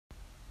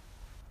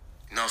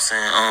You know what I'm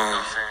saying?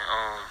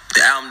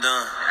 The album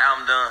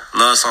done.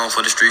 Love song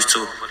for the streets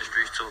too.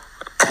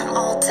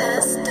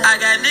 I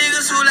got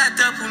niggas who locked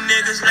up who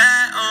niggas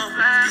lie on.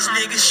 These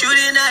niggas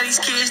shooting at these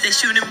kids, they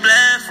shooting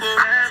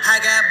blindfold. I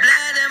got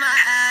blood in my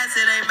eyes,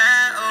 it ain't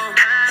my own.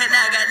 And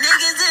I got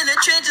niggas in the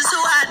trenches who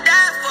I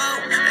die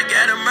for. I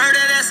got a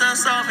murder that's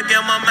unsolved, and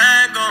get my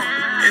mind gone.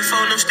 If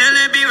phone them still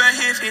it be right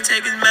here if he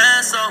take his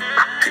mask off.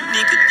 Cause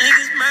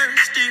niggas murder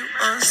still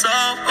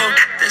unsolved. Oh,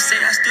 they say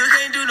I still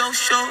can't do no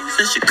shows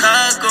in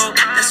Chicago.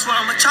 That's why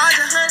I'ma charge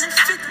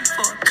 150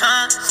 for a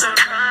concert.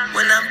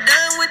 When I'm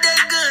done with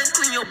that gun,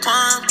 clean your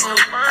palm. Oh,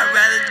 I'd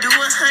rather do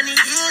 100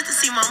 years to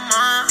see my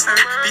mom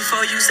hurt.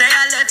 Before you say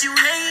I left you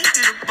hanging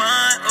through the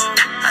bond. Oh,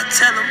 I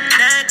tell him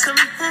Dad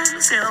coming home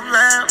and say I'm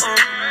lying. Oh,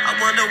 I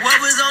wonder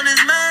what was on his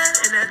mind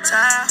in that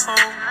Tahoe.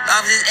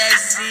 Off this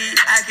ecstasy,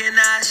 I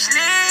cannot sleep.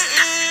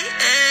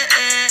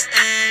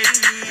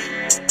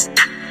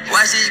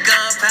 Watch this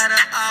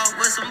gunpowder off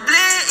with some bleed.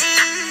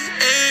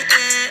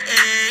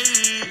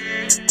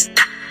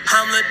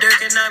 I'm Lil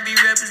Durk and I be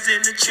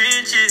representing the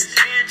trenches.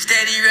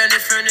 Steady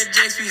running from the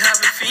jakes, we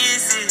hopping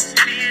fences.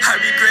 I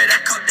regret I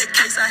caught that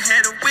case, I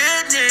had a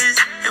witness.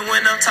 And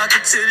when I'm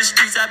talking to the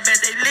streets, I bet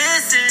they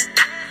listen.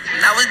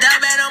 And I was down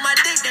bad on my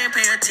dick, they ain't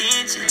pay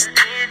attention.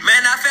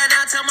 Man, I fell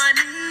down to my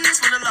knees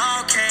when the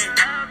law came.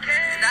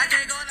 And I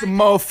can't go like The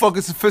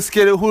motherfucking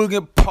Sophisticated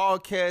Hooligan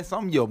Podcast.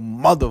 I'm your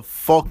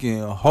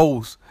motherfucking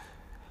host,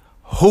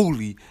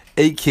 Hooli,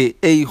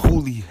 a.k.a.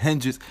 Hooli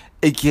Hendrix,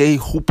 a.k.a.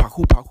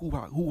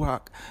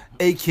 Hoopak,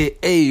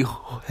 a.k.a.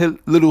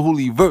 Little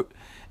Hooli Vert,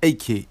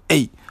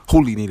 a.k.a.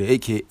 Hooli Nigga,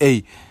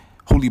 a.k.a.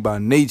 Hooli by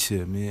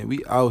Nature, man.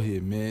 We out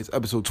here, man. It's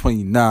episode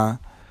 29,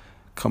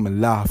 coming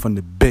live from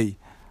the Bay.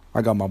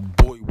 I got my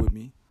boy with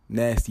me,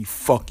 Nasty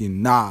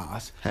fucking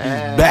Nas. He's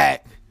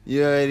back.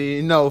 You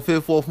already know,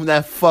 5th from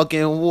that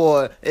fucking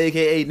war,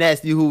 a.k.a.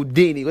 Nasty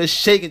Houdini. What's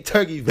shaking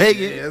turkey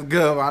bacon? Yeah, it's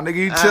good, my nigga.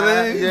 You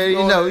chillin'? Yeah,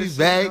 you know, he's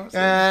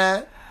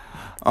back.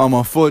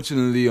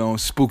 Unfortunately,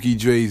 Spooky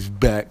Dre's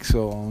back,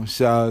 so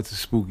shout out to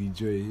Spooky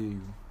Dre.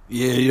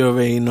 Yeah, you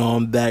already know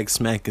I'm back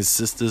smacking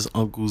sisters,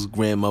 uncles,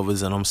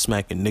 grandmothers, and I'm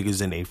smacking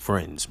niggas and they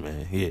friends,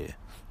 man. Yeah.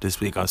 This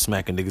week I'm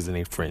smacking niggas and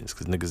they friends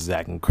because niggas is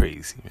acting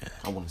crazy, man.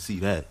 I want to see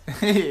that.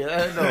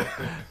 Yeah,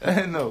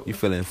 I know. You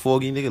feeling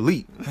foggy, nigga?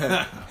 Leap.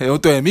 Hey,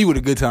 don't threaten me with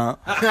a good time.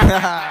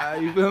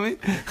 You feel me?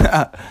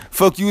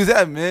 Fuck you was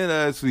that, man,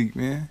 last week,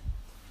 man.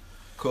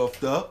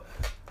 Coughed up.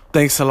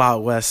 Thanks a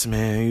lot, Wes,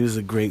 man. He was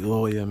a great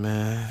lawyer,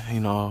 man.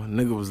 You know,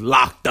 nigga was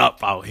locked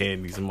up out here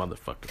in these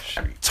motherfucking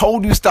streets.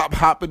 Told you stop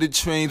hopping the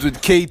trains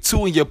with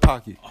K2 in your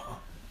pocket.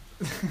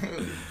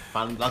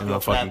 Finally You locked know,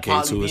 up for fucking that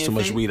poly K2. There's too being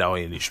much fake. weed out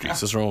here in these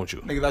streets. What's wrong with you?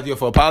 Niggas out here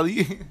for a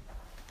poly.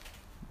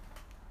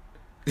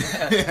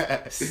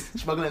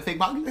 Smuggling fake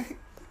poly?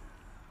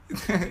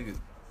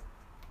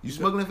 You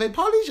smuggling fake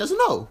polys? Yes or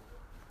no?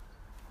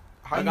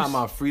 I got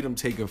my freedom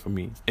taken from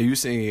me. And you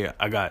saying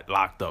I got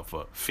locked up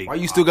for fake Why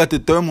you still got the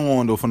thermal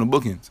on, though, from the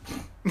bookings?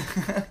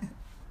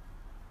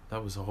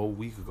 That was a whole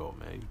week ago,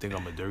 man. You think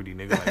I'm a dirty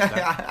nigga like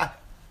that?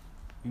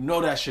 You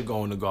know that shit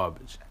go in the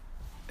garbage.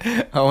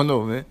 I don't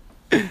know, man.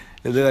 It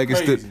look like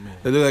Crazy, it's man.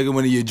 it look like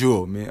one of your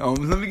drawer, man.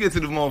 Let me get to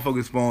the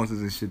motherfucking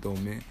sponsors and shit, though,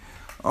 man.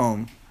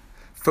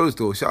 First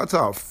though, shout out to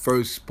our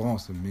first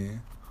sponsor,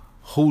 man.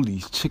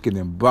 Holy's Chicken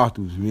and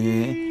Brothels,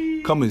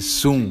 man. Coming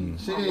soon.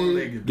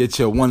 Get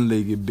your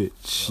one-legged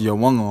bitch, your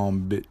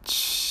one-arm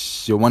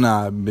bitch, your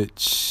one-eyed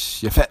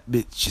bitch, your fat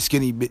bitch, your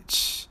skinny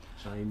bitch.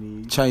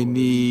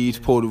 Chinese,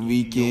 Puerto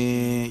Rican,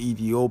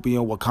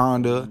 Ethiopian,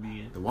 Wakanda,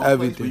 The one place where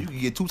everything. you can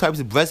get two types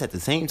of breasts at the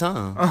same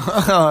time.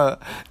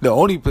 The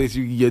only place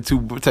you can get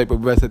two type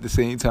of breasts at the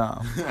same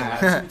time.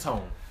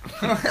 Two-tone.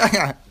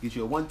 Get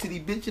you a one titty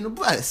bitch in the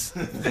breast.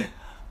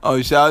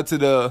 Oh, shout out to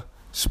the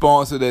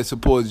sponsor that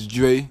supports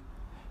Dre.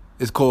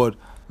 It's called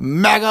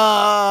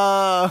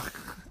MAGA.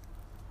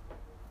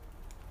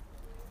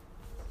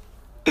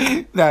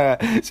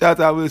 Shout out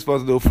to our real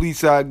sponsor though.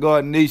 Fleetside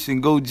Garden Nation,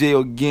 Go J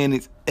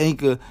Organics,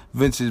 Anchor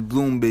Ventures,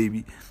 Bloom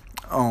Baby.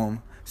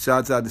 Shout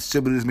out to our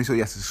distributors. Make sure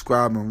you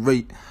subscribe and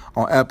rate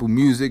on Apple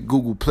Music,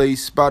 Google Play,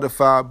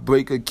 Spotify,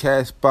 Breaker,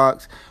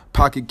 Castbox,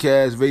 Pocket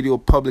Cast, Radio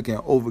Public,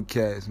 and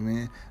Overcast,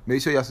 man.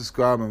 Make sure y'all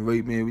subscribe and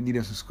rate, man. We need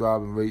them to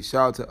subscribe and rate.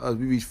 Shout out to us.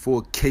 We reached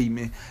 4K,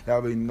 man. Y'all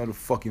already know the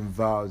fucking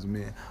vibes,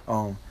 man.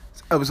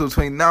 Episode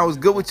 29 was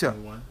good with y'all.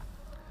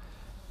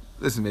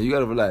 Listen, man, you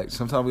gotta relax.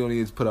 Sometimes we don't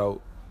need to put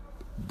out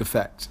the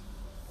facts.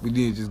 We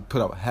need to just put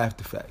out half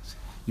the facts.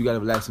 You gotta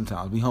relax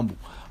sometimes. Be humble.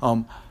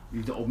 You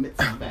need to omit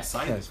some facts.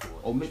 Yes.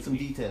 Omit some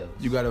details.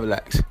 You gotta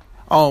relax.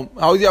 How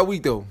was y'all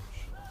week though?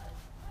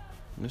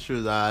 This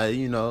was I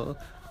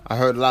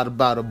heard a lot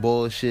about the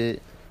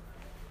bullshit.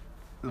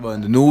 What,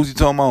 in the news you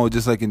talking about, or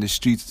just like in the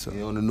streets or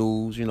something? On the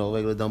news,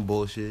 regular dumb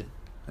bullshit.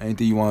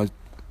 Anything you want,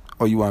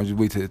 or you want to just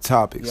wait to the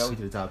topics? Yeah, I went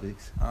to the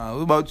topics.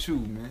 What about you,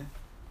 man?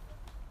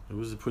 It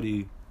was a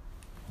pretty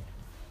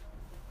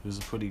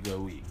good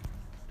week.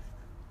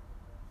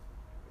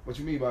 What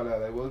you mean by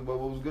that? Like, what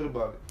was good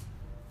about it?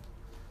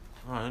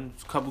 Alright,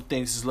 a couple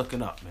things is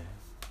looking up, man. You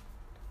know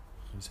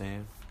what I'm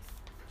saying?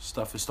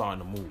 Stuff is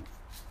starting to move.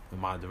 in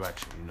my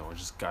direction. You know, I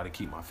just gotta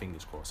keep my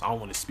fingers crossed. I don't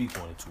want to speak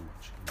on it too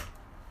much. You know?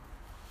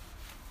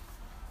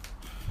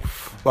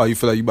 Wow, you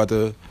feel like you about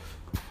to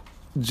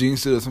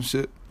jinx it or some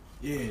shit?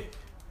 Yeah,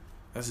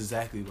 that's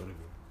exactly what it is.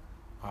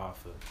 How I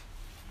feel.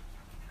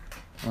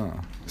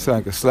 Sound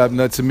like a slap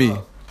nut to me.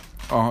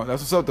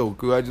 That's what's up though.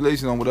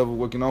 Congratulations on whatever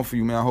working out for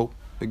you, man. I hope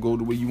it go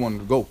the way you want it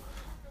to go.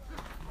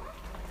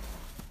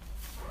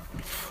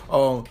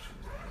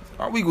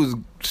 Our week was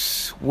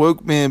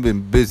work, man.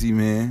 Been busy,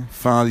 man.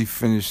 Finally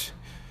finished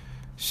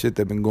shit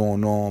that been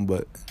going on,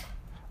 but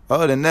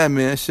other than that,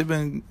 man, shit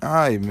been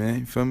alright,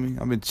 man. You feel me?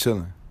 I've been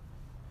chilling.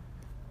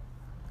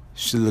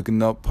 Shit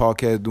looking up.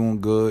 Podcast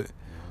doing good.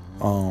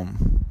 I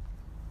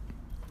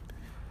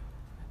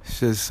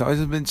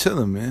just been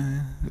chilling,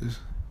 man. Just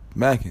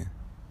macking.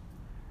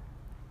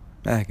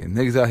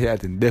 Niggas out here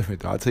acting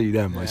different, though. I'll tell you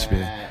that much,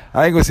 man.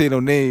 I ain't gonna say no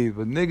names,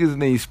 but niggas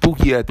named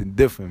Spooky acting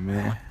different,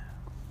 man.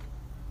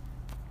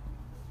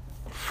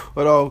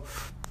 But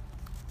let's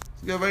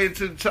get right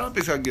into the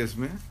topics, I guess,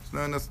 man. There's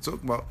nothing else to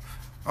talk about.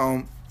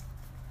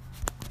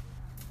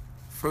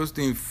 First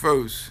thing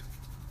first,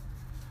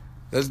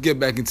 let's get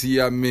back into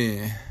your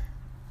man,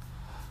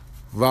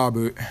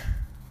 Robert.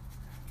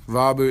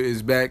 Robert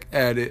is back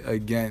at it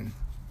again.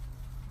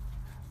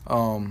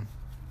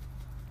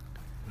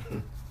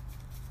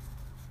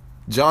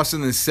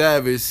 Jocelyn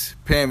Savage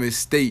parents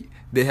state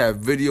they have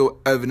video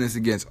evidence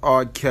against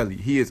R. Kelly.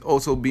 He is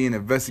also being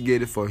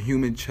investigated for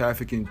human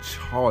trafficking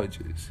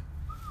charges.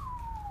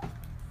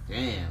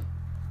 Damn.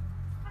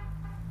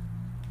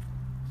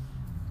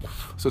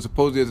 So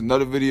supposedly there's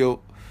another video.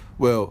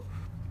 Well,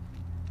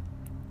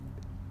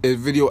 there's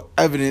video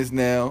evidence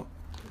now.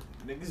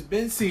 Niggas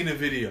been seeing the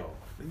video.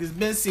 Niggas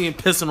been seeing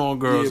pissing on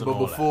girls. Yeah, but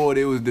and all before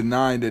they was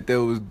denying that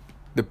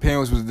the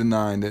parents was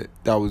denying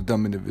that was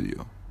dumb in the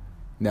video.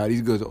 Now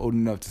these girls are old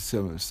enough to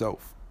tell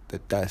themselves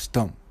that that's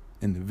dumb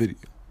in the video.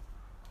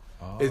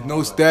 There's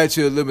no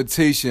statute of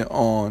limitation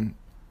on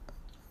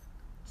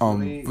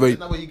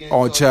rape,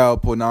 on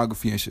child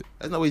pornography and shit.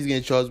 That's not what he's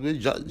getting charged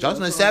with.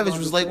 Jocelyn Savage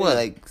was like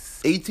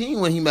 18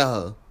 when he met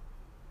her.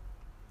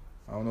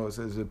 I don't know. It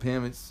says the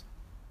parents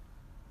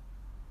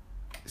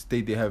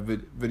state they have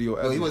video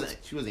evidence.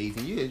 She was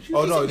 18 years.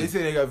 No, they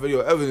say they got video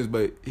evidence,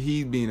 but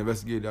he's being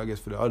investigated, I guess,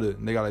 for the other.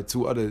 They got like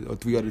 2 other or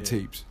 3 other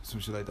tapes, some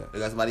shit like that. They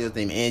got somebody else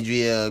named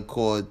Andrea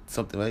called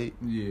something, right?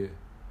 Yeah.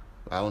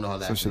 I don't know how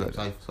that. Some shit like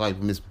that. Sorry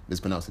for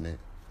mispronouncing it.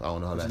 I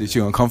don't know how that. Did she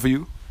gonna come for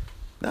you?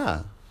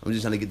 Nah, I'm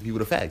just trying to get the people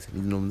the facts. I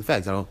need to know them the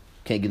facts. Can't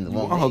get them the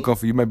wrong. I'm gonna come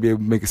for you. You might be able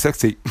to make a sex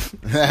tape.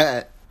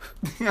 Yeah.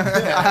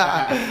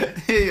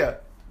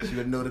 She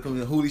better know to come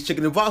to Hoolie's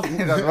Chicken and Waffle.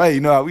 That's right.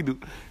 You know how we do.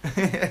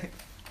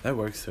 That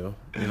works too,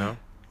 you know.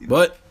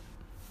 But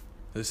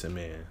listen,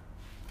 man.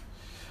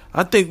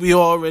 I think we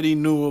already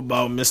knew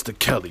about Mr.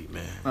 Kelly,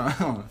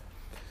 man.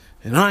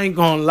 And I ain't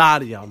gonna lie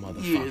to y'all,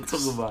 motherfuckers. Yeah,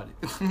 talk about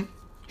it.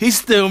 He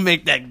still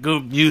make that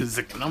good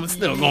music, and I'm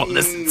still gonna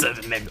listen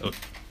to the nigga.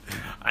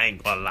 I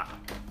ain't gonna lie.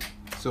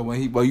 So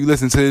while you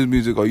listen to his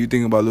music, are you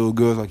thinking about little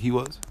girls like he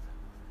was?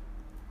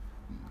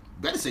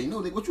 Better say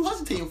no. What you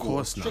hesitating for? Of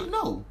course not. Straight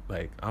no.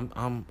 Like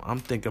I'm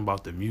thinking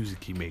about the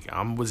music he making.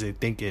 I wasn't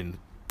thinking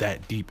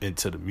that deep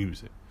into the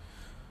music.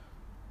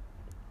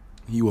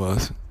 He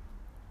was.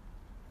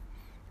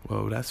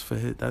 Well, that's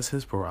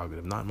his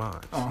prerogative, not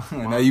mine.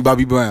 Now you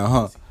Bobby Brown,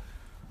 huh?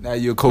 Now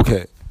you a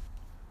cokehead.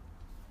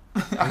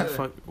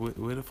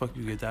 Where the fuck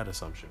you get that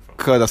assumption from?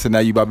 Cause I said now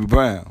you Bobby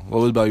Brown. What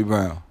was Bobby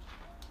Brown?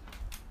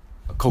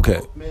 A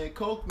cokehead.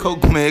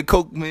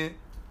 Coke man.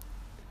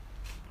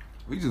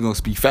 We just gonna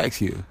speak facts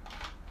here.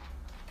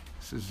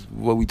 This is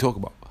what we talk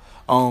about.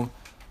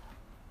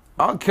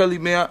 R. Kelly,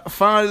 man, I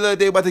finally like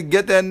they about to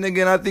get that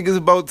nigga, and I think it's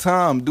about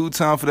time. Due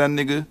time for that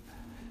nigga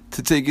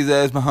to take his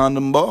ass behind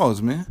them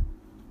balls, man.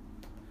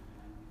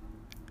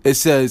 It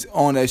says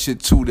on that shit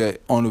too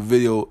that on the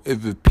video it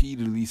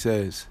repeatedly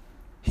says,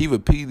 he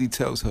repeatedly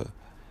tells her,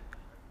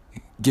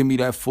 give me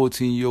that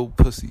 14-year-old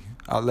pussy.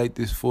 I like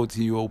this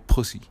 14-year-old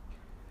pussy.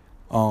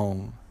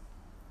 And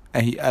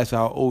he asked her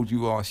how old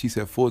you are. She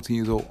said 14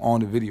 years old on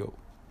the video.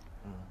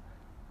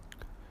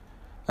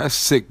 That's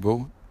sick,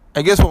 bro.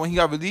 And guess what? When he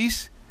got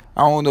released,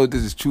 I don't know if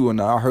this is true or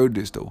not. I heard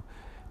this, though.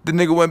 The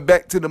nigga went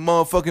back to the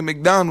motherfucking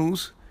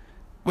McDonald's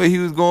where he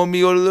was going to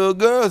meet all the little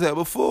girls at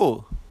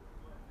before.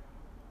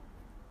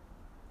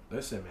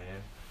 Listen,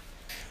 man.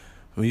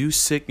 When you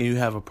sick and you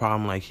have a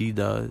problem like he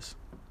does,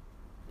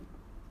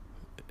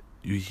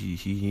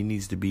 he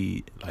needs to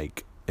be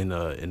like in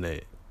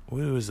a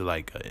what was it,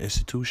 like an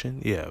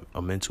institution? Yeah,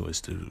 a mental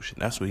institution.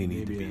 That's what he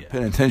needs to be at.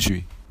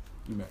 Penitentiary.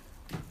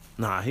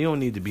 Nah, he don't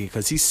need to be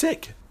because he's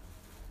sick.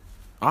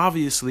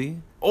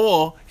 Obviously.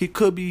 Or he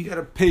could be. He got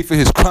to pay for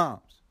his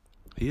crimes.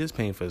 He is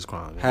paying for his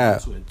crimes. How?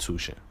 Mental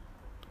institution.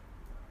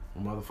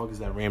 Motherfuckers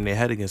that ram their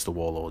head against the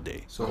wall all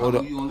day. So all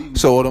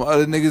them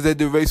other niggas that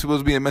did rape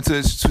supposed to be in mental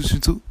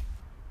institution too?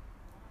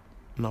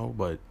 No,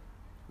 but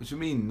what you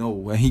mean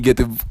no? And he get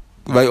the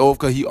right off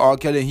because he R.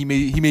 Kelly and he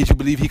made you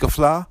believe he could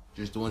fly?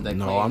 Just the one that.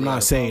 No, I'm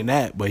not saying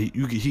that, but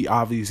he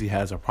obviously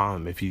has a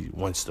problem if he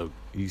wants to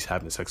he's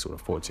having sex with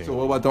a 14. So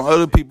what about the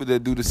other people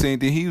that do the same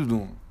thing he was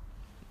doing?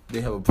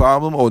 They have a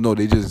problem, or no?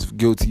 They just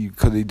guilty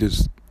because they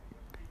just.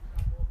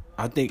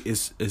 I think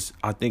it's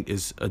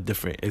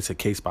a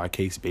case by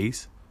case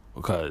base,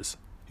 because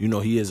you know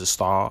he is a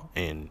star,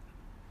 and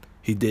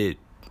he did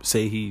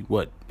say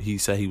he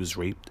said he was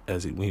raped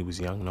when he was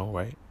young. No,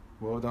 right?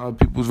 Well, the other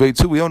people's raped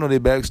too. We don't know their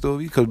backstory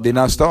because they're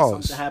not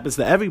stars. Something happens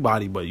to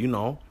everybody, but you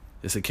know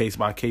it's a case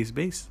by case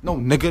base. No,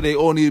 nigga, they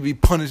all need to be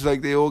punished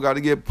like they all got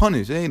to get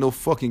punished. There ain't no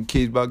fucking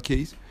case by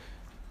case.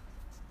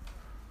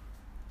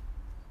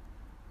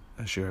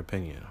 That's your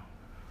opinion.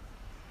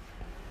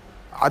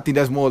 I think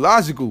that's more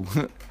logical.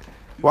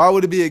 Why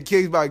would it be a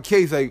case by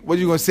case? Like, what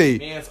you gonna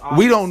say?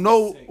 We don't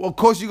know. Well, of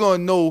course, you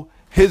gonna know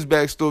his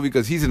backstory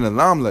because he's in the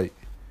limelight.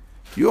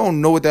 You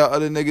don't know what that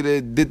other nigga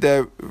that did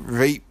that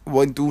rape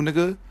went through,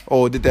 nigga,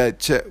 or did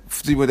that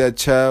see what that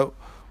child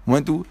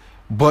went through.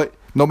 But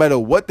no matter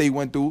what they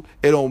went through,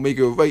 it don't make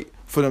it right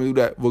for them to do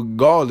that,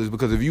 regardless.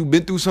 Because if you've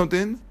been through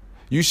something,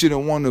 you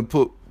shouldn't want to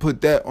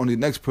put that on the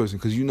next person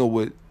because you know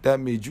what that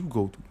made you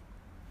go through.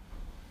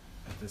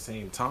 At the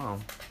same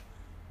time,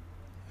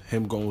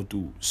 him going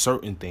through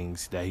certain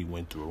things that he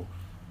went through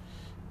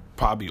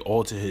probably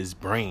alter his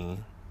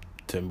brain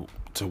to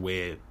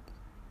where,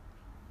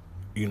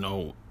 you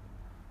know,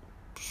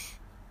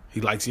 he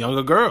likes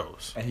younger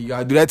girls. And he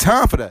gotta do that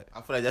time for that.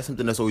 I feel like that's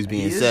something that's always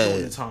being He said. is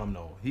doing the time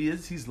though.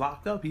 He's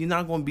locked up. He's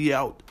not gonna be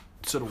out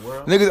to the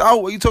world. Niggas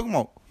out, what you talking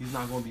about? He's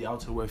not gonna be out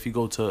to the world if he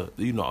go to,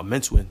 you know, a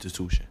mental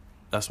institution.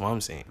 That's what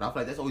I'm saying. I feel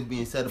like that's always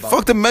being said about.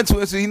 Fuck the mental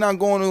institution. He not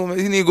going to,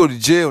 he need to go to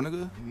jail,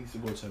 nigga. He needs to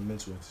go to a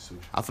mental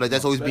institution. I feel like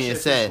that's always being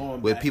Especially if he's said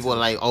going where back people to- are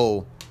like,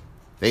 oh,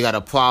 they got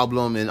a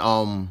problem and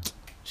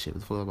shit. What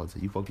the fuck was I about to say?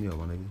 You fucked me up,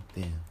 my nigga.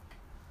 Damn.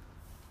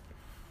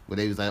 Where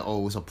they was like,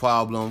 oh, it's a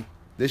problem.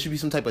 There should be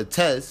some type of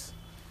test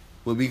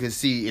where we can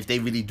see if they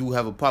really do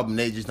have a problem.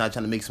 They just not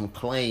trying to make some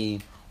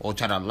claim or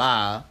try to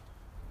lie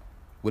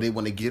where they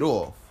want to get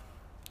off.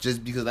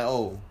 Just because like,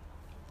 oh,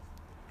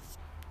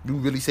 you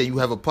really say you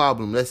have a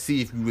problem. Let's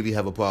see if you really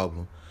have a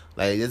problem.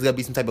 Like, there's got to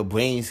be some type of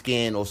brain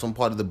scan or some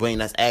part of the brain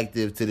that's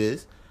active to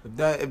this.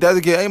 If that's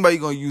the case, anybody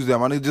gonna use that,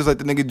 my nigga. Just like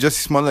the nigga Jussie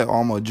Smollett, oh,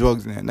 I'm on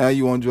drugs now. Now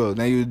you on drugs.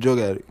 Now you a drug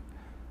addict.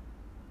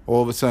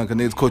 All of a sudden, cause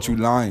niggas caught you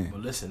lying.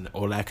 But listen,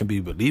 all that can be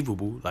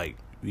believable. Like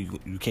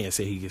you can't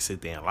say he can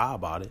sit there and lie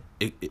about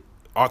it.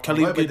 R.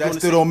 Kelly, Right, but that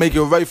still don't make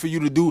it right for you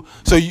to do.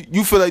 So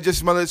you feel like Jussie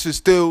Smollett should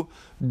still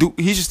do?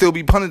 He should still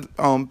be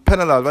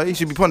penalized, right? He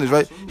should be punished,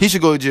 right? He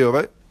should go to jail,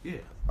 right? Yeah,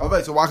 All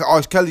right. So why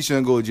R. Kelly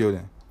shouldn't go to jail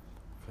then?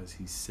 because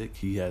he's sick.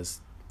 He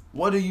has.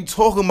 What are you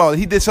talking about?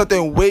 He did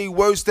something way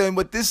worse than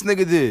what this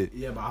nigga did.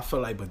 Yeah, but I feel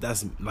like, but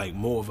that's like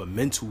more of a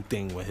mental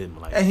thing with him.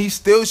 Like, And he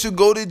still should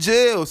go to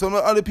jail. Some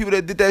of the other people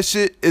that did that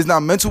shit is not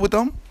mental with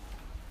them.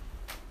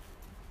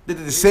 They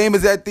did the same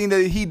as that thing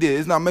that he did.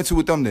 It's not mental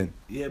with them then.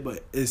 yeah,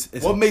 but it's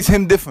What makes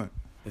him different?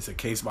 it's a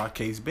case by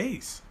case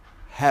base.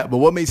 But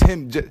what makes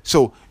him...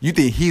 So you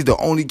think he's the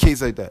only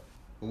case like that?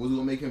 But what's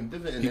gonna make him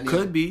different? And He then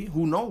could be.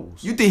 Who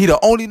knows? You think he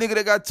the only nigga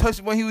that got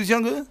touched when he was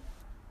younger?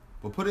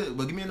 But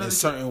give me another. In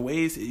certain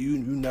ways, you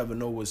never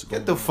know what's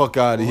going. Get the fuck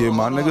out of here,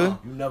 my Hold on,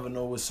 nigga. You never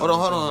know what's. Hold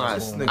on. All right,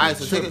 This all nigga right.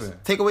 So tripping.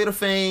 take away the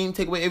fame,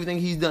 take away everything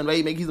he's done.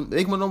 Right, make him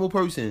a normal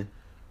person.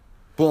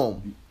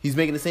 Boom. He's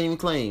making the same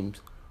claims.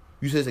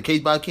 You said it's a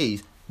case by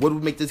case. What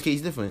would make this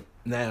case different?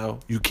 Now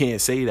you can't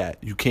say that.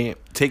 You can't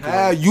take.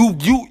 You,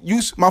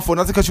 my fault,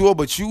 not to cut you off,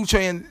 but you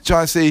trying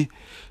to say,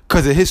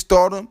 because of his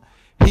stardom,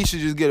 he should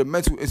just get a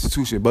mental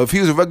institution. But if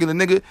he was a regular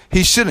nigga,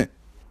 he shouldn't.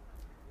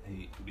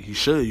 He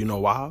should. You know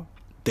why?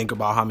 Think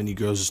about how many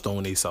girls are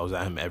throwing themselves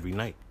at him every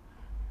night.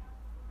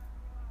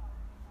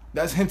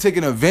 That's him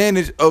taking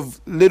advantage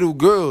of little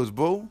girls,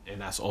 bro.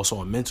 And that's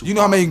also a mental. You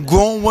know how many problem.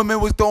 grown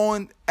women was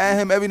throwing at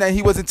him every night?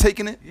 He wasn't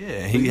taking it.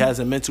 Yeah, he has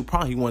a mental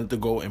problem. He wanted to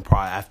go and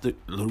pry after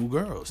little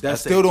girls. That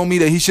That's still it. don't mean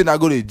that he should not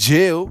go to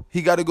jail.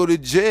 He got to go to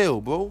jail,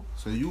 bro.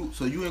 So you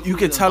You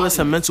can tell it's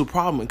a mental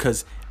problem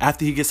because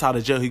after he gets out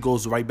of jail, he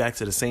goes right back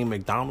to the same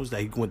McDonald's that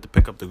he went to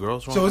pick up the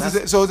girls from. So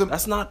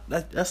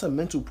That's a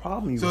mental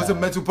problem. So it's a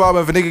mental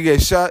problem if a nigga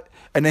get shot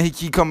and then he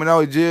keep coming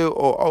out of jail,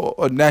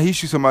 or now he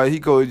shoot somebody, he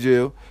go to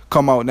jail,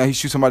 come out, now he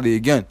shoot somebody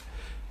again.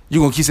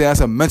 You gonna keep saying that's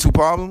a mental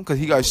problem because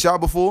he got shot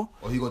before?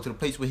 Or he go to the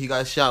place where he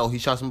got shot or he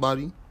shot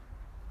somebody.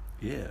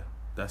 Yeah,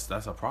 that's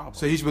a problem.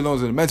 So he should belong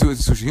in a mental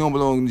institution. He don't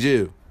belong in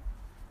jail.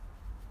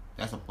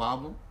 That's a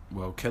problem.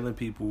 Well, killing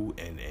people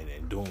and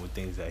doing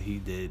things that he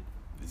did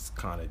is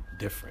kind of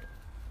different.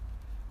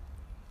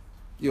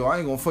 Yo, I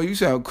ain't gonna fuck you.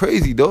 Sound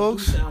crazy, You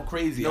dogs. sound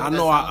crazy. No, I that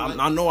know. sounds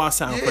I know. I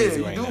sound Yeah, crazy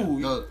you right do. now. Yo, you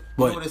know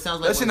But what it sounds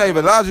like? That shit not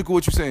even logical.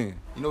 What you saying?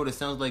 You know what it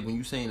sounds like when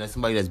you saying that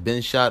somebody that's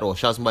been shot or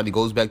shot somebody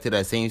goes back to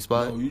that same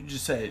spot? No, you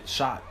just said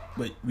shot,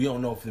 but we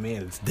don't know if the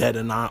man is dead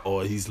or not,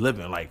 or he's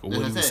living. Like what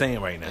That's are what we I'm saying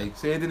saying. right now? Like,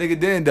 Saying the nigga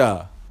didn't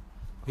die.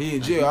 He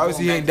in jail. He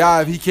Obviously, he going ain't back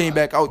died to if he came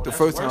back out the That's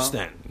first worse time.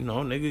 then. You know,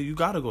 nigga, you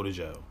gotta go to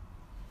jail.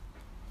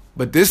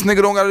 But this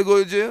nigga don't gotta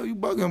go to jail. You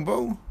bugging,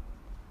 bro.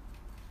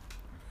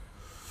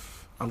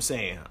 I'm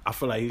saying, I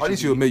feel like he At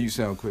least should you be- admit you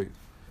sound crazy.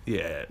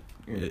 Yeah,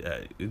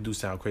 it do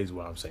sound crazy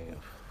what I'm saying,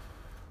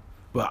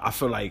 but I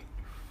feel like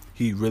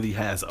he really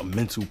has a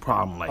mental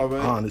problem. Like,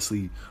 Alright.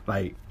 honestly,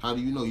 like, How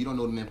do you know? You don't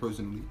know the man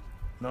personally.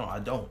 no, I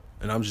don't.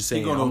 And I'm just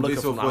saying, gonna I'm know looking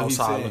based from off the what he's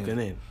outside saying. looking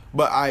in.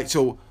 But all right,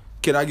 so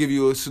can I give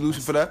you a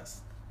solution for that?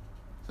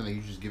 So like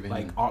you just giving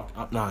Like, him.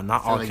 not Sound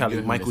R. like Kelly, you're giving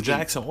him Michael escape.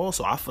 Jackson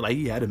also. I feel like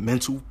he had a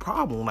mental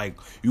problem. Like,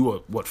 you a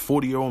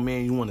 40-year-old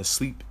man, you want to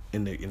sleep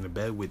in the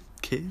bed with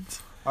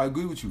kids? I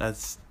agree with you.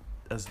 That's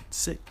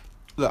sick.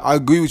 Look, I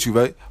agree with you,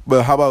 right?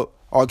 But how about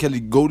R. Kelly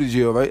go to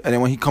jail, right? And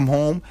then when he come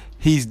home,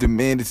 he's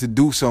demanded to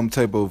do some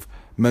type of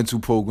mental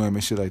program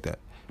and shit like that.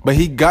 But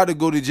he got to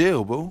go to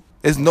jail, bro.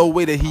 There's no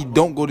way that he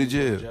don't go to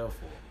jail. For.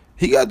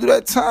 He got to do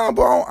that time,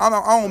 bro. I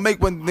don't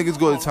make when niggas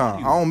go to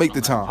time. I don't make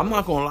the time. I'm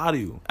not gonna lie to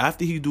you.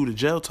 After he do the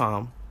jail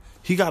time,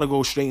 he got to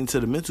go straight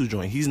into the mental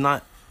joint. He's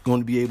not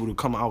going to be able to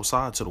come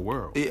outside to the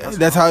world. Yeah,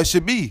 that's how it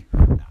should be.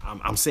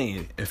 I'm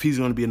saying, if he's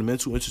going to be in a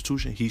mental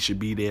institution, he should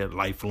be there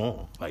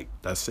lifelong. Like,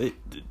 that's it.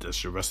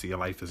 That's the rest of your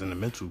life is in the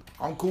mental.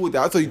 I'm cool with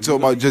that. I thought you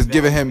talking about just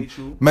giving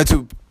him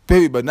mental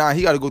baby, but nah,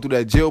 he got to go through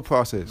that jail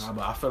process. Nah,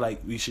 but I feel like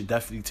we should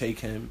definitely take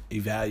him,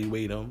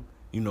 evaluate him,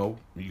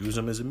 use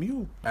him as a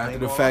mule. After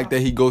the fact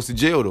that he goes to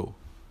jail, though.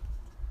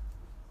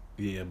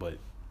 Yeah, but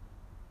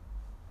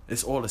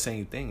it's all the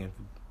same thing. If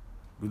you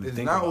really It's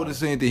think not about all the it.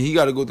 same thing. He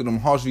got to go through them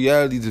harsh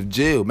realities of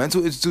jail.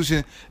 Mental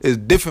institution is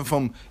different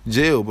from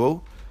jail,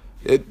 bro.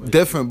 It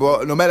different,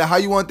 bro. No matter how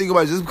you want to think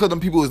about it, just because them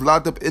people is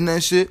locked up in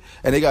that shit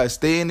and they got to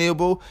stay in there,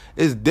 bro,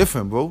 it's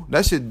different, bro.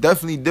 That shit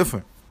definitely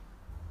different.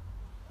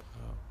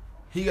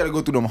 He got to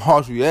go through them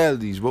harsh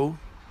realities, bro.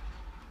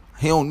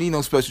 He don't need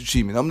no special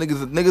treatment. Them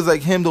niggas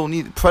like him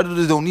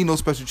predators don't need no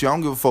special treatment. I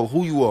don't give a fuck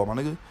who you are, my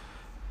nigga.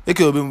 It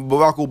could have been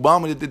Barack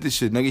Obama that did this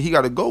shit, nigga. He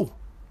got to go.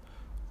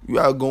 You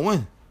got to go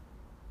in.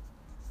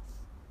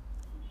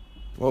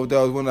 What if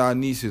that was one of our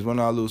nieces, one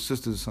of our little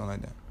sisters or something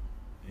like that?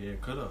 Yeah,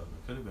 it could have been.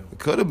 It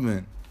could have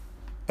been.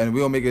 And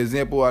we don't make an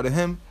example out of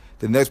him.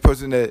 The next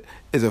person that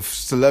is a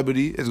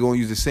celebrity is going to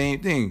use the same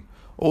thing.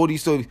 All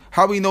these stories.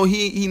 How we know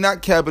he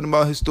not capping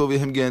about his story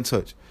of him getting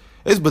touched?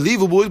 It's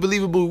believable. It's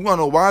believable. We want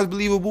to know why it's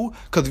believable.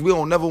 Because we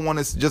don't never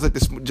want to, just like the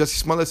Jussie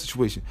Smollett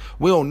situation,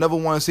 we don't never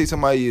want to say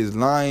somebody is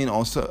lying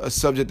on a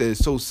subject that is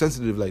so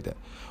sensitive like that.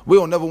 We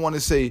don't never want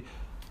to say,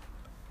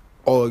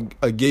 or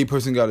a gay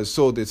person got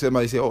assaulted.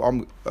 Somebody say, oh,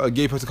 I'm a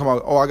gay person come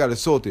out, oh, I got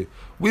assaulted.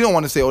 We don't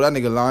want to say, oh, that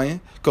nigga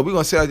lying. Because we're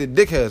going to say like the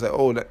dickheads. Like,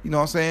 oh, that, you know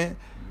what I'm saying?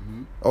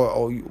 Mm-hmm.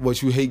 Or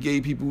what, you hate gay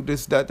people,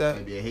 this, that.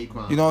 Maybe a hate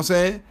crime. You know what I'm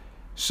saying?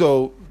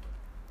 So,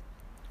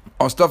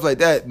 on stuff like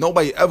that,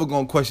 nobody ever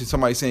going to question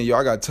somebody saying, yo,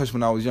 I got touched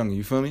when I was younger.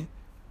 You feel me?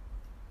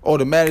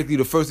 Automatically,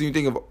 the first thing you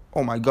think of,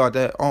 oh, my God,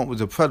 that aunt was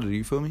a predator.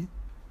 You feel me?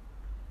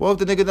 What if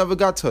the nigga never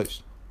got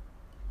touched?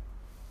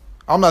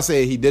 I'm not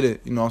saying he did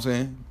it. You know what I'm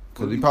saying?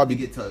 Because he probably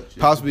get touched.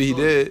 Possibly he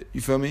did, you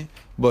feel me?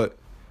 But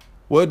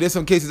well, there's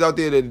some cases out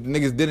there that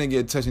niggas didn't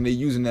get touched and they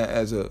using that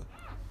as a, you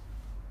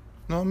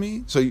know what I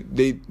mean? So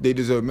they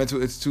deserve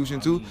mental institution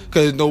too,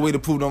 because there's no way to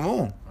prove them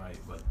wrong. Right,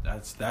 but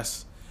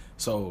that's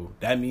so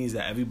that means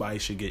that everybody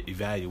should get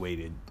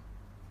evaluated,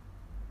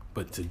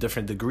 but to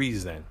different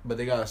degrees then. But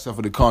they gotta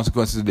suffer the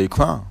consequences of their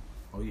crime.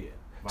 Oh yeah.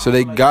 So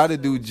they gotta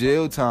do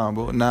jail time,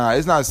 bro. Nah,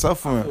 it's not I feel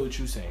suffering. what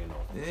you saying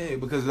though. Yeah,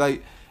 because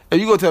like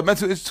if you go to a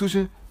mental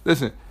institution,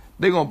 listen,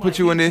 they gonna put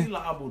you in He there.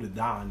 liable to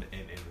die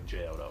in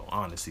jail though.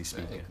 Honestly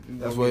speaking.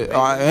 That's what.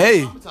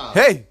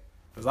 Hey.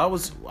 Cause I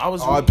was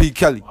R.I.P.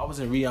 Kelly. I was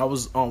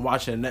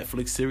watching a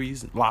Netflix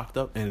series, Locked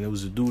Up, and there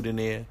was a dude in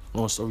there.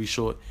 Long story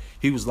short,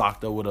 he was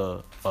locked up with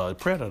a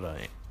predator.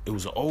 It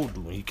was an old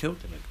dude, and he killed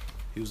the nigga.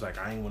 He was like,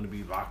 I ain't want to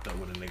be locked up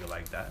with a nigga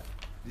like that.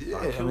 Yeah,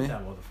 I killed man.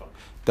 that motherfucker.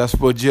 That's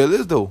what jail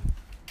is, though.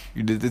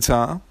 You did the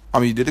time. I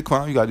mean, you did the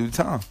crime. You gotta do the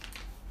time.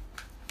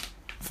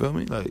 Feel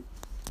me? Like,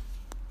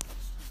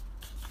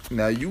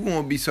 now you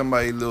gonna be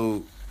somebody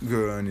little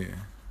girl in there.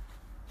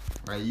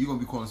 Right, you gonna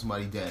be calling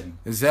somebody daddy.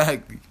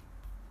 Exactly.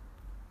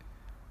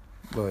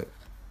 But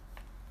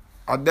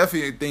I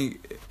definitely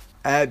think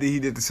after he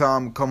did the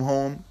time, come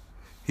home,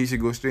 he should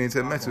go straight into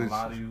the I'm not mental.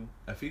 gonna lie to you.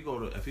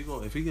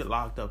 If he get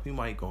locked up, he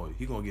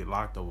gonna get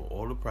locked up with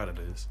all the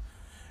predators,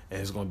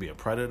 and it's gonna be a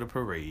predator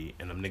parade,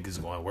 and them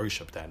niggas gonna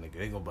worship that nigga.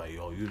 They gonna be like,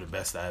 yo, you the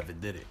best I ever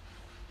did it,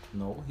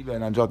 No, he better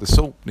not drop the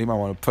soap. They might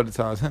want to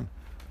predatize him.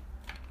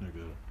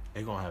 nigga.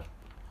 They gonna have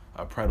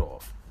a pred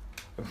off.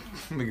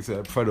 Nigga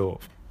said pred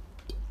off.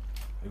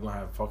 They gonna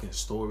have fucking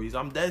stories.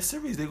 I'm dead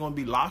serious. They gonna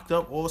be locked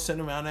up, all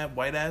sitting around that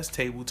white ass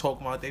table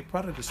talking about their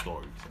predator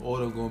stories. All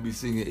them gonna be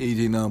singing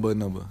AJ number.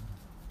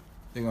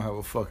 They gonna have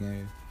a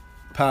fucking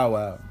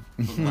powwow.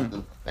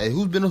 Hey,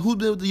 who's been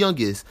with the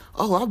youngest?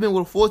 Oh, I've been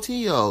with a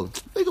 14-year-old.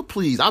 Nigga,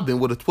 please. I've been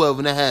with a 12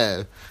 and a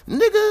half.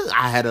 Nigga,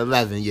 I had an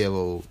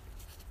 11-year-old.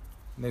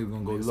 Nigga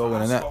gonna go Niggas lower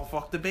than that. so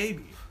fuck the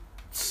baby.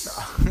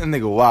 That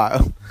nigga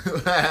wild.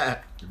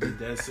 Be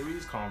dead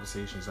serious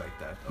conversations like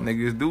that though.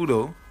 Niggas do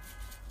though.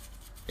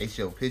 They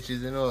show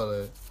pictures and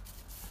all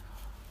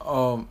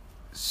that.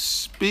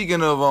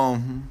 Speaking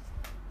of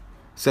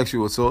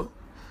sexual assault,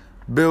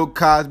 Bill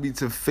Cosby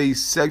to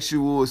face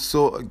sexual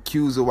assault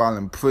accuser while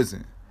in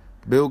prison.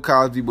 Bill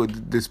Cosby was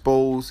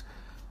disposed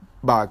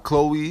by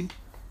Chloe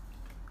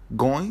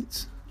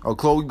Goins.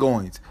 Chloe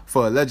Goins,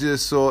 for alleged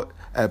assault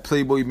at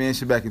Playboy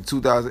Mansion back in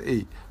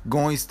 2008.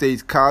 Goins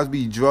states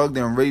Cosby drugged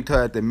and raped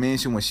her at the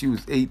mansion when she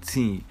was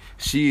 18.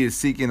 She is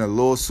seeking a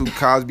lawsuit.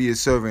 Cosby is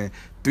serving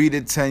 3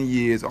 to 10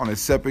 years on a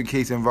separate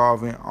case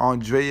involving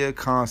Andrea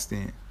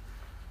Constant.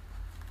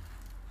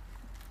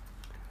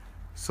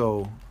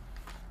 So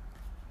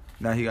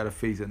now he got to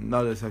face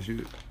another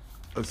sexual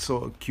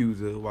assault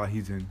accuser while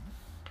he's in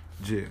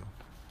jail.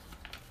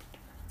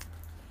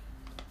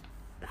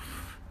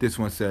 This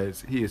one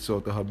says he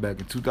assaulted her back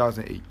in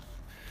 2008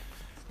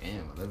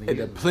 Damn, at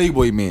the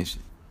Playboy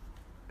Mansion.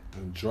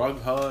 And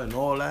drug her and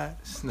all that.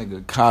 This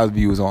nigga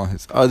Cosby was on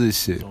his other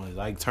shit. It's on his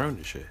Ike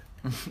Turner shit.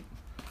 He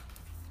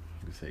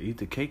said, "Eat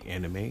the cake,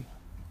 anime."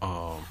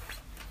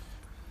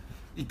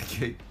 Eat the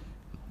cake.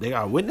 They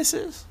got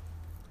witnesses.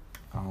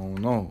 I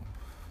don't know.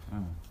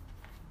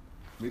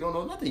 We don't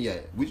know nothing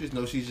yet. We just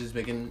know she's just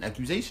making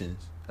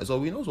accusations. That's all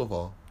we know so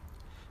far.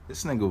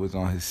 This nigga was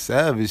on his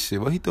savage shit.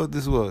 What he thought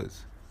this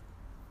was?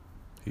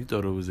 He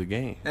thought it was a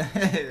game,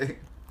 and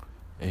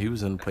he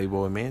was in the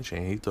Playboy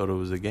Mansion. He thought it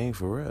was a game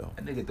for real.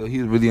 That nigga thought he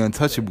was really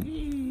untouchable.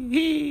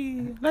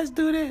 Let's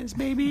do this,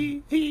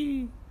 baby.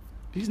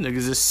 These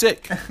niggas is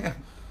sick.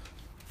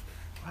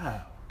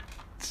 Wow.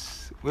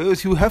 Where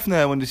was Hugh Hefner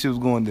at when this shit was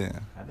going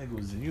down? I think it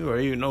was. You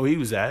already know he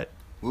was at.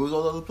 Where was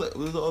all the other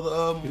Where was the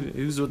other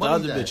He was with the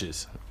bunnies other at?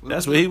 bitches. Where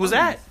That's was where the he was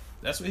bunnies? at.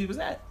 That's where he was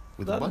at.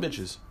 With the the other bunnies?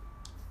 bitches.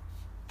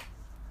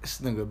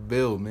 This nigga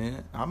Bill,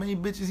 man. How many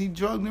bitches he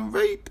drugged and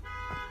raped?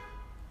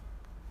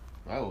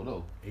 I don't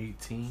know.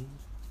 18.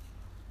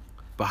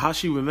 But how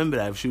she remember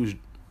that if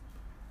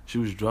she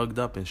was drugged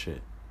up and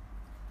shit?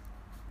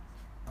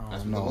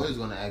 That's what the lawyer's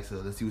gonna ask her.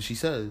 Let's see what she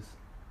says.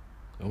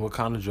 And what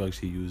kind of drugs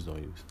he used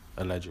on you,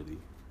 allegedly?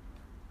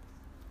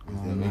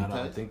 Now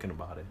that I'm thinking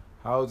about it.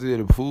 How is it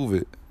to prove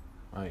it?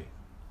 Right.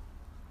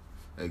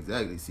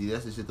 Exactly. See,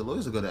 that's the shit the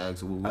lawyers are gonna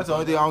ask her. That's the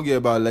only thing I don't get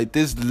about it. Like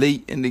this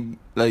late in the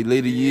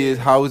later years,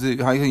 how is it?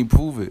 How can you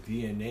prove it?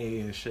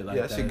 DNA and shit like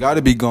Yeah, that. that shit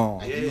gotta be gone.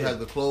 Like, do you have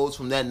the clothes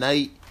from that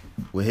night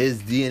with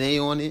his DNA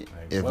on it?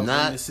 Like, If what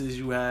not, witnesses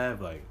you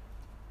have, like,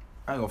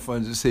 I ain't gonna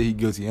front, just say he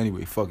guilty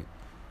anyway. Fuck it.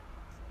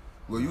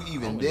 were you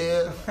even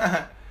there?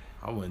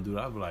 I wouldn't do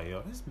that. I'd be like,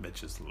 yo, this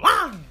bitch is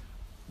lying.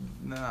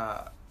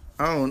 Nah,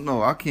 I don't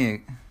know. I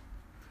can't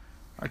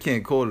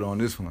call it on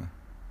this one.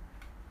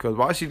 Cause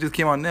why she just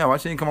came out now? Why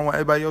she didn't come out when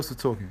everybody else was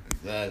talking?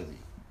 Exactly.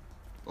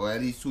 Or at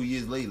least 2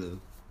 years later.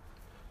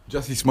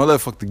 Jussie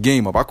Smollett fucked the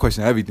game up. I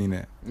question everything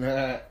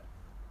now.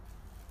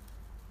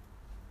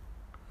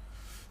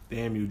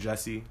 Damn you,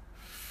 Jesse.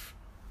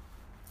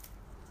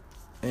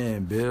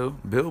 And Bill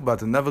about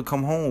to never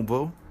come home,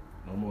 bro.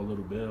 No more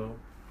Little Bill.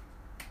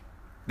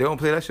 They don't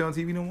play that shit on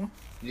TV no more.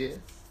 Yeah.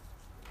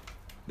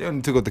 They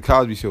only took out the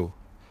Cosby Show.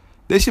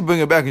 They should bring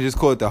it back and just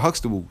call it the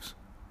Huxtables.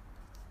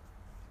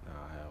 Nah,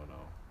 hell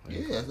no.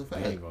 Yeah, that's a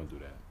fact. They ain't gonna do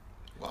that.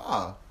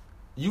 Wow.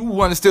 You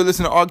want to still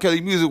listen to R.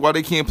 Kelly music while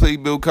they can't play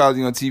Bill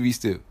Cosby on TV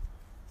still?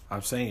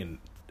 I'm saying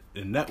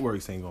the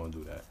networks ain't gonna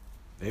do that.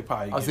 They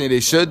probably. I'm saying they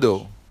should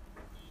though.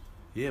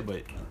 Yeah,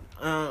 but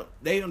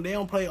they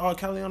don't play R.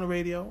 Kelly on the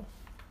radio.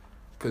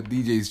 Cause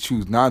DJs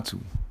choose not to.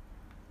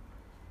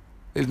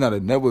 It's not a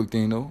network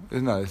thing though.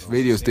 It's not a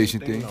radio station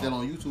thing. Still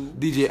on YouTube.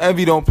 DJ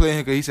Envy don't play him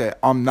because he said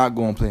I'm not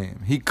going to play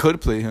him. He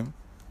could play him,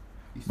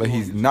 but still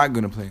he's on YouTube. not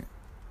going to play him.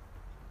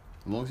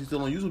 As long as he's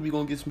still on YouTube, we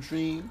gonna get some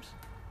streams.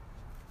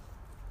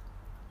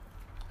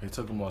 They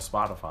took him on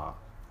Spotify.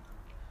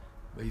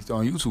 But he's still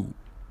on YouTube.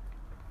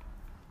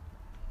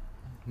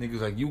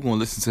 Niggas like you gonna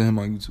listen to him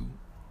on YouTube.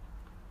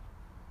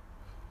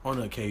 On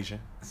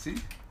occasion. See?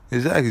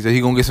 Exactly. So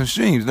he gonna get some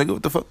streams. Nigga,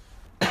 what the fuck?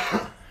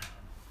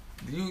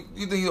 You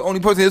think the only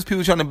person his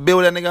people trying to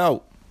build that nigga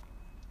out?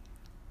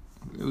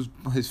 It was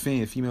his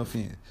fans, female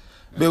fans.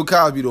 Bill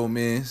Cosby though,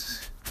 man.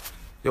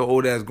 Your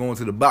old ass going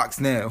to the box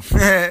now.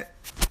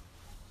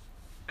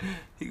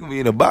 He gonna be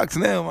in the box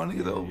now, my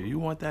nigga though. You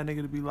want that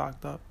nigga to be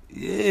locked up?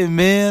 Yeah,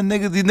 man.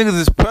 Niggas, these niggas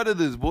is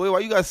predators, boy. Why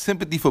you got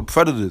sympathy for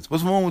predators?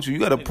 What's wrong with you? You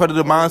got a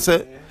predator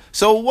mindset?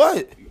 So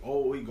what?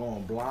 Oh, he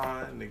going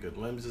blind. Nigga,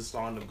 limbs is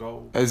starting to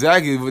go.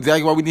 Exactly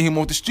why we need him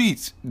off the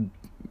streets.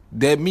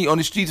 Dead meat on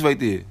the streets right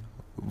there.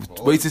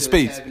 Wasting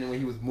space. Happening when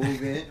he was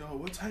moving. Yo,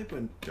 what type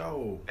of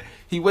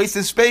He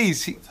wasting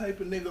space. what type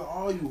of nigga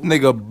are you?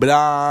 Nigga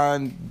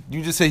blind.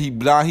 You just say he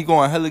blind. He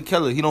going hella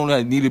killer. He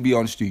don't need to be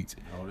on the streets.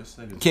 Yo, this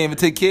nigga Can't even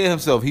take care of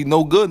himself. He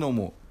no good no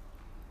more.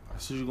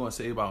 That's what you gonna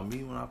say about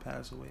me when I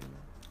pass away,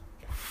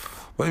 man?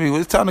 What do you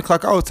mean? It's time to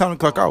clock out. It's time to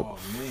clock out.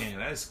 Oh man,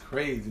 that's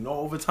crazy. No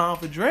overtime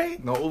for Dre?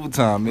 No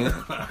overtime, man.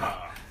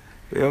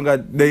 They don't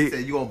got He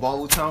said you on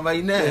ball time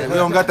right now. we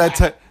don't got that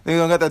type. They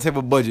don't got that type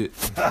of budget.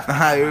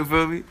 Alright, you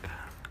feel me?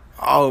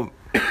 Y'all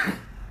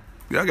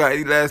got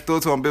any last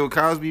thoughts on Bill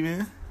Cosby,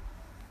 man?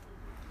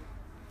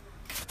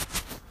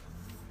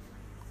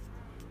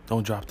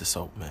 Don't drop the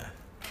soap, man.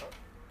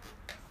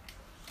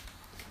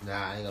 Nah,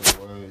 I ain't got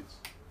no words.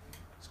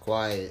 It's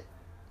quiet.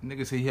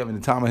 Nigga say he having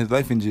the time of his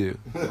life in jail.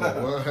 No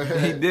words.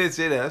 He did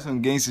say that. That's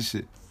some gangster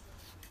shit.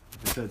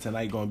 He said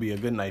tonight gonna be a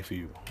good night for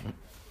you.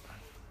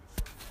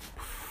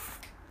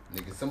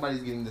 Nigga,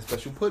 somebody's getting the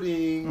special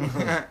pudding.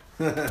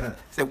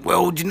 Said,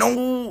 well, you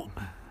know,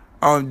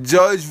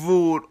 judge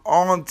ruled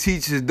armed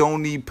teachers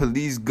don't need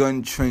police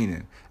gun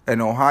training. An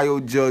Ohio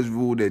judge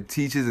ruled that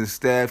teachers and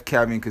staff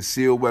carrying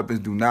concealed weapons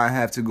do not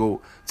have to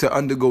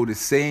undergo the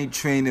same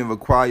training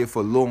required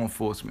for law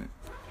enforcement.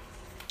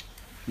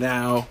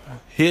 Now,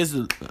 here's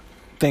the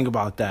thing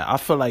about that. I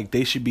feel like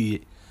they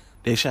should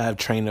have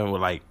training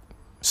with like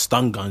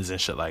stun guns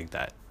and shit like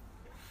that.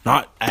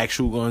 Not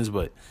actual guns,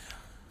 but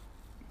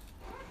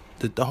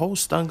the whole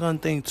stun gun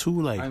thing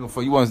too. Like, I ain't gonna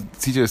fuck. You want to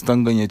teach you a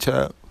stun gun your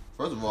child?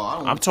 First of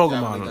all, I'm talking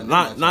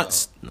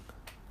about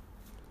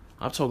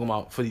I'm talking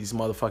about for these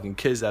motherfucking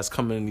kids that's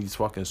coming in these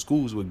fucking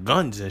schools with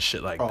guns and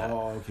shit like that.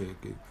 Oh,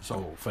 okay.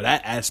 So for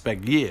that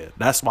aspect, yeah,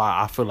 that's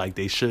why I feel like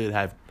they should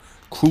have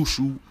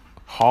crucial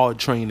hard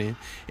training,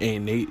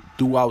 and they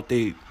throughout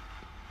the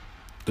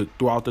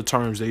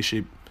terms they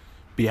should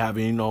be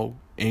having, you know,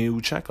 annual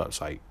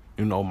checkups, like,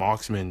 you know,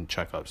 marksman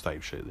checkups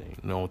type shit. You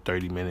know,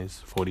 30 minutes,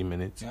 40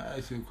 minutes. Can I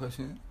ask you a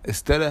question?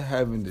 Instead of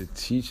having the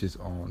teachers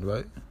on,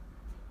 right?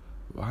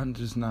 Why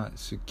just not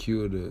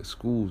secure the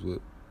schools with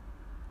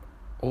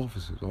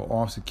officers or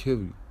armed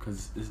security?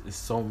 Because it's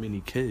so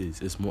many kids.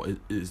 It's more.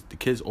 It's the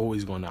kids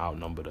always going to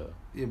outnumber the.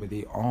 Yeah, but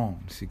they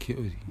armed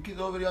security. The kids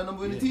already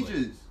outnumber the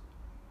teachers.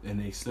 And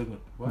they still.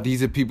 What?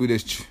 These are people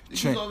that's The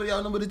kids trained. already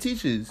outnumber the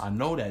teachers. I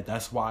know that.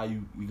 That's why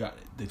we got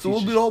the. So what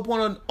would be the whole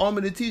point on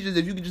arming the teachers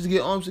if you could just get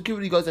armed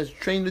security guards that's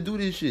trained to do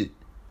this shit?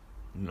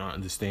 Not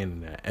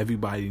understanding that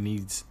everybody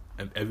needs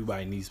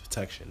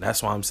protection.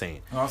 That's what I'm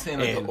saying. No, I'm saying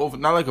like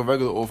not like a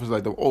regular officer,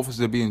 like the officers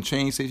that be in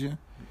train station.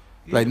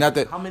 Yeah, like not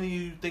that. How many of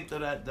you think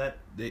that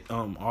they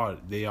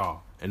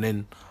are, and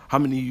then how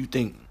many of you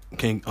think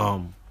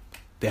can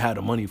they have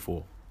the money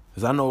for?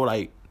 Because I know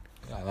like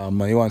Got a lot of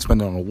money. You want to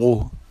spend it on a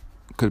war?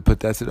 Could put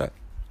that to that.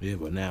 Yeah,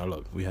 but now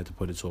look, we had to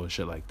put it towards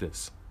shit like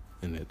this,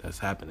 and that's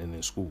happening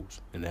in schools,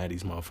 and now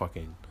these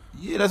motherfucking.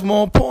 Yeah, that's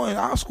more important.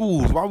 Our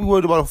schools. Why we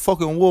worried about a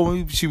fucking war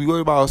when we should be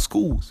worried about our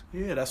schools?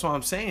 Yeah, that's what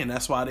I'm saying.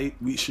 That's why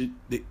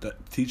the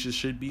teachers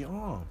should be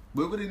armed.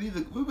 Where would they leave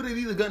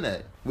the gun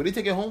at? Would they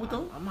take it home with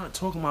them? I'm not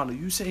talking about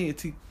you saying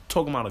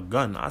talking about a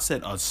gun. I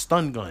said a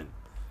stun gun.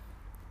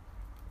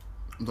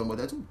 I'm talking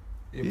about that too.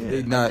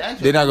 Yeah,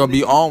 they're not gonna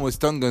be armed with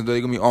stun guns.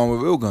 They're gonna be armed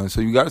with real guns.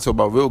 So you got to talk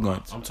about real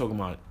guns. I'm talking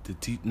about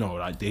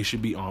like they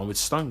should be armed with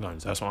stun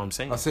guns. That's what I'm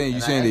saying. I'm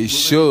saying they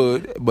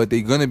should, but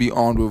they're gonna be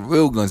armed with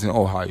real guns in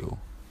Ohio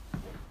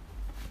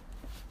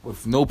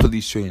with no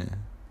police training.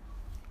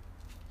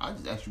 I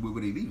just asked you where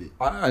would they leave it.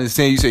 I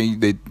understand you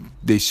saying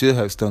they should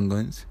have stun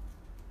guns,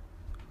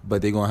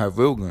 but they're gonna have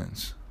real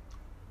guns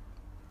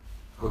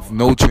with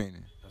no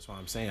training. That's what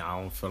I'm saying.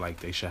 I don't feel like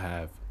they should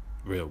have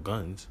real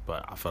guns,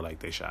 but I feel like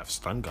they should have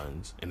stun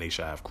guns and they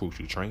should have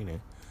crucial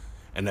training.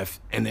 And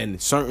then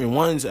certain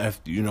ones, if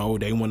you know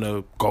they want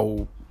to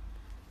go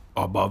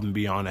above and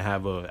beyond and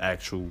have a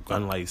actual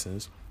gun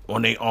license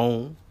on their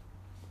own,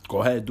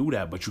 go ahead and do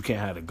that. But you can't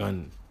have a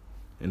gun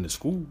in the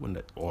school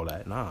and all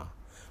that. Nah,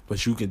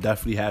 but you can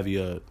definitely have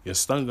your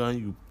stun gun.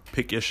 You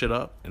pick your shit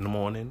up in the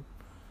morning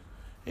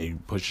and you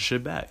put your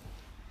shit back.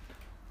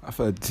 I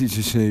feel like the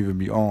teachers shouldn't even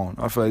be armed.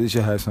 I feel like they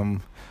should have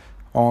some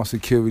armed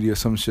security or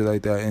some shit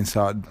like that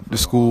inside the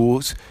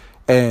schools.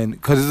 And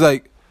because it's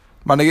like,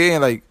 my nigga,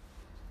 ain't like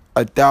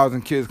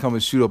 1,000 kids come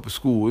and shoot up a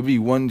school. It'd be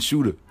one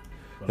shooter.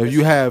 If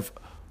you have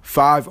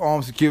 5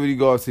 armed security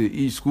guards to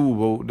each school,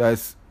 bro,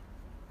 that's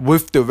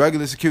with the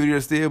regular security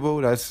that's there,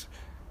 bro, that's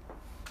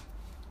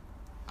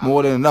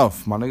more than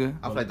enough, my nigga.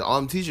 I feel like the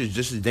armed teacher is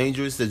just as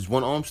dangerous as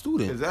one armed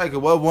student. Exactly.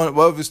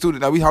 What if a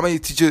student? Now, how many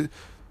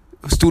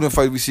student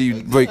fights we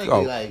see break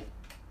out? Like,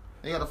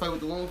 they got to fight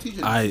with the wrong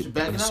teacher. Aight, Just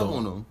backing out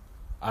on them.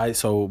 Alright,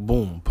 so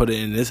boom, put it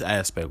in this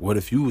aspect. What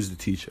if you was the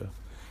teacher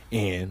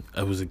and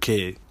it was a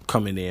kid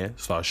coming in,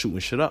 start shooting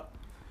shit up,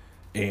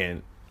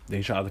 and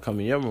they tried to come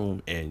in your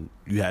room and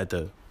you had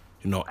to,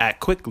 you know, act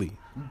quickly.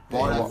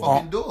 Bar that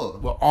fucking door.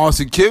 Well, armed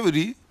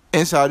security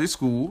inside the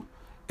school,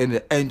 in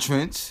the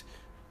entrance,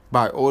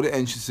 by all the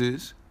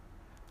entrances,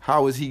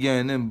 how is he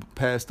getting in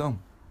past them?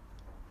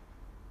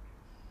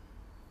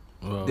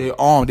 Well, They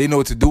armed. They know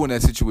what to do in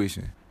that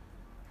situation.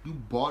 You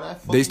bar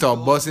that fucking They start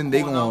door, busting.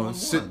 They call gonna 911.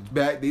 sit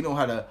back. They know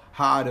how to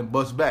hide and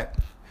bust back.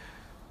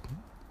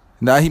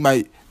 Now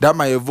that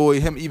might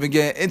avoid him even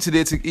getting into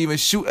there to even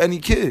shoot any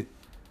kid.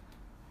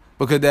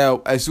 Because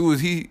now as soon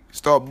as he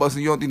start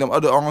busting, you don't think them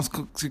other armed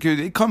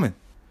security they coming.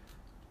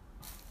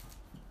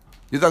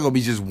 There's not gonna be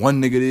just one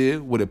nigga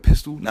there with a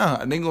pistol.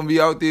 Nah, they gonna be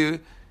out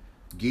there.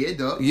 Geared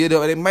up. Yeah,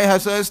 they might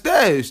have something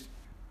stashed.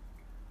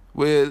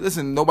 Where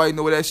listen, nobody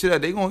know where that shit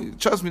at. They gonna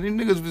trust me. Them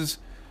niggas was.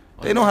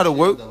 They know how to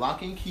work. The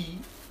lock and key,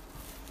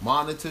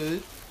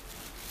 monitored.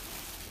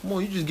 Come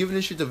on, you just giving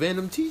this shit to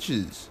random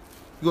teachers.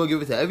 You gonna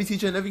give it to every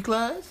teacher in every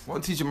class? One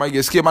teacher might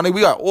get scared. My nigga,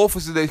 we got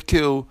officers that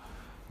kill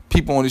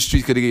people on the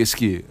streets because they get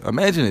scared.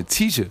 Imagine a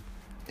teacher.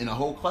 In a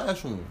whole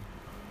classroom.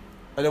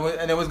 And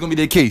then what's gonna be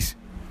their case?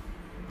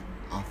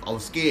 I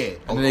was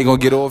scared. And then they gonna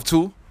get off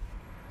too?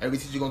 Every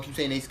teacher gonna keep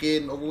saying they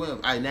scared and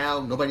overwhelmed. All right,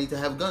 now nobody need to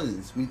have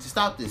guns. We need to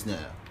stop this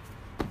now.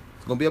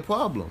 It's gonna be a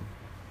problem.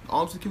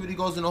 Armed security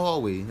guards in the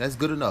hallway. That's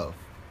good enough.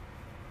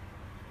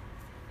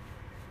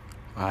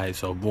 Alright,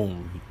 so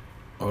boom.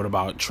 What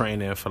about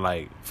training for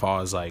like,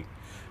 far as like,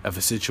 if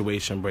a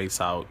situation breaks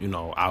out, you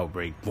know,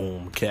 outbreak,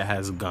 boom, kid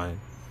has a gun.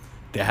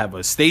 They have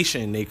a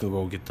station, they can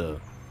go get the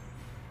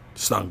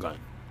stun gun.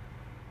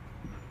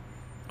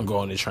 And go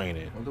on the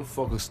training. What the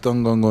fuck is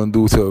stun gun gonna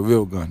do to a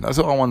real gun? That's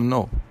all I want to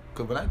know.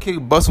 Cause when that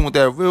kid busting with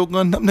that real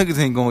gun, them niggas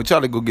ain't gonna try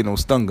to go get no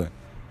stun gun.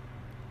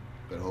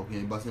 Better hope he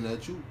ain't busting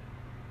at you.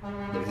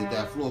 Better hit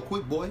that floor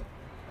quick, boy.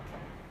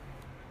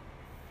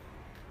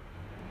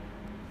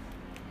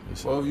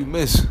 What if you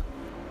miss?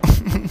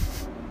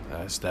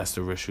 That's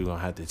the risk you're gonna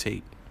have to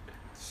take.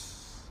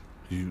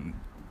 You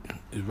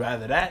it's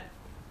rather that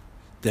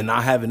than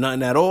not having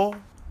nothing at all.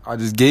 I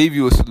just gave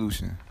you a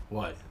solution.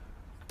 What?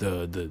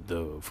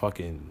 The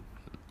fucking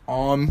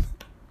Armed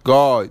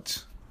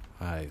guards.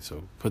 alright,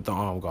 so put the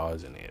armed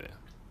guards in there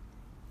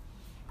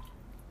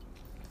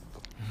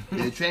then.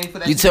 They're trained for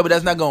that. You tell me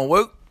that's not gonna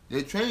work?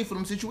 They're trained for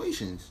them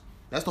situations.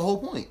 That's the whole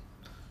point.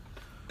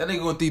 That nigga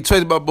gonna think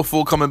twice about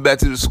before coming back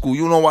to the school.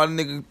 You know why the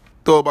nigga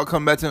thought about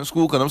coming back to the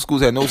school? Cause them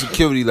schools had no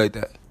security like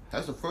that.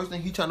 That's the first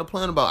thing he trying to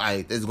plan about.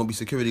 Alright, there's gonna be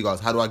security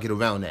guards. How do I get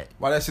around that?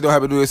 Why that shit don't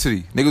happen in New York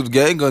City? Niggas was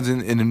getting guns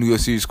in the New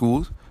York City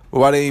schools. But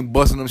why they ain't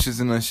busting them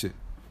shits and that shit?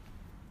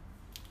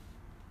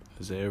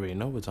 Cause they already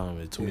know what time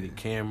it is. Too many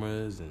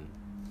cameras and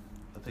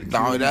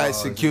Not only that,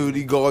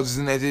 security guards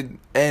and that shit.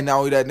 And not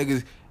only that,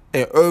 niggas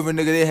in urban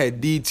nigga, they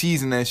had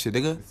DTs and that shit,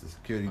 nigga. It's the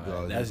security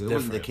guards. that's It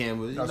wasn't the different.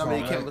 cameras. That's Not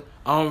many all right. cameras.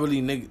 I don't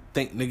really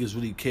think niggas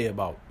really care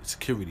about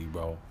security,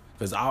 bro.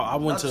 Cause I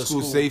went to a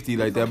School school safety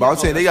like that. don't But I'm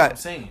care saying they about- got,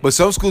 that's what I'm saying. but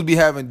some schools be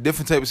having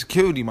different type of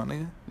security, my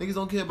nigga. Niggas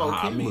don't care about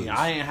I cameras. mean,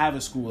 I ain't have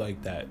a school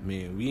like that,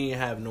 man. We ain't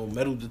have no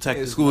metal That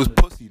detectors. school was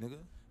pussy, nigga.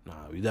 Nah,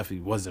 we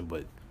definitely wasn't.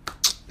 But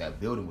That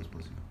building was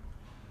pussy.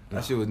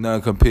 That shit was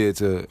none compared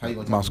to How you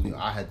gonna my tell school. me?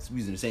 We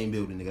was in the same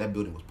building, nigga. That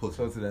building was pussy.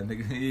 Talk to that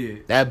nigga.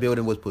 Yeah. That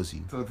building was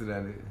pussy. Talk to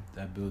that nigga.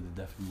 that building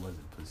definitely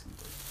wasn't pussy.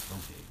 But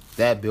okay.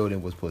 That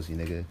building was pussy,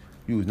 nigga.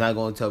 You was not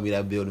gonna tell me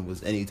that building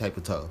was any type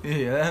of tough.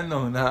 Yeah, I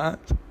know, nah.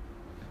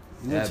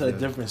 We went That to a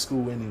building. different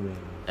school anyway.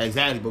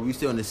 Exactly, but we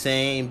still in the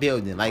same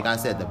building. Like I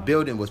said, the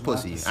building was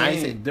pussy. Not the I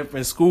ain't same, say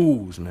different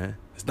schools, man.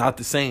 It's not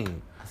the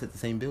same. I said the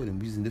same building.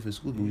 We was in different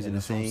schools, but we was Yeah, in the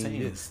that's what I'm same. saying.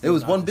 building. It's It still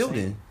was not one the building.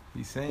 same.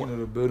 He's saying that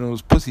the building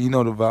was pussy. You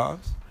know the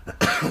vibes.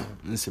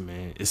 Listen,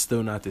 man, it's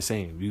still not the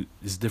same.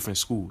 It's different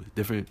schools,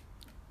 different.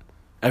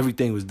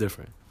 Everything was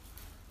different.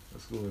 The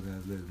school was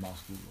as lit as my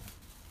school.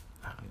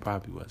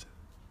 Probably wasn't.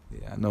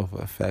 Yeah, I know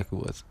for a fact it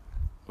was.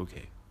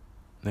 Okay,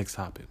 next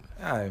topic,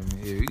 man. All right,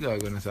 man. Yeah, we gotta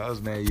go into that. I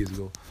was mad years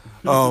ago.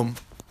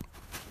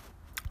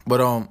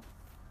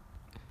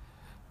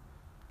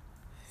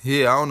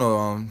 Yeah, I don't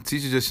know.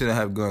 Teachers just shouldn't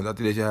have guns. I think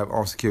they should have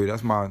armed security.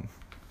 That's my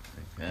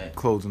Okay.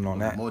 closing on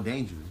that. More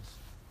dangerous.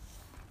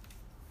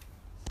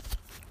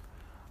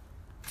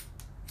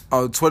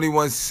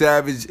 21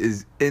 Savage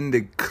is in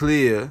the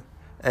clear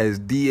as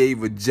DA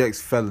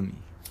rejects felony.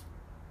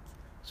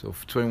 So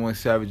 21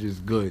 Savage is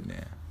good now.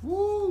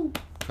 Woo!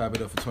 Clap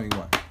it up for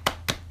 21.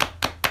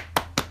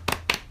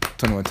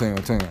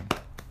 21.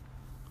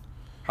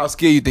 How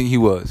scared you think he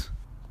was?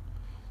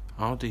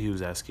 I don't think he was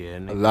that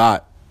scared. A Nigga.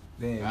 lot.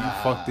 Damn, you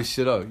fucked this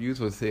shit up. You was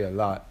supposed to say a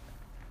lot.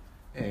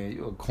 Hey,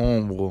 you a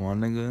cornball, my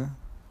nigga.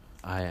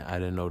 I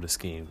didn't know the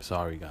scheme.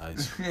 Sorry,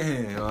 guys.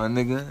 Yeah, my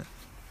nigga.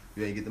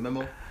 You ain't get the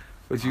memo?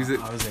 What you said?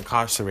 I was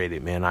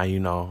incarcerated, man. I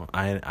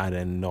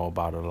didn't know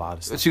about a lot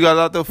of stuff What you got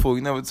out there for?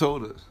 You never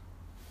told us.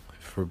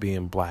 for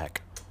being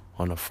black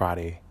on a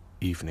Friday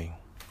evening.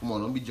 Come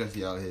on, don't be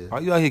Jesse out here. Why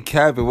you out here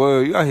capping?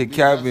 Word, you out here Be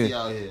capping. Jesse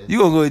out here. You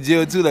gonna go to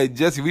jail too, like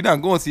Jesse. We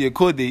not going to your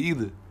court date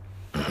either.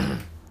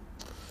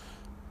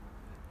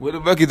 Where the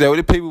records at? Where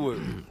the paperwork?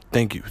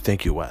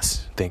 Thank you,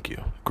 Wes. Thank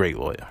you. Great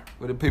lawyer.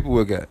 Where the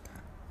paperwork at?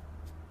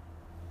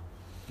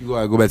 You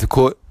gotta go back to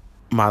court?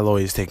 My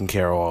lawyer's taking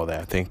care of all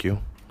that. Thank you.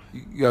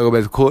 You gotta go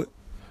back to court?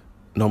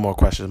 No more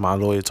questions. My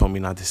lawyer told me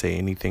not to say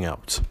anything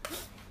else.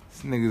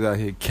 This niggas out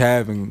here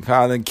capping.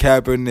 Colin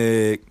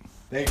Kaepernick.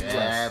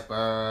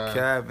 Capper.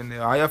 Kaepernick.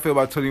 How y'all feel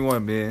about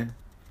 21, man?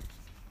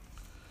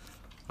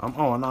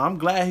 I'm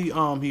glad he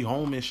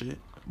home and shit.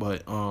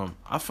 But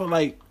I feel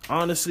like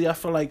honestly,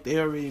 they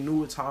already knew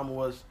what time it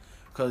was,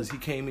 cause he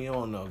came in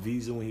on a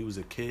visa when he was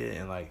a kid,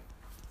 and like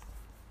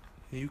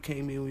you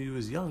came in when you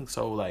was young,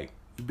 so like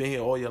you been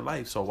here all your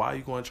life. So why are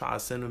you gonna try to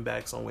send him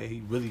back somewhere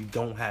he really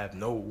don't have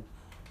no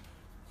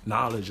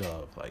knowledge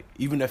of? Like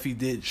even if he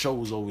did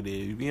shows over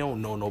there, we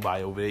don't know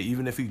nobody over there.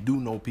 Even if he do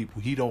know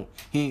people, he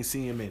ain't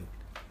seen him in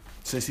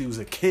since he was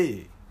a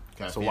kid.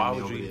 Got So why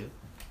family would over you?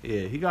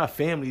 there. Yeah, he got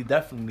family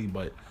definitely,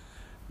 but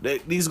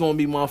these gonna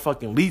be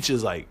motherfucking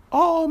leeches. Like,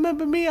 oh,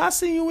 remember me? I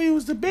seen you when you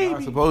was the I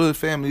baby. suppose his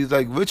family's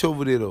like rich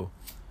over there though.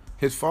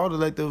 His father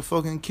like the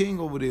fucking king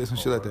over there, or some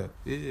shit like that.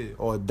 Yeah,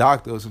 or a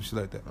doctor or some shit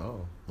like that.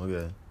 Oh,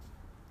 okay.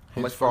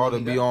 His much father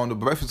money he be got? on the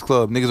Breakfast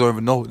Club. Niggas don't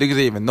even know. Niggas ain't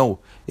even know.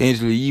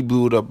 Angela Yee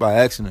blew it up by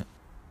accident.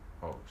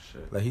 Oh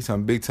shit. Like he's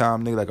some big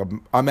time nigga. Like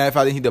a matter of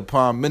fact, he the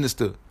prime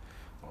minister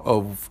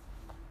of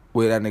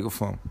where that nigga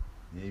from.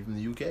 Yeah, he from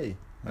the UK.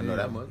 I know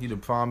that much. He the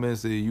prime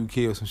minister of the UK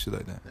or some shit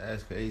like that.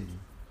 That's crazy.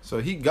 So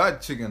he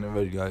got chicken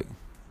already, like.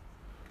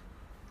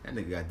 That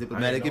nigga got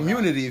diplomatic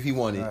immunity if he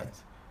wanted. Right.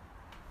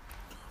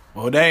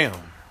 Well, damn.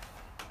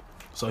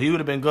 So he would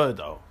have been good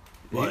though.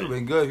 He would have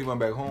been good if he went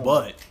back home.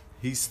 But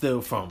he's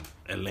still from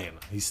Atlanta.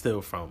 He's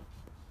still from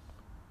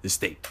the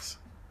States.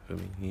 Feel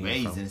me? He ain't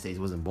Raised from- in the States,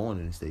 wasn't born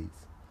in the States.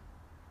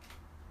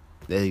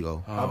 There you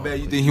go. I bet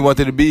you think he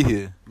wanted to be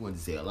here. You wanted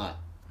to say a lot.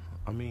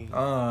 I mean,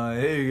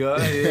 Here you go.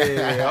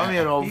 Yeah. I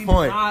mean, on he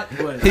point. not,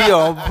 but- He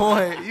on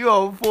point. You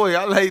on point.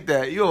 I like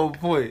that. You on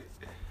point.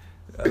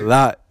 A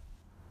lot.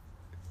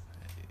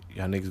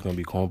 Y'all niggas gonna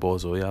be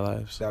cornballs all y'all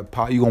lives?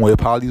 You gonna wear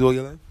polys all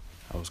your life?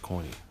 That was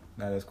corny.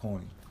 Nah, that's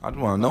corny. I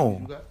just wanna know.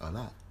 You got a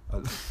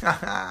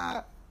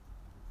lot.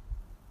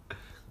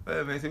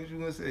 Hey, man, say what you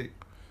gonna say.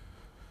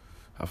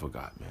 I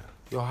forgot, man.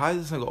 Yo, how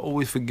does this nigga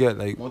always forget?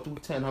 Like, 1 through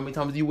 10, how many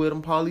times do you wear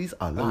them polys?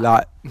 A a lot.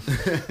 lot.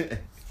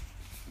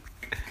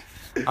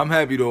 I'm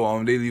happy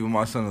though. They leaving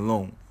my son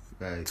alone.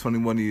 Right.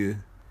 21 years.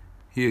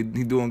 He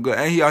doing good,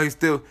 and he out here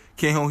still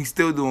came home. He's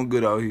still doing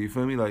good out here. You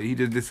feel me? Like he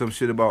just did some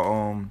shit about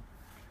I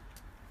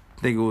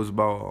think it was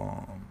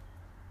about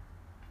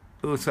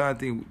it was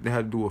something that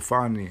had to do with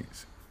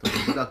finance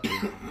Productive.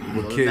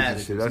 with kids and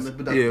shit. That's,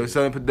 yeah, it was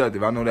something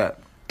productive. I know that.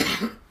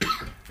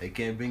 They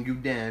can't bring you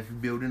down if you're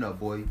building up,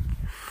 boy.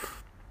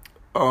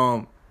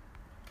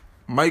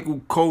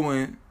 Michael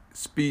Cohen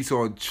speaks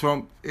on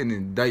Trump and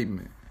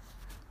indictment.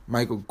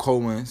 Michael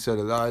Cohen said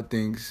a lot of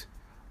things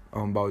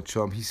about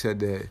Trump. He said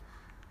that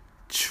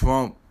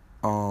Trump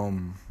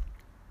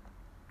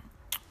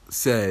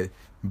said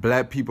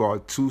black people are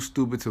too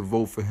stupid to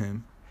vote for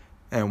him.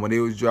 And when they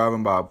was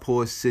driving by a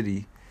poor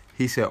city,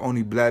 he said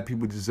only black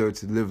people deserve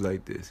to live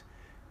like this.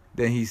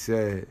 Then he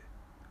said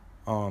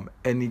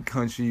any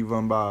country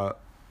run by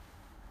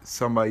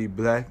somebody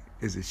black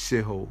is a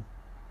shithole.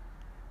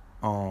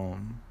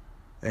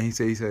 And he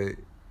said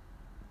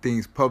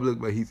things public,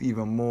 but he's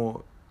even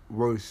more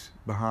worse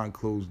behind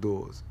closed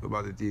doors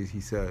about the things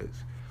he says.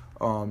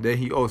 Then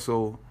he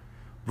also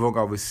broke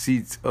out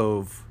receipts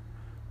of,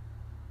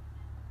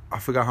 I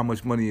forgot how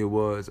much money it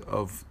was,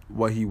 of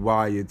what he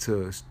wired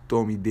to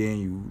Stormy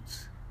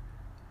Daniels,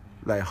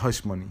 like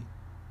hush money.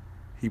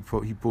 He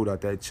pulled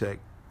out that check.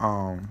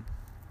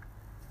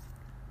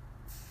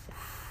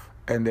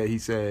 And that he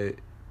said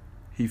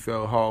he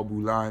felt horrible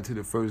lying to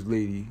the first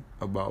lady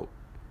about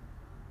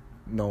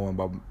knowing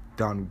about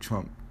Donald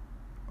Trump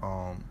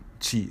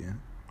cheating.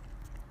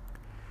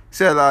 He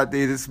said a lot of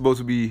things. It's supposed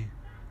to be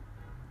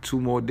 2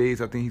 more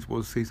days. I think he's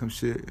supposed to say some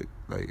shit.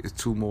 Like, it's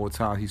 2 more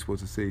times he's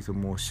supposed to say some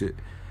more shit.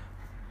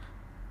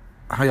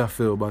 How y'all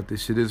feel about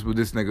this shit? This with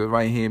this nigga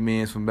right hand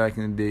man from back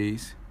in the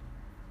days.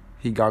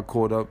 He got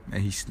caught up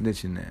and he's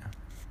snitching now.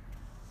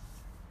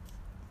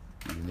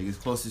 The niggas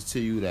closest to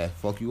you that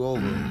fuck you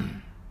over.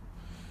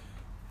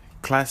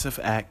 Classic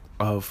act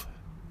of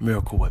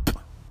Miracle Whip.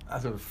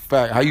 That's a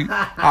fact. How you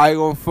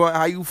gonna front?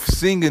 How you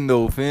singing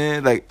though,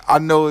 man? Like, I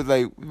know it's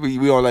like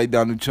we all like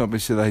Donald Trump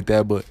and shit like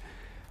that, but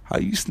how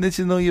you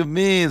snitching on your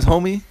mans,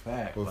 homie?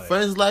 Fact. With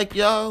friends like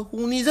y'all,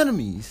 who needs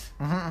enemies?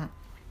 I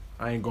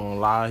ain't gonna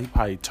lie, he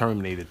probably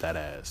terminated that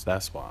ass.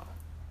 That's why.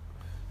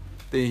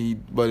 But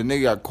the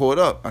nigga got caught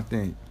up, I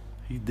think.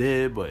 He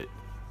did, but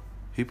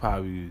he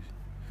probably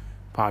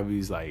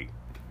is like,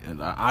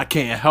 and I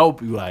can't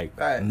help you, like,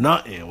 Right.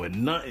 nothing,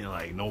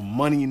 like no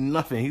money,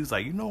 nothing. He was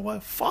like, you know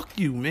what? Fuck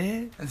you,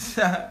 man.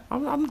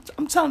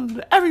 I'm telling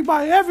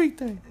everybody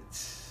everything.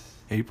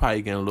 And he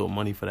probably getting a little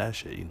money for that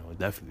shit,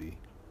 definitely.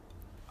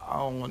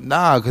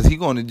 Cause he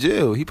going to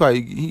jail. He got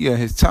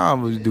his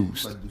time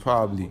reduced,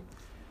 probably.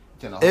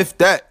 If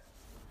that.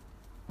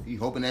 He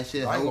hoping that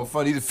shit I ain't gonna help.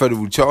 front. These are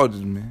federal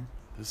charges, man.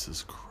 This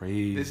is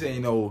crazy.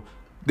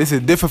 This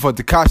is different from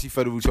Tekashi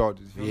federal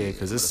charges. Yeah,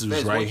 because this The is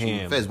feds right want you.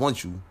 hand. The feds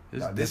want you.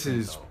 This different,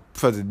 is though.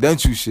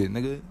 presidential shit,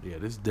 nigga. Yeah,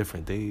 this is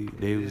different.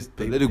 They was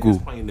political.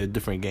 playing a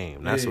different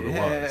game. That's what it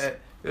was.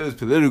 It was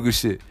political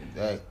shit.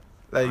 That,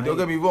 Like, don't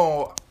get me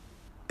wrong.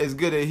 It's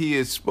good that he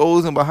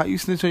exposed him, but how you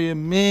snitch on your You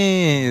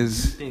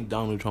mans? think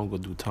Donald Trump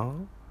gonna do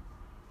time?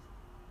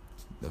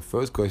 The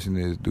first question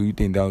is, do you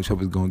think Donald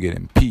Trump is gonna get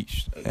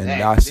impeached? And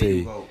exactly. I There say,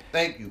 you go.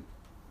 Thank you.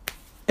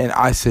 and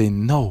I say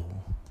no.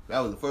 That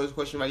was the first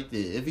question right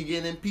there. If he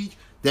getting impeached,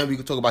 then we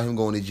can talk about him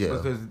going to jail.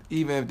 Because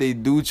even if they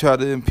do try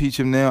to impeach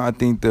him now, I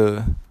think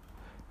the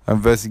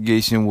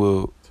investigation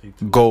will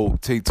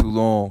take too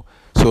long.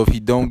 So if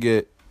he don't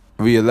get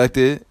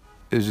reelected,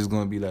 it's just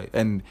gonna be like,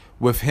 and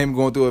with him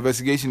going through an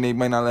investigation, they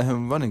might not let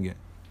him run again.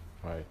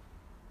 Right.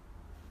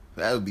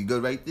 That would be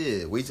good right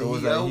there. Wait till So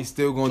it's he like out. he's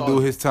still gonna do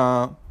his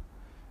time,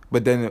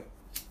 but then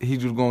he's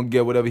just gonna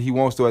get whatever he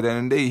wants to at the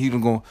end of the day. He's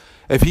gonna,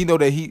 if he know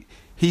that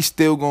he's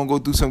still gonna go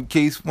through some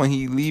case when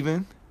he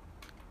leaving,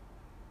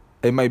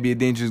 it might be a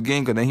dangerous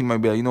game. Cause then he might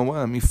be like, you know what,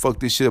 let me fuck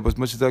this shit up as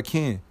much as I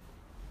can.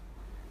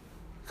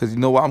 Cause you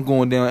know what, I'm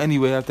going down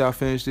anyway after I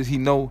finish this. He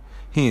know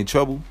he in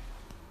trouble.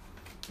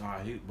 Nah,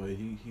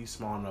 he's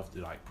smart enough to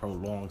like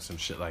prolong some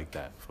shit like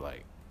that for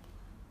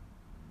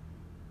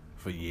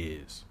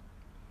years.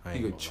 I He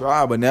ain't could gonna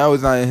try, but now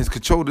it's not in his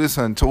control. This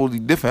something totally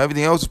different.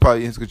 Everything else is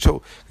probably in his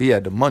control. He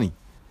had the money.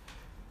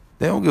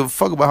 They don't give a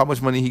fuck about how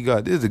much money he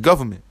got. This is the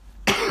government.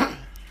 They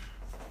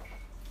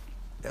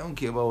don't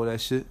care about all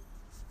that shit.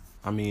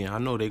 I mean, I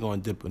know they're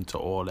gonna dip into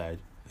all that.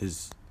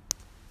 His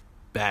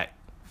back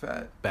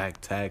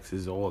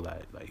taxes, all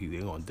that. Like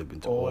they're gonna dip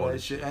into all that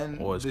this shit. shit. And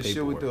All his the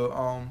shit with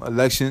paperwork. the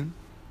election.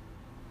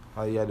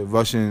 How you had the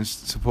Russians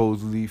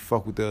supposedly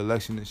fuck with the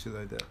election and shit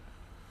like that.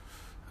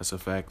 That's a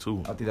fact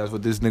too. I think that's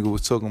what this nigga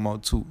was talking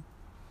about too.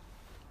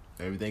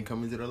 Everything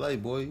coming to the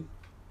light, boy.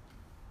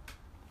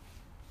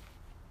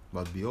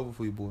 About to be over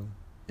for you, boy.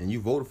 And you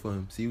voted for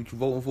him. See what you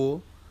voting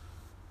for?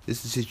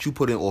 This is shit you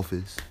put in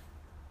office.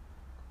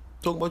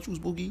 Talking about you,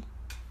 Spooky.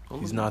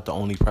 He's not the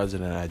only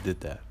president that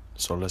did that.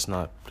 So let's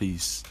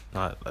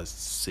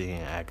sit here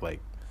and act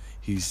like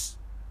he's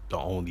the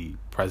only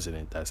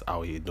president that's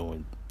out here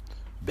doing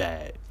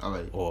bad. All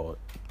right. Or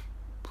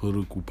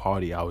political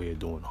party out here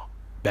doing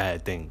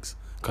bad things.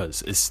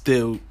 Because it's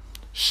still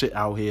shit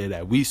out here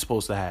that we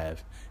supposed to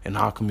have in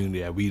our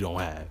community that we don't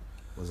have.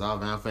 Was I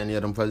around for any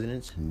of them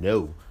presidents?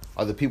 No.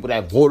 Are the people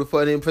that voted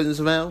for them presidents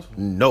around?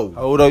 No.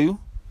 How old are you?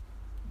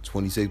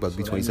 26, about to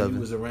be 27. He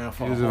was around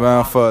for He was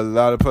around for a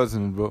lot of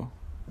presidents, bro.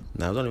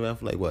 Nah, I was only around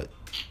for like what?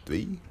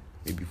 3?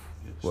 Maybe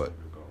what?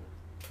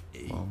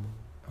 Hold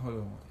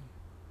on.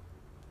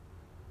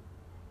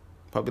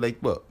 Probably like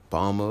what?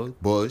 Obama,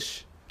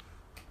 Bush,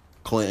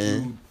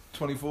 Clinton. You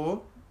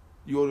 24?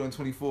 You older than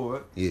 24,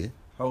 right? Yeah,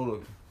 How old are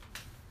you?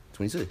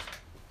 26.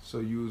 So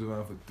you was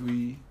around for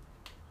 3.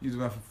 You was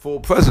around for 4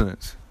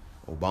 presidents.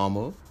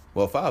 Obama.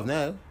 Well, 5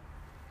 now.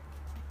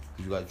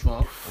 You got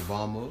Trump,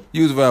 Obama,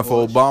 You was around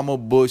for Bush.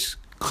 Obama, Bush,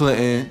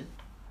 Clinton.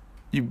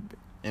 You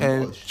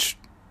and Bush.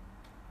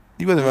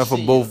 You wasn't around for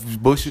Senior. both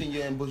Bush.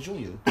 Senior and Bush Jr.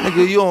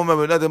 Nigga, you don't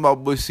remember nothing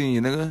about Bush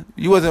Senior, nigga.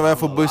 You wasn't around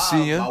for Bush I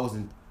Senior.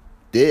 wasn't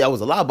there. I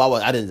was alive, but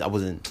I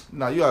wasn't.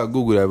 Nah, you gotta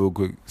Google that real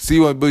quick. See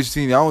when Bush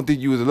Senior. I don't think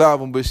you was alive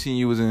when Bush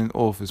Senior was in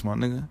office, my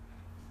nigga.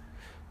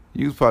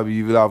 You was probably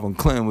alive when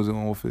Clinton was in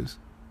office.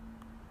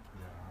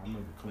 Yeah, I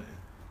remember Clinton.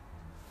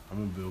 I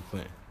remember Bill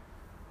Clinton.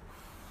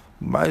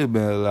 Might have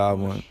been alive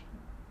when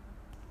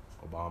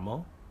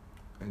Obama.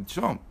 and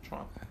Trump.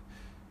 Trump.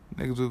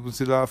 Niggas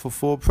was alive for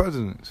 4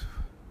 presidents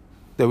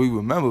that we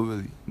remember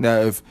really. Now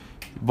if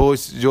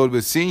George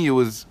Bush Senior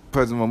was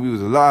president when we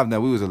was alive, now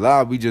we was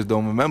alive, we just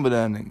don't remember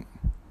that nigga.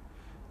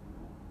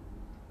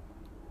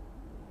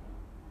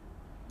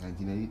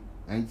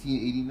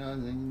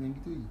 1989,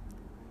 1993.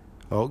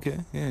 Okay,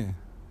 yeah.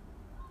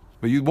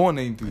 But you was born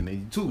in 83.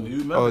 92. You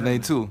remember Oh, him?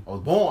 92. I was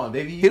born,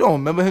 baby. He don't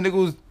remember him, nigga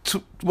was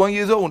 1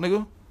 year old,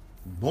 nigga.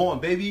 Born,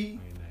 baby.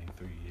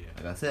 1993, yeah.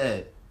 Like I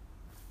said.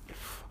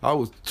 I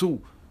was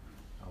 2.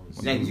 I was,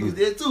 Niggas, you was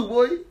there too,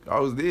 boy. I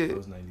was I there.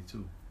 was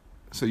 92.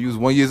 So you was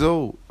 1 year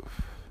old.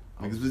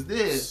 Niggas was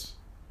there.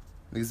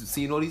 Niggas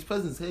seen all these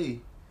presents, hey.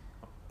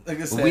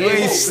 Nigga said, You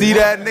ain't see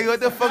that, nigga. What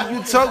the fuck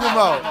you talking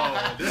about?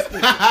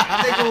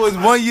 Nigga was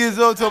 1 year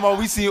old talking about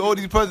we seen all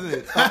these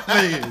presidents.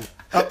 Nigga,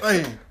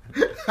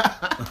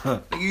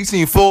 you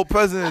seen 4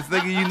 presidents,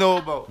 nigga, you know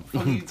about. What the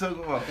fuck you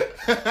talking about?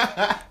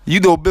 You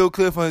know Bill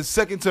Clinton for his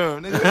second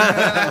term, nigga. What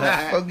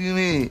the fuck you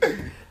mean?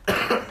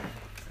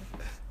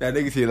 That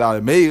nigga see a lot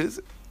of mayors.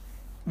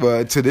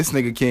 But till this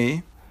nigga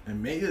came.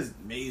 And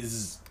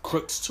mayors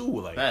crooks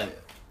too. Like, Right.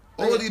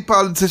 All these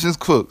politicians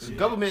crooks. The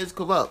government is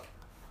corrupt.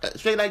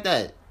 Straight like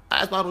that.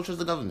 That's why I don't trust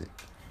the government.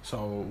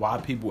 so why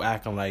people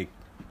acting like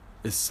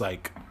it's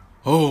like,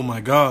 oh my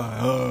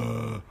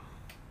God,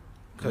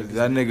 Cause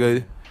that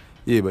nigga,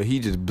 yeah, but he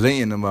just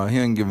blatant about he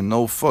ain't giving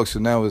no fucks. So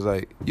now it's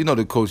like, you know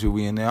the culture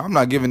we in now. I'm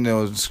not giving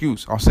no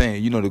excuse. I'm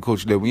saying, you know the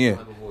culture that we in.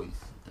 Have a voice.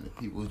 And if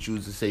people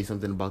choose to say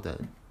something about that.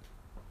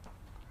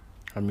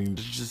 I mean,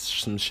 there's just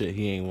some shit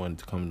he ain't wanted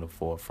to come to the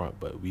forefront,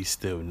 but we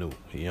still knew.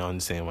 You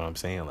understand what I'm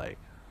saying? Like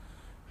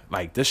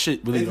this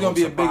shit really It's don't gonna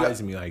be a big-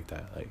 surprise me like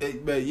that.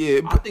 Like, But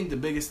yeah, I think the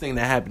biggest thing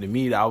that happened to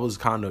me that I was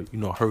kind of,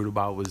 heard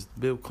about was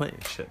Bill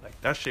Clinton shit.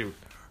 Like, that shit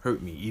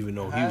hurt me, even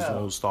though he was the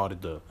one who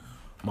started the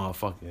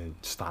motherfucking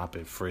stop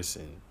and frisk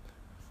and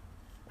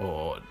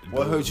or.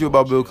 what hurt you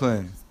about Bill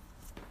Clinton?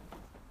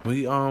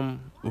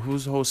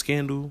 Who's the whole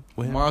scandal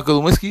with him? Monica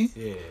Lewinsky?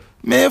 Yeah,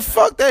 Man,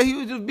 fuck that. He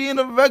was just being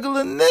a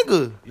regular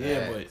nigga.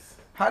 yeah, but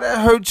How that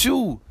hurt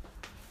you?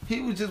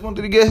 He was just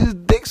wanted to get his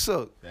dick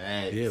sucked.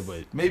 yeah,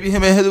 but Maybe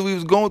him and Hillary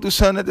was going through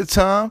something at the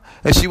time,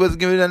 and she wasn't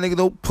giving that nigga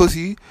no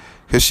pussy,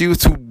 cause she was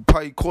too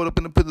probably caught up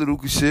in the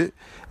political shit,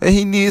 and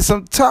he needed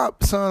some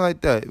top, something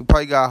like that. He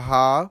probably got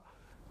high.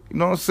 You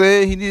know what I'm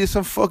saying? He needed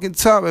some fucking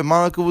top, and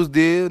Monica was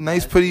there,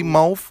 nice pretty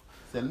mouth.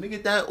 Said, let me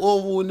get that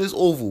oval in this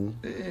oval.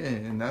 Yeah,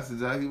 and that's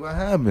exactly what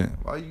happened.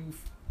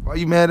 Why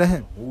you mad at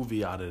him?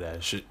 movie out of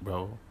that shit,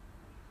 bro.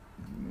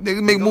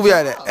 Nigga make a movie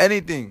out of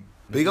anything.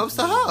 Big ups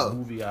to her.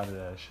 Movie out of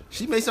that shit.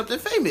 She made something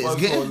famous. What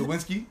was it called,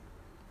 Lewinsky?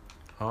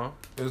 Huh?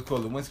 It was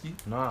called Lewinsky?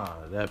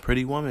 Nah, that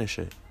Pretty Woman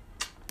shit.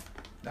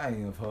 That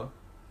ain't of her.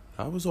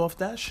 I was off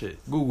that shit.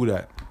 Google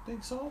that.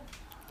 Think so?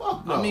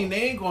 Fuck no. I mean,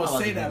 they ain't gonna I'm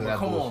about say to that, Google but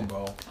come bullshit. on,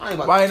 bro. I ain't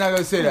about Why you not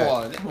gonna say Come that?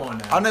 on. Come on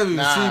now. I never even seen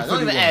Nah, Pretty don't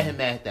even Woman. add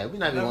him at that. We're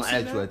not even Never gonna seen add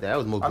you that? at that. That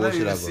was more I never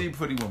bullshit even ever. see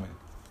Pretty Woman.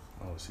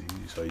 Oh, see,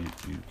 so you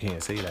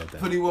can't say that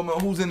then. Pretty Woman,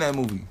 who's in that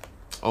movie?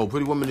 Oh,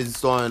 Pretty Woman is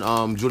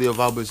starring Julia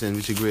Roberts and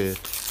Richard Gere.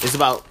 It's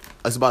about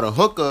a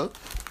hooker.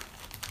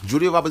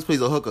 Julia Roberts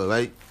plays a hooker,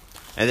 right?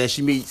 And then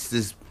she meets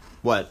this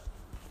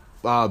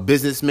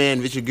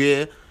businessman Richard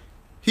Gere.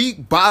 He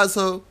buys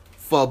her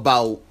for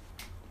about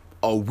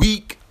a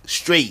week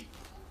straight.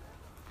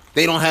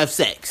 They don't have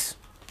sex.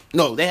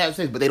 No, they have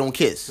sex, but they don't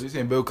kiss. So you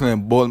saying Bill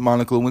Clinton bought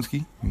Monica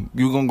Lewinsky?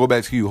 You gonna go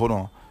back to you? Hold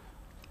on.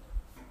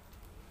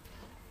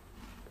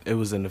 It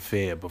was an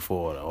affair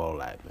before all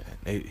that,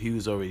 man. He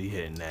was already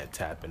hitting that,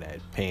 tapping that,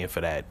 paying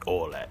for that,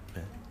 all that,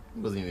 man.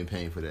 He wasn't even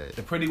paying for that.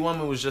 The Pretty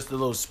Woman was just a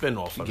little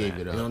spin-off of gave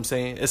that. it You up. know what I'm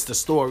saying? It's the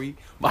story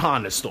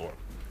behind the story.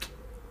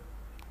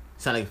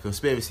 Sound like a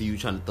conspiracy you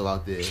trying to throw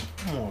out there.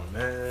 Come on,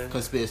 man.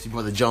 Conspiracy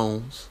Brother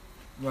Jones.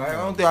 Right, I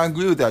don't think I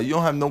agree with that. You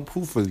don't have no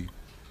proof really.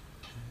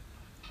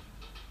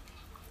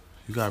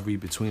 You gotta read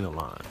between the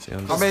lines. You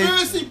know what I I'm mean-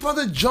 Conspiracy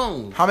Brother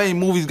Jones. How many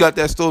movies got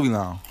that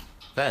storyline?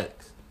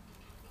 Facts.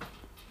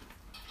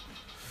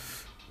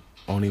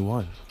 Only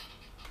one.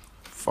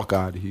 Fuck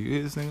out of here, you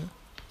hear this nigga?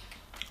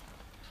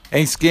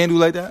 Ain't Scandal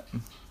like that?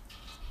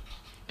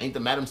 Ain't the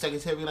Madam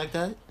Secretary like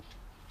that?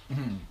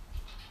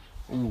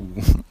 Ooh.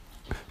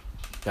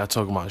 Y'all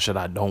talking about shit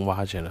I don't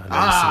watch and I never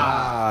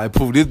I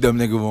proved this dumb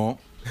nigga wrong.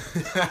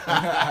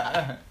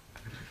 seen.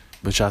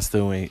 But y'all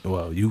still ain't,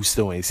 well, you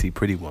still ain't see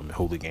Pretty Woman,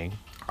 Holy Gang.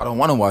 I don't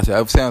want to watch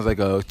that. It sounds like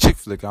a chick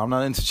flick. I'm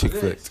not into chick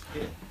flicks.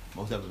 Yeah,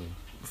 most definitely.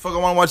 The fuck I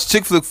want to watch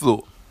chick flick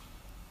for?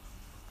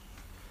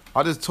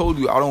 I just told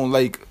you I don't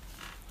like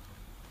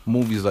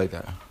movies like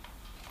that.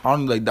 I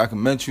don't like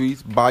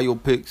documentaries,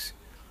 biopics,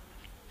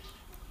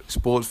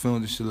 sports films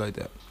and shit like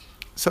that.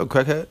 What's up,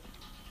 crackhead?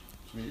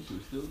 Man, this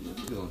shit still what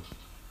you doing?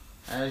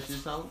 Ash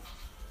this out.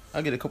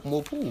 I get a couple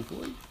more pools,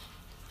 boy.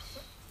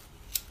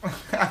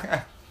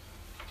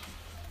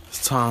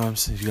 It's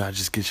times you gotta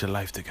just get your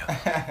life together.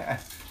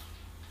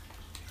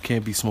 You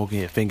can't be smoking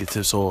your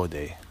fingertips all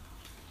day.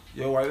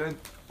 Yo, why you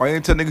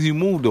didn't tell niggas you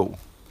moved though?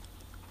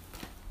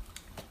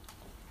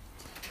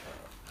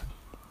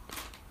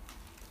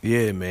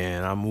 Yeah,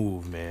 man, I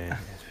moved, man.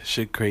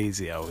 Shit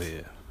crazy out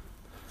here.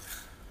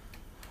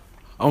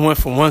 I went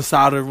from one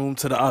side of the room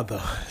to the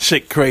other.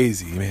 Shit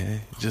crazy,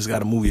 man. You just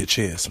gotta move your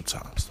chair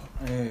sometimes.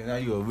 Man, now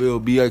you a real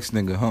BX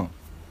nigga, huh?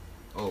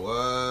 Oh,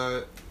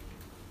 what?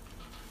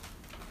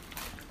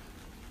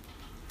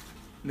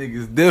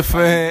 Niggas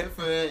different.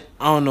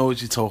 I don't know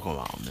what you're talking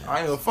about, man. I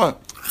ain't gonna front.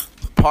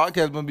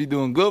 Podcast gonna be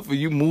doing good for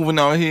you moving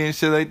out here and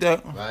shit like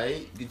that.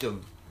 Right? Get your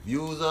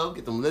views up,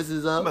 get them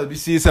listens I up. must be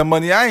seeing some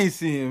money I ain't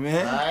seeing,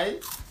 man.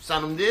 Right?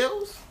 Sign them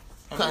deals.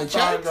 Cutting Find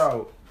checks.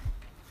 out.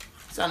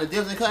 Sign the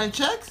deals and cutting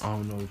checks. I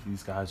don't know what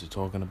these guys are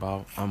talking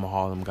about. I'm a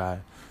Harlem guy.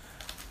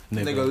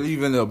 Nigga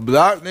leaving the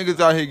block. Niggas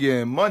out here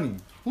getting money.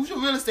 Who's your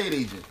real estate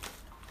agent?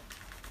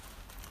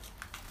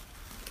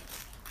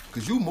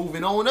 Cause you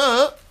moving on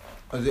up.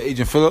 Is it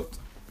Agent Phillips?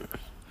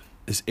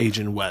 It's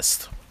Agent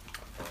West.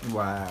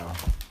 Wow.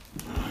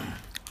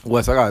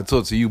 Wes, I gotta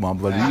talk to you, my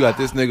brother. You got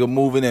this nigga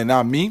moving and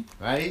not me?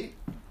 Right?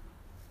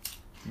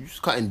 You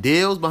just cutting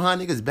deals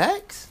behind niggas'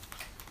 backs?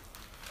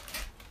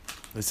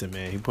 Listen,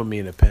 man, he put me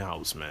in the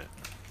penthouse, man.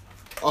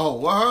 Oh,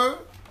 word?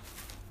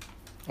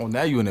 Oh,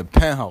 now you in the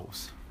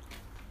penthouse.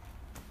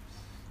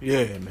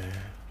 Yeah, man.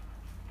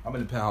 I'm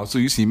in the penthouse, so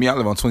you see me, I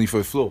live on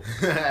 21st floor.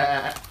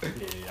 Yeah,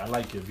 I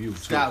like your view, too.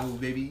 Sky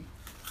Move, baby.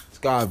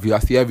 Sky view, I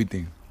see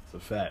everything. It's a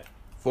fact.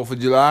 4th of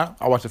July,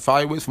 I watch the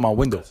fireworks from my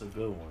window. That's a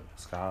good one.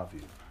 Sky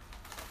view.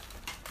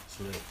 It's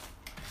lit.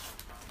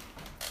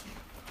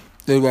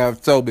 They would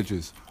have tell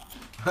bitches.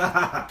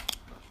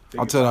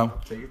 I'll tell them.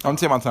 I'm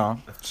taking my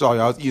time. Sorry,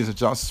 I was eating some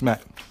Johnson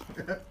smack.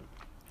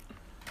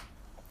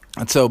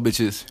 I tell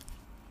bitches,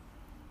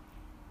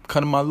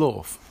 cutting my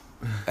loaf.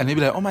 And they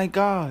be like, oh my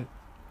God,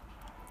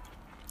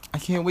 I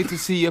can't wait to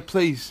see your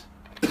place.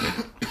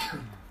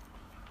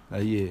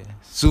 Like, yeah.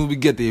 Soon as we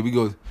get there, we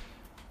go,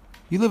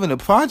 you live in the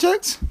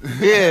projects?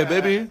 Yeah,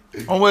 baby.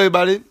 Don't worry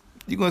about it.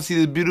 You're going to see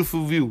this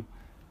beautiful view.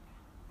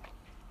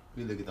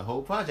 We look at the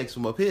whole projects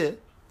from up here.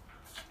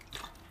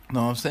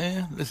 Know what I'm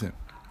saying? Listen.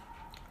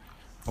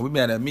 Don't be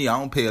mad at me. I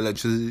don't pay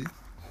electricity.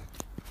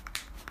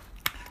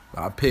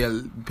 I pay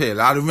a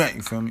lot of rent,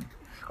 you feel me?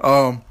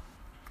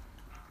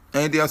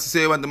 Anything else to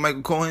say about the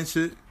Michael Cohen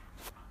shit?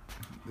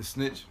 The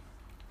snitch?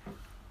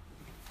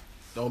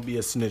 Don't be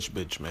a snitch,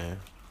 bitch, man.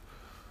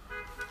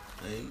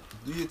 Hey,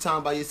 do your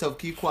time by yourself.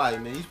 Keep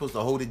quiet, man. You supposed to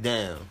hold it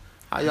down.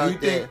 How Do y'all you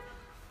there? think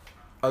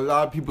a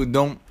lot of people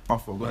don't...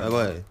 Oh, go Go ahead. ahead, go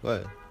ahead, go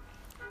ahead.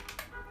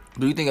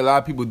 Do you think a lot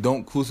of people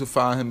don't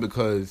crucify him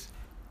because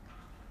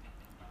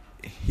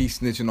he's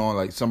snitching on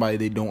like somebody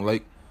they don't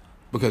like?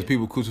 Because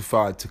people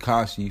crucify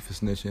Tekashi for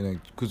snitching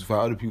and crucify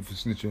other people for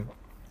snitching.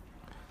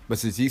 But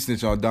since he's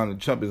snitching on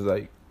Donald Trump, it's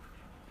like,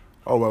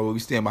 oh well, we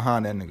stand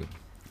behind that nigga.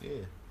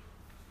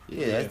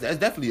 Yeah, that's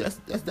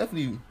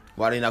definitely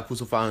why they not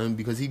crucifying him,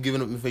 because he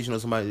giving up information on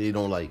somebody they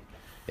don't like.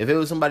 If it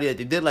was somebody that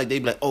they did like, they'd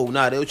be like, oh,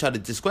 nah, they'll try to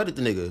discredit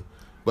the nigga.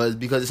 But it's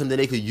because it's something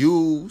they could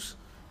use.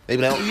 They'd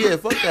be like, oh, yeah,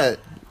 fuck that.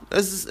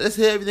 Let's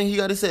hear everything he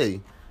got to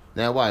say.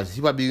 Now, watch.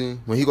 He probably,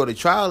 when he go to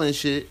trial and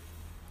shit,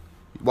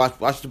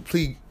 watch the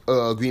plea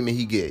agreement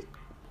he get.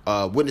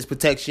 Witness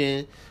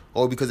protection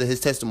or because of his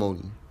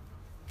testimony.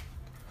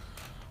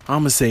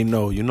 I'm going to say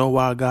no. You know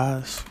why,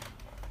 guys?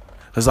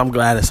 Because I'm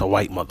glad it's a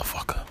white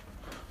motherfucker.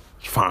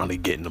 Finally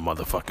getting the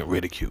motherfucking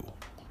ridicule.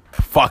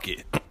 Fuck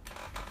it.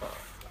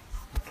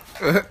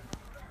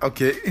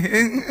 Okay.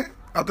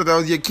 I thought that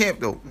was your camp,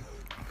 though.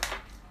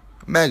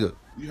 Mega.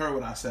 You heard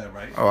what I said,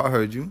 right? Oh, I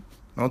heard you.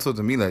 Don't talk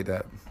to me like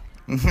that.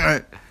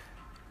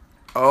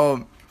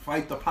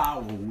 Fight the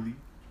power, Woody.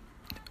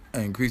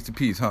 And increase the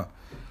peace, huh?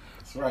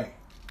 That's right.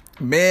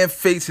 Man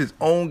fakes his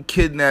own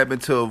kidnapping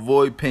to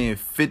avoid paying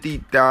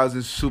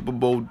 $50,000 Super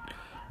Bowl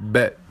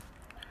bet.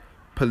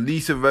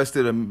 Police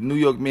arrested a New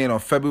York man on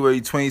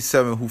February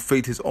 27 who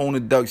faked his own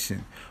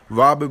abduction.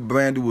 Robert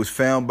Brandel was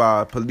found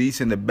by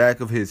police in the back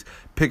of his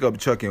pickup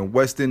truck in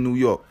Western New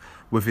York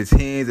with his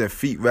hands and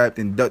feet wrapped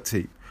in duct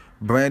tape.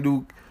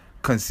 Brandel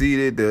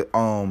conceded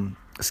the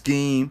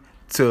scheme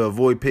to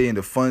avoid paying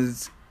the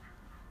funds.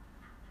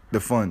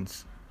 That's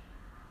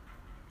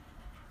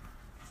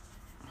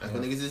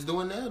what niggas is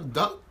doing now,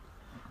 duck.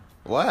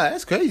 Wow,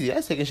 that's crazy.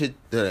 That's taking shit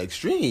to the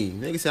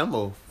extreme. Niggas say I'm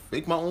gonna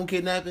fake my own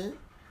kidnapping,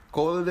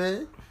 call it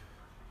in,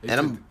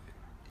 and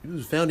you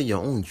was found in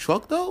your own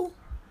truck though.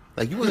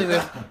 Like you wasn't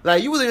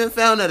even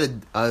found at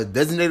a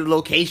designated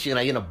location,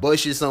 like in a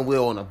bush or somewhere,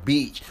 on a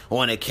beach,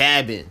 or in a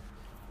cabin,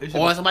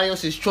 or in somebody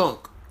else's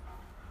trunk.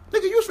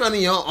 Nigga, you was found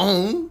in your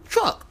own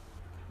truck.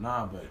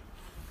 Nah, but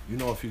you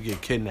know if you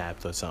get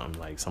kidnapped or something,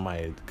 like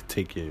somebody could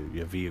take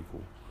your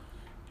vehicle.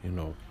 You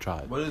know, try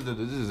it. What is it?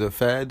 This is a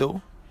fad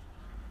though.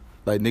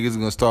 Like niggas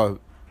gonna start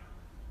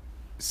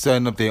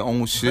setting up their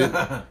own shit.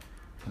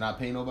 Not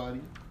pay nobody.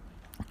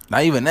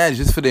 Not even that,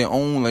 just for their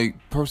own like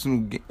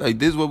personal. Like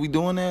this, is what we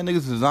doing now.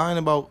 Niggas design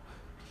about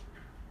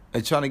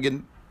and trying to get.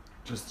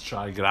 Just to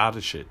try to get out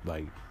of shit,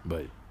 like,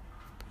 but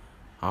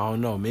I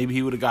don't know. Maybe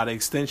he would have got an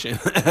extension.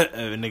 If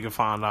a nigga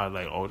found out,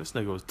 like, oh, this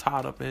nigga was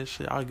tied up and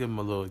shit, I'll give him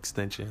a little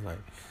extension. Like,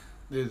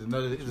 there's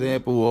another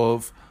example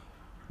of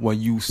when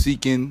you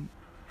seeking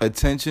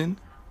attention,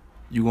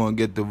 you gonna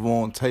get the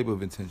wrong type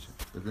of attention.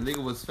 If the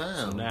nigga was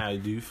found. so now,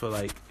 do you feel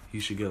like he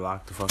should get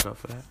locked the fuck up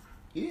for that?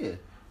 Yeah.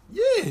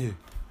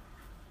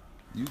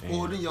 You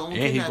pulled in your own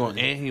kidnapping.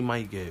 And he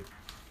might get,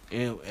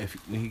 and if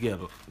he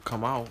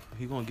come out,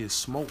 he gonna get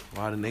smoked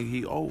by the nigga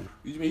he owe.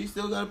 You mean he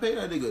still gotta pay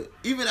that nigga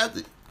even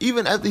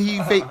after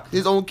he faked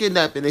his own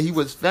kidnapping and he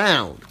was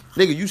found,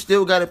 nigga, you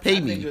still gotta pay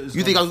me. You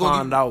think I was gonna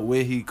find out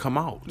where he come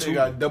out? Nigga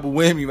got double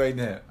whammy right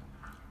now.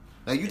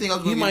 Like you think I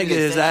was He gonna might give get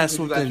you his that ass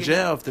sentence whooped in because you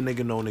got jail if the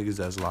nigga know niggas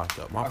that's locked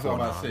up. My That's what I'm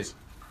fault, about to Nas. say.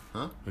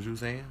 Huh? What you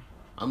saying?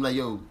 I'm like,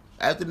 yo,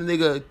 after the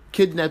nigga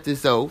kidnapped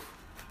himself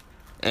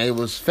and it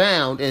was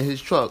found in his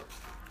truck,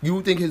 you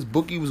would think his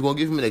bookie was gonna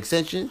give him an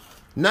extension?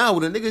 Nah,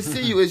 when the nigga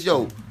see you, it's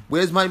yo,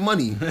 where's my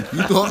money? You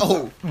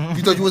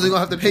thought you wasn't gonna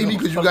have to pay me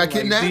because you got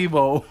kidnapped? Like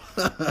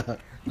Debo.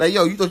 Like,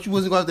 yo, you thought you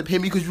wasn't gonna have to pay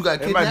me because you got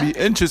There kidnapped? might be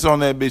interest on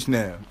that bitch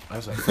now.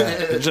 That's a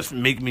fact. It just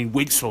make me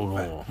wait so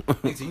long.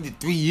 Nigga, you did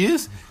 3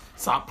 years?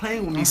 Stop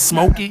playing with me,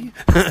 Smokey.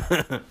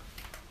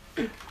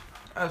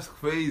 That's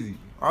crazy.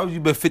 Why would you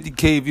bet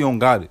 50K if you don't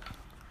got it?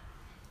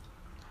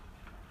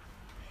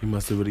 He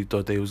must have really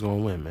thought they was gonna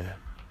win, man.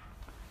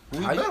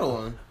 Who you bet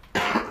on?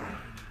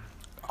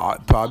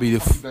 Probably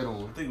the. Bet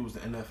on. I think it was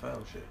the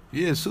NFL shit.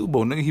 Yeah, Super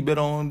Bowl. Nigga, he bet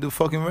on the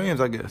fucking Rams,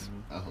 I guess.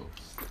 Oh.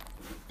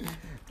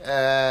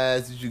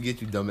 That's what you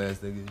get, you dumbass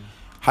nigga.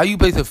 How you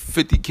place a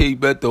 50K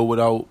bet, though,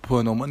 without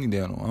putting no money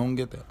down on? I don't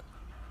get that.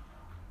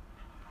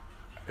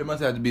 It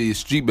must have to be a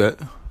street bet.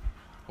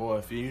 Or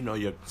if you know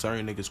your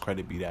certain niggas'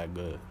 credit be that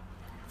good.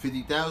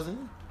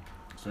 50,000?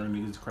 Certain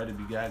niggas' credit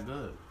be that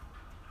good.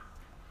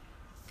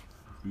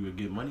 You would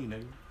get money,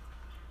 nigga.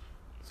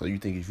 So you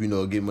think if you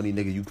know get money,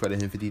 nigga, you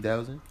credit him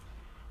 50,000?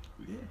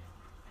 Yeah.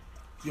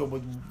 Yo,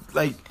 but,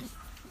 like...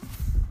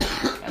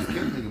 That's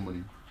kill nigga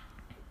money.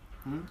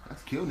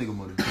 That's kill nigga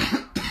money.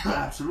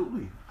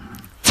 Absolutely.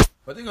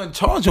 What they gonna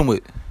charge him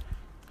with?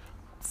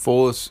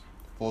 False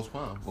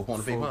crime. Or upon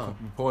a fake crime.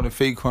 Reporting a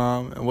fake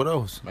crime, and what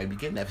else? Might be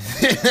kidnapping.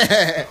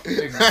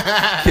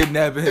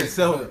 Kidnapping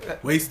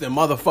himself. Wasting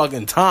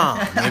motherfucking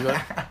time,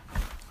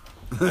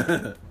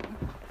 nigga.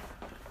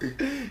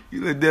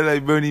 You look dead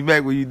like Bernie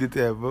Mac when you did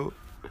that, bro.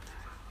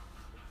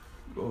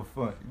 Oh,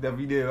 fuck. You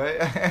definitely did,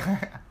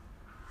 right?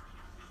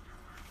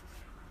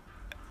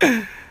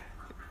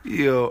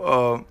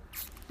 Yo,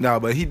 nah,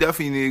 but he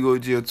definitely need to go to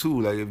jail,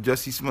 too. Like, if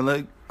Jussie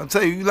Smollett... I'm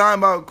telling you, you lying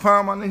about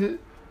crime, my nigga?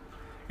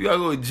 You gotta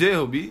go to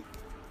jail, B.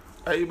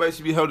 Everybody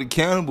should be held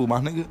accountable, my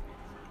nigga.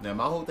 Now,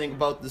 my whole thing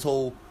about this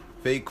whole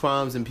fake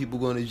crimes and people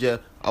going to jail,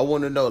 I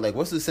want to know, like,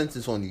 what's the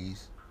sentence on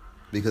these?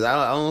 Because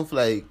I don't feel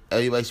like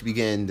everybody should be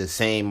getting the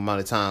same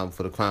amount of time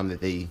for the crime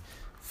that they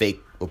fake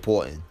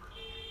reporting.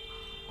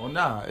 Oh,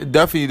 nah. It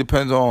definitely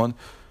depends on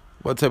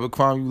what type of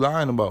crime you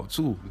lying about,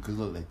 too. Because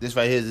look, like this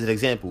right here is an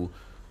example.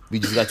 We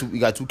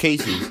got two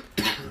cases.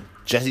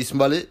 Jesse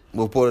Smollett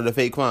reported a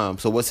fake crime.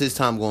 So what's his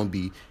time going to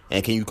be?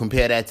 And can you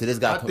compare that to this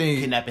guy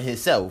kidnapping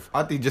himself?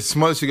 I think Jesse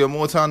Smollett should get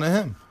more time than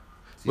him.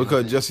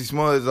 Because Jesse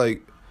Smollett is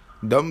like,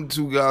 them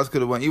two guys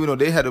could have won. Even though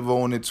they had a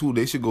role in it too,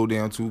 they should go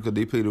down too because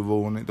they played a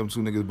role in it, them two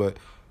niggas. But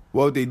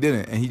what if they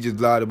didn't? And he just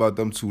lied about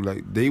them two.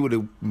 Like, they would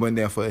have went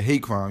down for a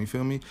hate crime, you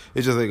feel me?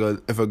 It's just like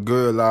if a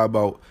girl lied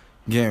about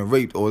getting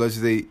raped, or let's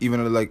just say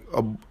even like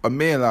a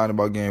man lying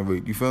about getting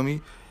raped, you feel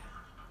me?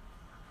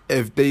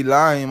 If they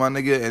lying, my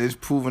nigga, and it's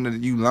proven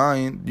that you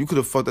lying, you could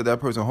have fucked up that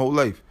person's whole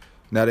life.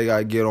 Now they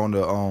gotta get on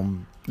the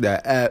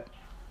that app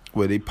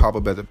where they pop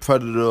up as a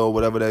predator or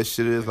whatever that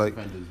shit is, like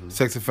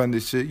sex offender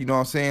shit. You know what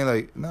I'm saying?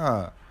 Like,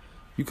 nah,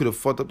 you could have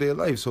fucked up their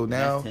life. So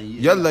now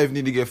your life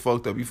need to get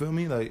fucked up. You feel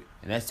me? Like,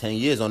 and that's 10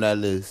 years on that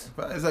list.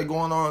 It's like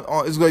going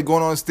on. It's like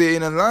going on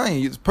staying in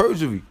line. It's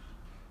perjury.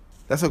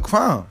 That's a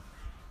crime.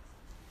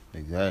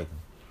 Exactly.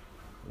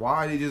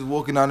 Why are they just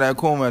walking down that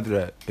corner after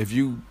that? If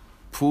you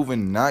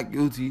proven not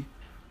guilty,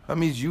 that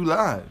means you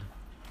lied.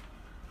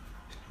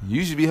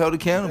 You should be held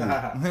accountable.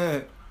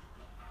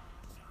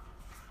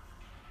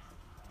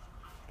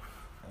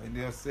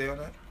 Anything else to say on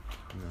that?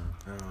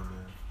 No,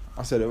 man.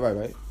 I said it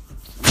right?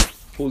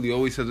 Holy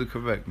always says it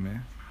correct,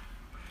 man.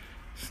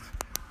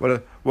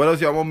 What else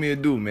y'all want me to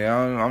do,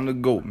 man? I'm the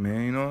GOAT,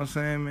 man. You know what I'm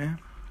saying, man?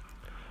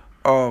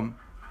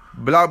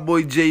 Black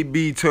boy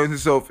JB turns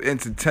himself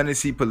into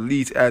Tennessee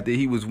police after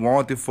he was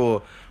wanted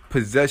for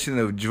possession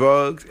of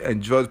drugs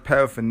and drugs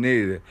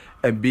paraphernalia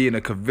and being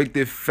a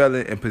convicted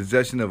felon in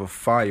possession of a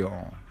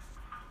firearm.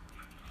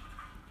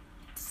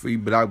 Free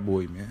Black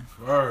boy, man.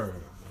 Word.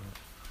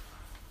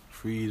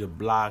 Free the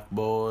black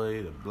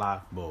boy, the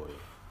black boy.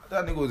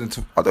 I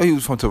thought he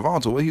was from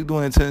Toronto. What he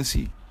doing in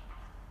Tennessee?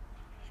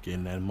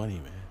 Getting that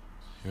money, man.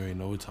 You already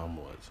know what time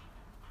it was.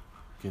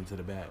 Getting to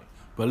the bag.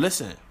 But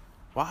listen,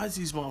 why is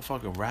these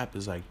motherfucking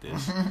rappers like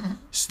this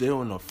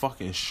still in the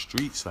fucking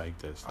streets like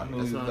this? I know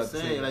That's what I'm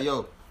saying. saying. Like,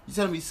 yo, you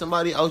telling me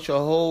somebody out your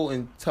whole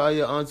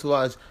entire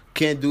entourage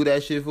can't do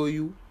that shit for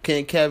you?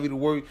 Can't carry the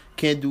work?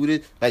 Can't do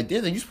this? Like,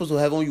 this thing you supposed to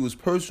have on you is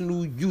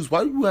personal use.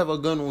 Why do you have a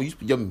gun on you?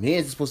 Your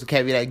man's supposed to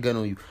carry that gun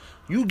on you.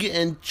 You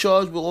getting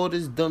charged with all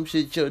this dumb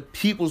shit your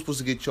people supposed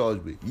to get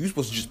charged with. You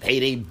supposed to just pay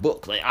their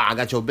book. Like, I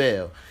got your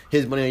bail.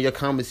 Here's money on your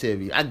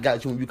commissary. I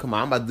got you when you come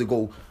out. I'm about to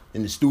go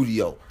in the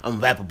studio. I'm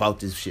rap about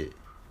this shit.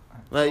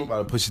 Like, I'm about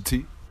to push a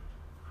T.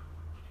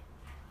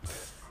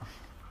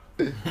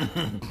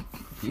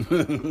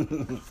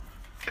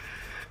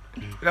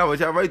 Now, but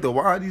y'all right though.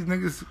 Why are these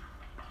niggas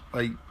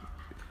like?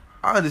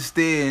 I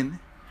understand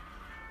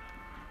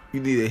you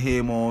need a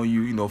hammer on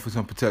you, you know, for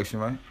some protection,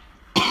 right?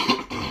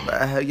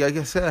 But like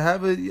I said,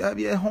 have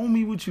your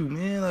homie with you,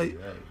 man. Like,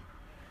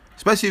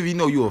 especially if you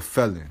know you're a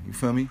felon. You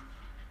feel me?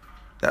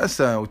 That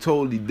sound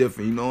totally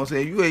different. You know what I'm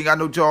saying? You ain't got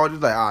no charges.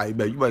 Like, all right,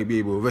 you might be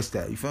able to arrest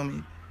that. You feel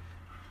me?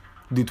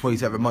 Do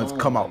 27 months,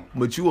 come out.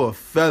 But you a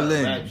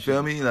felon. You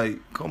feel me? Like,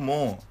 come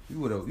on.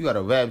 You got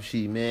a rap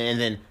sheet, man. And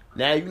then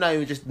now you're not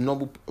even just a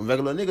normal,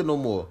 regular nigga no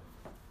more.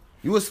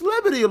 You a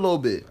celebrity a little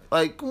bit.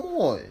 Like, come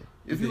on.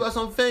 If you got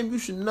some fame, you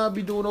should not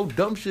be doing no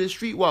dumb shit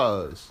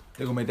streetwise.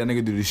 They gonna make that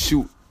nigga do the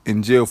shoot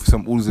in jail for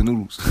some oodles and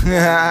noodles.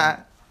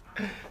 Nigga,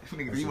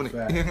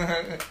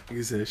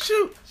 He said,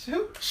 shoot.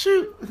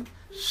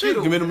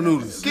 Give me them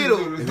noodles. Get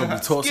him. They gonna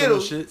be tossing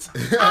those shits.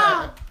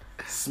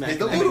 Smack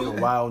the that noodle. nigga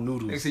wild Nigga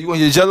noodles. say, you want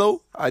your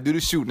jello? I do the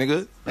shoot,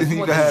 nigga. You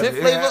want the shrimp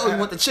flavor or you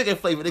want the chicken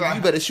flavor? Nigga,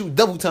 you better shoot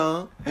double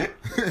time.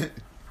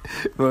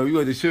 Bro, you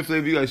want the shrimp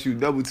flavor, you gotta shoot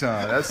double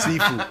time. That's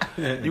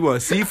seafood. You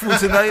want seafood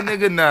tonight,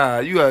 nigga? Nah,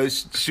 you gotta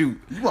shoot.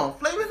 You want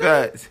flavor? Nigga?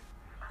 Facts.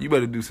 You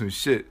better do some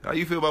shit. How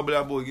you feel about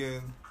Black Boy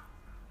again?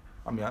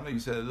 I mean, I know you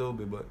said it a little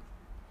bit, but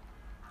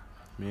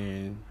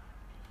Man,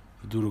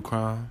 you do the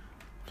crime,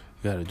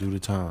 you gotta do the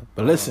time.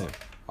 But listen,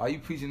 are you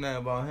preaching that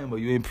about him, but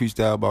you ain't preached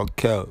that about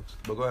Kells?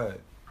 But go ahead.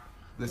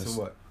 Listen, That's-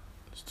 what?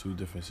 it's two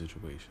different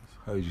situations.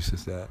 How you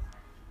just that?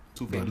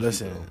 But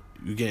listen,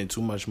 you getting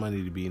too much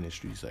money to be in the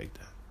streets like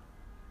that.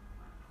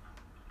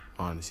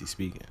 Honestly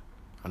speaking,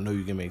 I know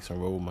you can make some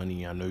road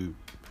money. I know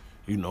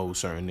you know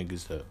certain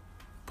niggas that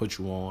put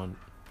you on,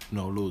 you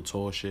know, a little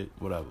tall shit,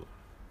 whatever.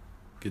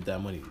 Get that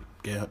money.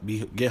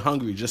 Get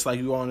hungry, just like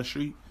you are on the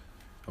street.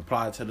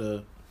 Apply it to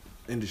the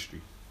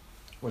industry.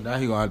 Well, now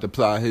he gonna have to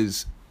apply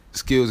his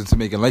skills into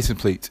making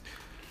license plates.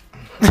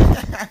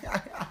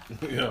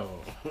 Yo,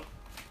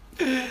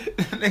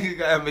 Nigga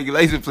gotta make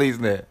license plates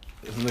now.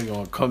 this nigga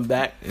gonna come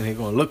back and they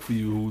gonna look for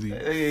you, Hootie.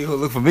 They ain't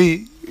gonna look for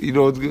me. You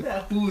know what's good?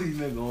 That Hootie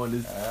nigga on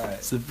this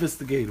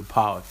sophisticated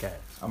podcast.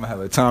 I'm gonna have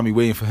a Tommy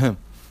waiting for him.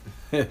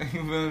 You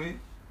feel me?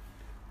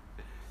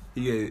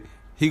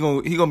 He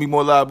gonna be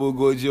more liable to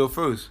go to jail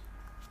first.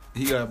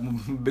 He got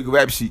a big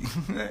rap sheet.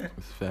 That's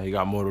a fact. He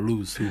got more to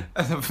lose too.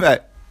 That's a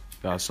fact.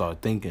 Gotta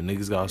start thinking.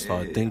 Niggas gotta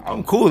start thinking.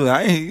 I'm cool.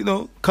 I ain't,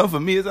 come for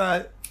me. It's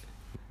alright.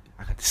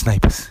 I got the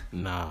snipers.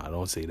 Nah,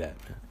 don't say that,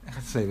 man. I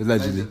got the snipers.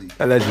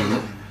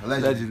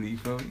 Allegedly. You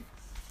feel me?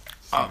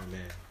 Man.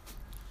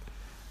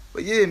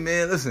 But yeah,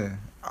 man, listen.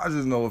 I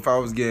just know if I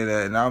was getting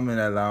that and I'm in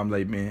that line, I'm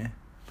like, man,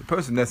 the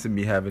person next to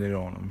me having it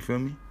on them. You feel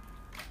me?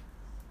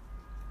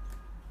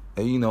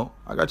 And you know,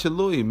 I got your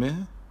lawyer,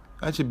 man.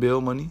 I got your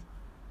bail money.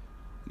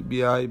 You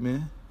be alright,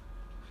 man.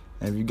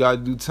 And if you gotta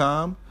do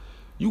time,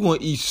 you gonna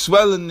eat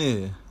swelling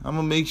there. I'm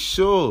gonna make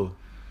sure.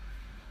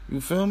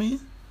 You feel me?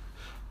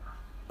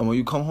 And when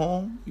you come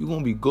home, you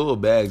gonna be good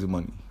with bags of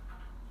money.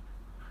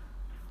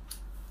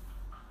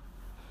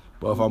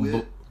 But if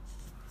I'm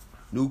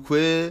New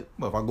quid.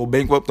 but if I go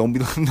bankrupt, don't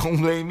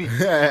blame me.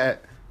 Yeah,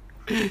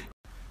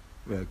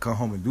 come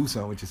home and do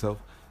something with yourself.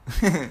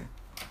 Nigga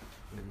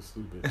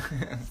stupid.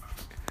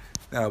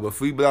 Nah, but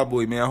free Black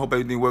Boy, man. I hope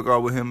everything work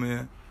out with him,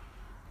 man.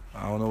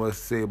 I don't know what to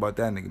say about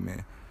that nigga,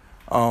 man.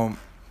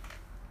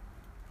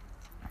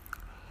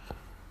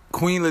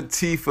 Queen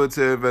Latifah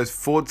to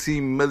invest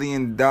 $14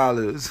 million.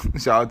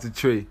 Shout out to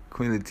Trey,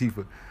 Queen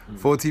Latifah.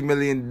 $14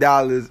 million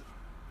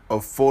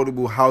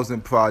affordable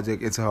housing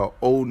project into her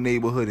old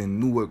neighborhood in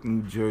Newark,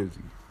 New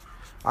Jersey.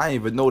 I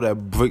didn't even know that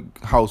brick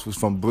house was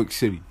from Brick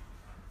City.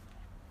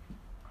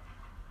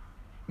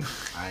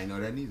 I ain't know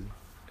that neither.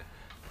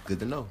 Good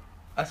to know.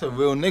 That's a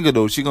real nigga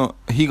though.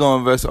 He gonna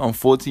invest on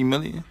 $14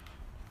 million.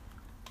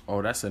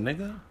 Oh, that's a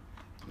nigga?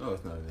 No,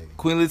 it's not a nigga.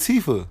 Queen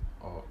Latifah.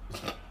 Oh.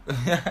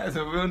 That's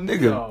a real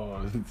nigga. Yo,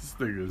 this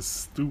nigga's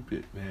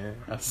stupid, man.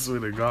 I swear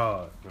to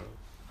God,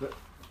 bro.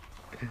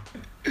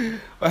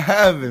 What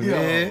happened,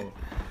 man?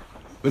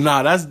 But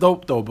nah, that's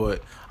dope though.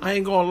 But I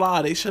ain't gonna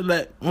lie, they should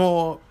let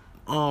more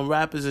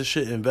rappers and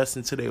shit invest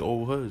into their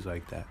old hoods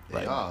like that. They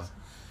Like, are.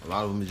 A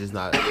lot of them are just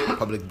not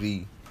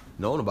publicly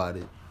known about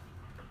it.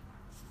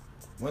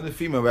 When the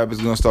female rappers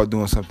gonna start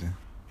doing something?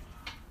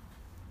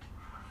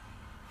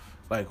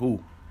 like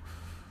who?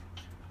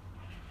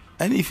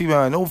 Any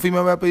female, no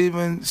female rapper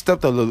even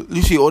stepped up a little.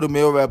 You see all the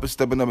male rappers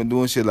stepping up and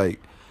doing shit like,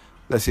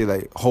 let's say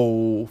like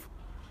Hove,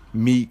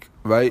 Meek,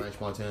 right?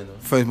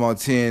 French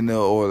Montana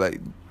or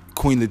like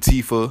Queen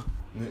Latifah.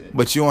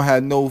 But you don't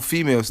have no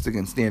female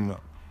standing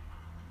up.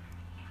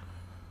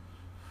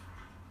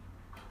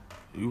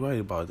 You right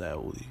about that,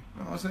 Uli.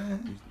 You know what I'm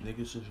saying? These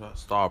niggas should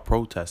start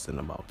protesting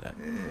about that.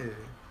 Yeah.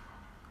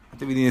 I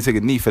think we need to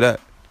take a knee for that.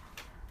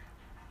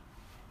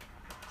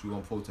 You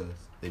gonna protest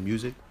their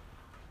music?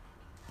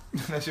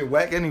 That shit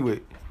whack anyway.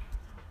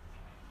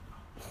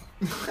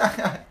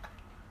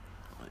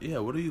 Yeah,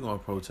 what are you gonna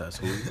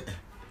protest, Uli?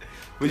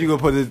 What you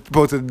gonna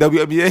post to the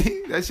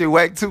WNBA? That shit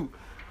whack too.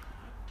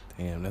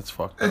 Damn, that's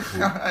fucked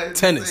up.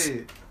 Tennis.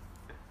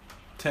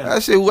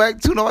 That shit whack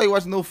too. Nobody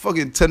watching no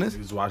fucking tennis. He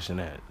was watching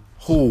that.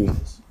 Who?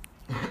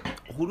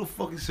 Who the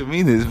fuck is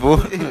Serena's, boy?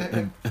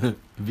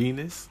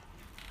 Venus?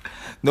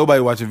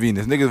 Nobody watching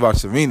Venus. Niggas watch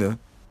Serena.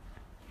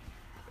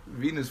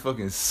 Venus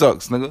fucking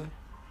sucks, nigga.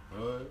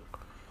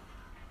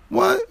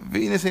 What?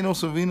 Venus ain't no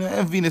Serena,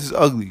 and Venus is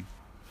ugly.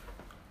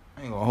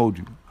 I ain't gonna hold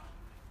you.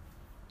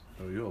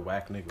 Oh, you a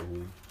whack nigga,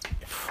 Uli.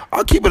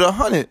 I'll keep it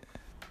 100.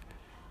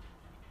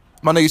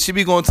 My nigga, she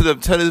be going to the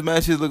tennis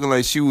matches looking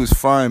like she was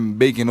frying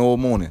bacon all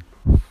morning.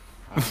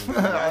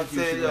 I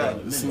say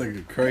that. This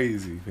nigga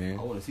crazy, man.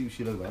 I want to see what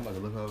she look like. I'm about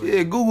to look her up.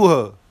 Yeah, Google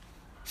her.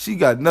 She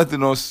got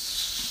nothing on,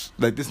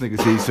 like this nigga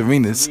say,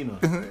 Serena's.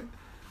 Serena.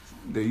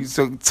 You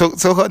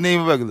took her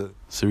name regular.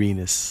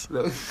 Serena's.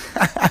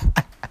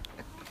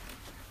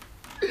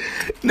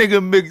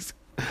 Nigga mix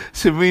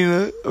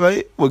Serena,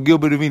 right, with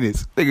Gilbert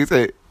Arenas. Nigga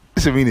say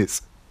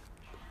Serena's.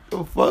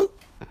 The fuck?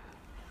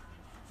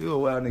 You a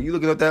wild nigga. You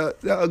looking up that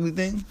ugly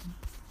thing?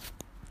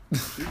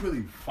 She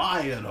really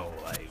fire though,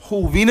 like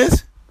Who,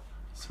 Venus?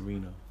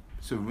 Serena.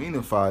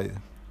 Serena fire.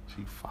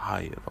 She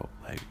fire though,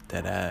 like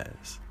that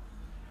ass.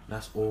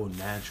 That's all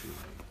natural.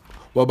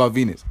 What about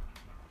Venus?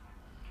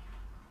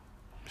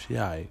 She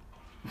alright.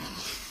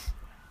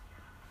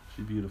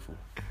 She beautiful.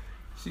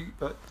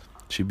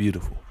 She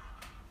beautiful.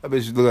 I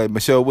bet she look like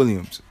Michelle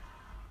Williams.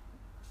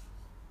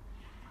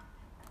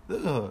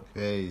 Look at her.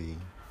 Hey.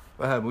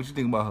 What happened? What you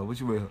think about her? What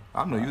you rate her?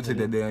 I know you take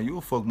that down. You'll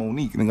fuck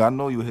Monique, nigga. I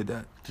know you'll hit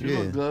that. She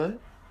look good.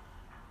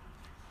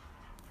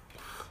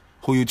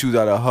 Who you choose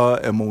out of her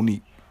and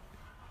Monique?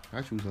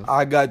 I choose her.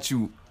 I got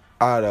you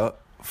out of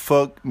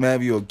fuck,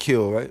 marry, or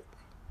kill, right?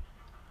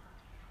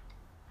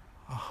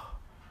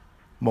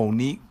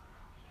 Monique,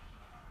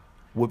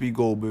 Whoopi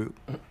Goldberg,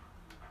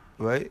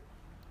 right?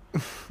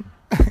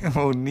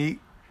 Monique,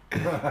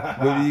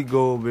 Whoopi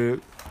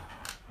Goldberg,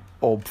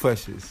 or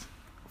Precious.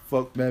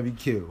 Fuck, marry,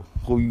 kill.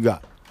 Who you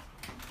got?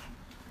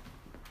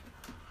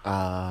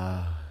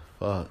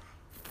 Fuck.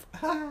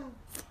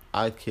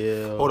 I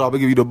kill. Hold on, I'm gonna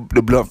give you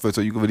the blunt first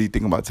so you can really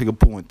think about it. Take a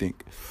pull and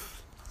think.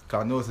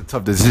 Cause I know it's a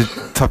tough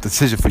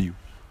decision for you.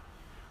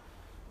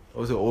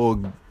 Those are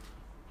all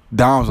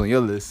downs on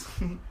your list.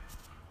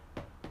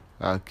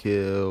 I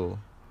kill.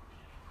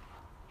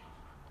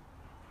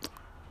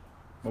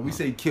 When we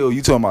say kill,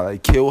 you talking about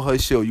like kill her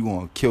shit or you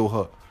gonna kill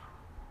her?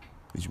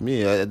 What you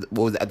mean?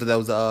 What was that? I thought that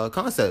was a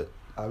concept.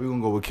 We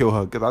gonna go with kill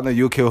her. Cause I know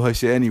you'll kill her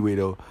shit anyway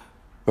though.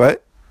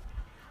 Right?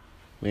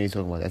 We ain't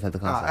talking about that. That's not the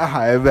concept.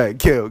 Alright, back.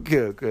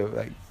 Kill.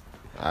 Like,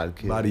 I'd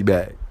kill. body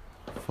bag.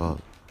 Fuck.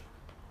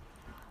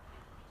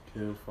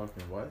 Kill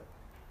fucking what?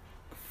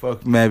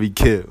 Fuck, marry,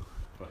 kill.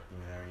 Fucking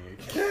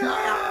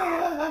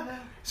marry.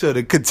 So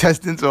the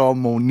contestants are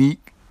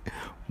Monique,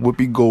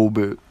 Whoopi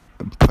Goldberg,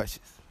 and Precious.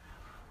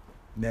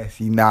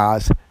 Nasty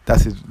Nas.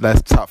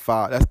 That's top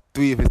 5. That's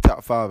 3 of his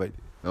top 5 right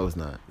No, it's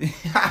not. You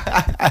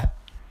gotta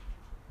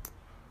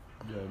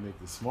make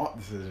the smart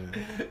decision.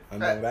 I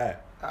know that.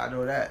 there. I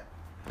know that.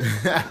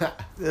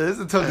 It's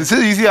a tough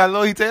decision. You see how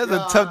low he takes?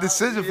 That's a tough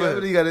decision for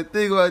him. You gotta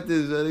think about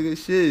this, man. Nigga,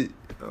 shit.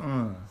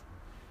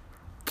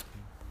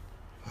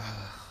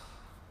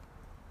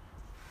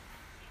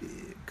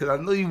 Cause I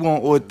know you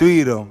want all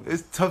 3 of them.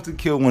 It's tough to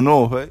kill one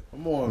off, right?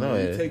 Come on, No,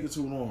 man. yeah. You take it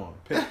too long.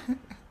 Pick.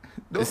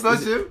 Don't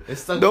rush him.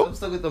 It's stuck. Nope. I'm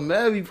stuck with the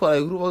married part.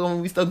 Like, who the fuck am I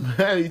gonna be stuck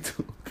married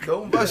to?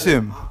 Don't rush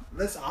him.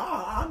 Listen,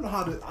 I know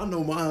how to. I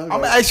know mine. I'm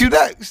gonna ask you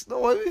next.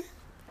 Don't worry.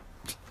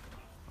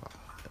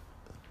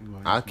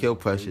 I'll kill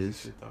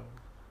Precious.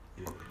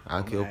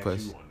 I'll kill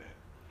Precious.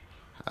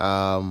 I'd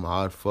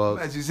I'm fuck.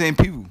 asking you same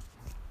people.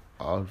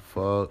 I'd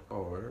fuck.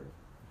 Oh, word?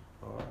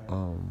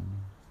 All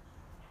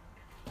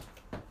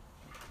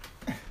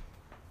right.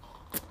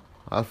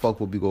 I'd fuck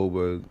Whoopi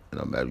Goldberg and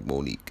I marry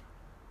Monique.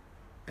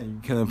 And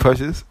you killing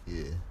Precious?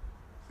 Yeah.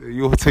 So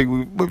you gonna take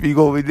Whoopi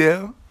go over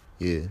there?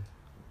 Yeah.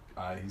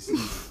 All right, he's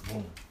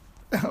boom.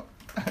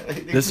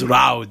 This is what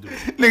I would do.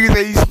 Niggas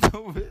say you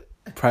stupid.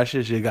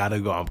 Precious, you gotta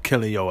go. I'm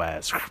killing your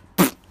ass.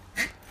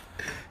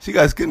 She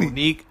got skinny.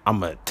 Monique, I'm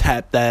gonna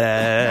tap that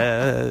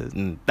ass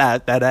and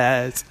tap that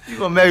ass. You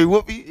gonna marry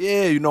Whoopi?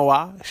 Yeah, you know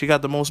why? She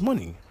got the most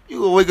money. You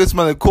gonna wake up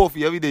smelling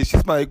coffee every day. She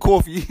smell like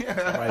coffee. All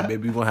right,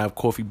 baby, we gonna have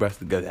coffee breath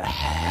together.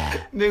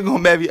 Nigga gonna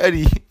marry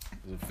Eddie.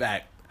 In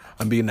fact,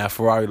 I'm being that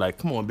Ferrari like,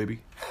 come on, baby.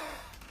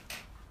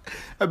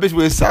 That bitch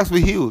wears socks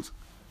with heels.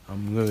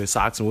 I'm gonna get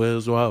socks and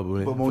wheels as well.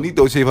 But Monique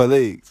don't shave her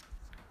legs.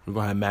 We're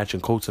gonna have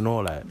matching coats and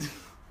all that.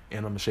 And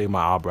I'm gonna shave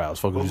my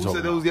eyebrows. Fuck But what who you said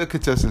talking those about. your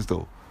contestants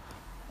though?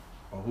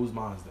 Oh, who's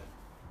mine's then?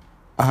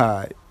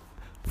 Alright.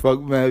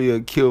 Fuck, marry,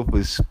 or kill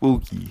for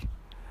Spooky.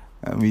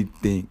 Let me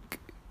think.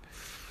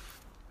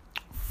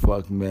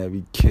 Fuck,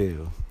 marry,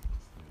 kill.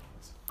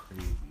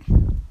 Crazy.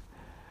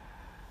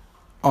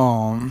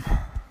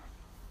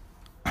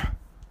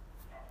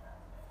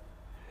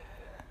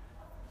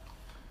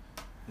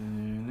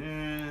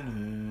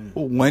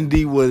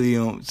 Wendy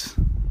Williams.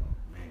 Man,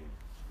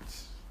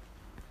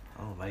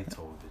 I don't like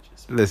tall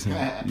bitches. Listen,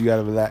 you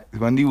gotta relax.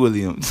 Wendy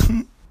Williams.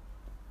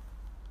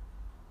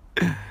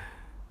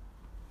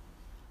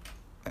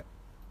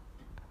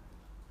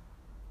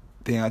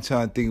 Dang, I'm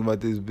trying to think about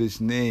this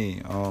bitch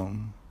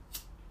name.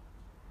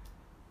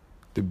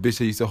 The bitch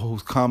that used to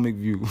host Comic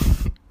View.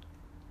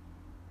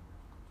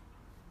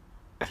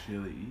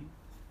 Sheila E.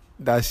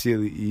 Not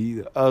Shirley E.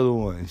 The other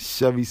one,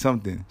 Chevy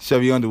something.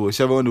 Chevy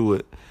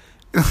Underwood.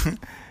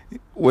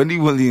 Wendy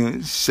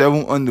Williams,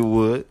 Cheryl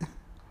Underwood,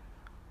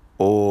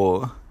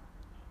 or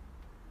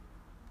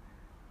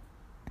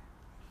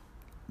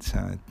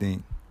trying to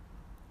think,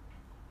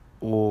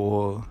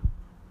 or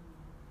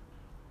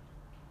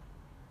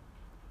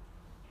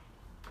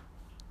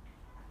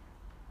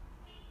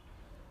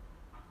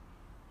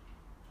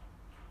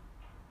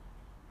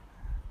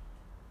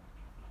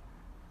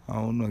I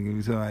don't know. Give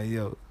me somebody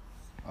else.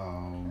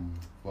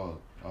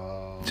 Fuck.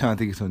 Trying to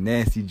think of some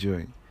nasty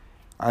joint.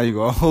 I ain't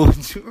gonna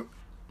hold you.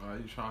 Why are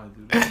you trying to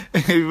do that?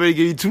 Everybody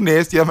give you 2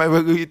 nasty, I might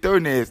well give you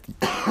 3rd nasty.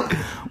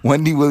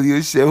 Wendy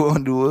Williams, Cheryl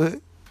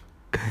Underwood,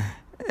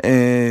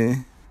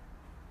 and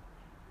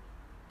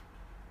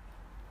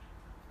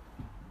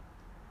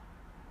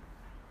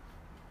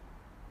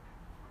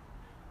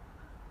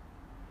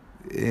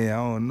yeah, I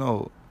don't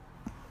know.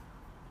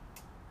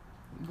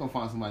 We gonna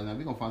find somebody now.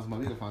 We gonna find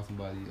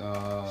somebody.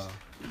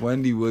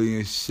 Wendy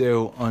Williams,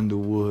 Cheryl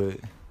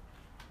Underwood.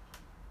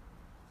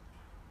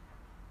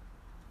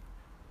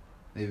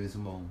 David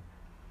Simone.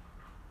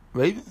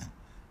 Raven?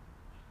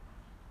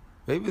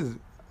 Raven's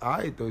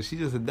alright though. She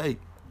just a dyke.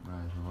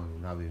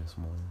 Alright, not David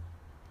Simone.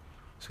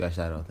 Scratch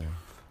that out there.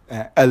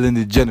 And Ellen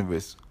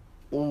DeGeneres.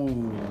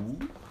 Ooh.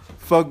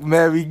 Fuck,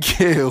 marry,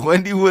 kill.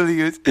 Wendy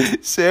Williams,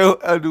 Cheryl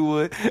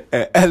Underwood,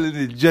 and Ellen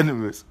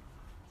DeGeneres.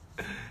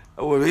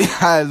 Oh, I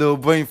had a little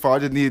brain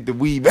fart. I just needed the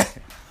weed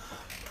back.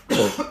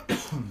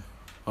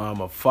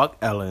 I'ma fuck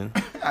Ellen.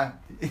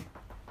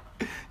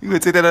 You gonna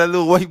take that out of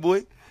little white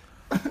boy?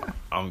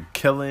 I'm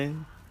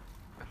killing.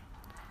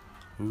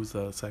 Who's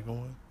the second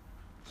one?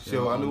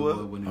 Cheryl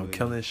Underwood. I'm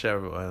killing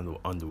Cheryl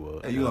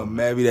Underwood. And you gonna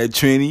marry that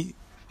Trini?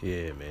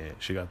 Yeah, man.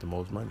 She got the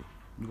most money.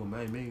 You gonna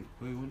marry me?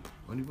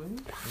 Wendy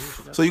Williams?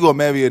 So you gonna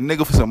marry a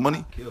nigga for some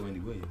money? Kill Wendy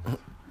Williams.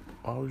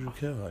 Why would you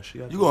kill her? She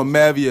got You gonna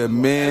marry a That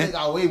man?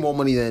 got way more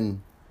money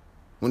than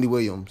Wendy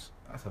Williams.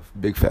 That's a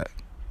big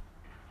fact.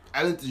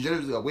 Ellen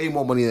DeGeneres got way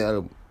more money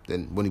than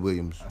Wendy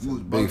Williams. That's a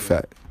big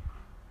fact.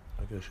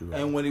 I guess you right.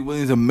 And Wendy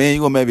Williams a man?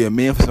 You gonna marry a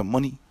man for some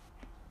money?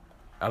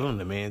 Ellen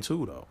the man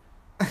too though.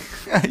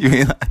 You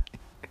ain't like,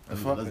 The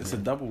fuck? It's a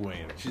double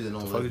win. She's a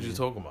known The fuck are you lesbian.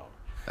 talking about?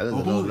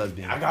 Ellen's a known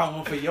lesbian. I got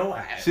one for your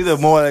ass. she's a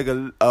more like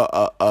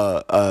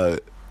a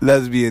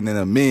lesbian than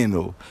a man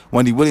though.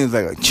 Wendy Williams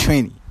like a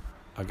Trini.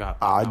 I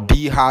got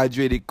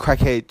Dehydrated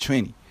crackhead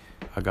Trini.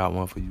 I got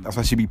one for you. That's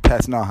why she be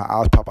passing out her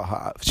eyes pop out her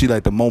eyes. She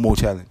like the Momo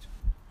challenge.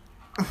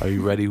 Are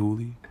you ready,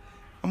 Hooli?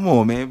 Come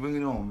on, man. Bring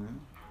it on, man.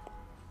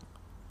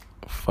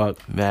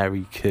 Fuck,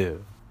 marry, kill.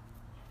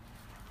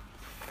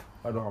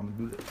 I know I'm gonna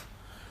do that.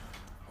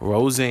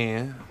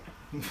 Roseanne.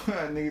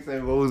 Nigga say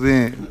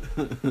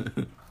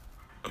Roseanne.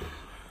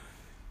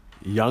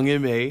 Young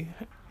M.A.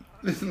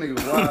 This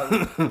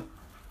nigga wild.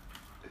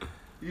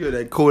 You hear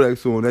that Kodak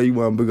song, now you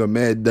wanna bring up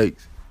mad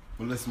dates.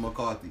 Melissa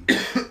McCarthy.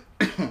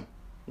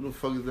 Who the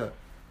fuck is that?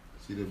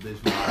 She the bitch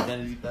from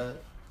Identity Theft.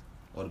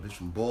 Or the bitch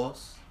from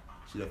Boss.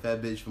 She the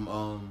fat bitch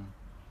from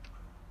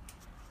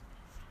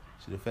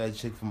She the fat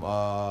chick from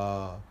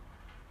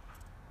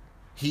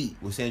Heat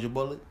with Sandra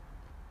Bullock.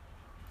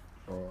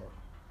 Oh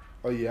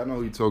yeah, I know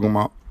who you talking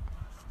about.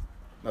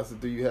 That's the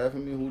three you have for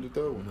me. Who the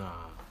third one? Nah.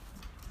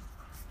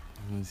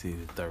 Let me see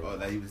the third Oh, one.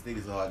 now you was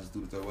thinking so hard, just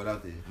do the third one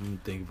out there. Let me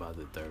think about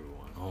the third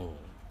one. Oh.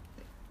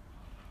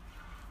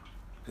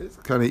 It's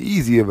kind of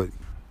easy, but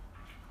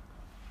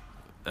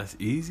That's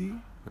easy?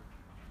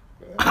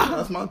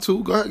 that's my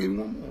two. Go ahead, give me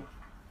one more.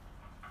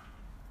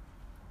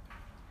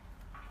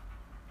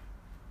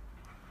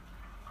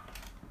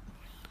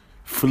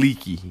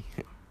 Fleeky.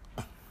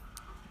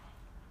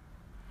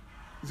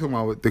 You talking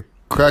about what, the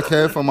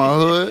crackhead from my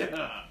hood?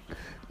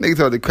 Nigga talking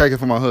about the crackhead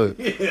from my hood.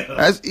 Yeah.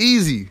 That's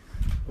easy.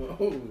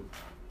 Oh.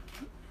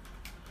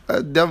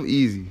 That's dumb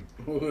easy.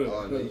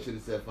 Oh, no, you should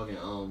have said fucking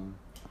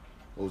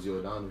Rosie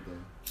O'Donnell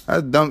thing.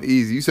 That's dumb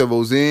easy. You said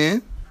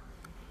Roseanne,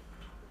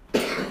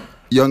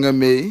 Young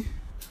M.A.,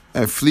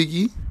 and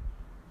Fleeky.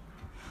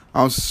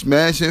 I'm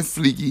smashing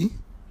Fleeky.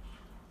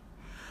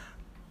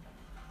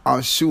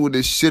 I'm shooting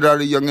the shit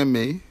out of Young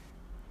M.A.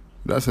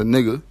 That's a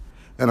nigga.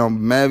 And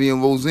I'm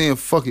marrying Roseanne.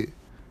 Fuck it.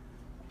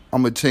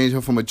 I'm going to change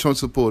her from a Trump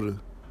supporter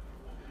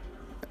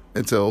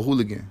into a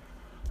hooligan.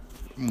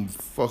 I'm going to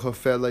fuck her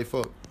fat life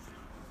up.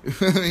 You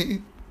feel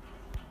me?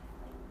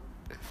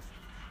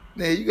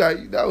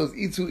 Man, that was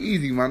too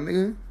easy, my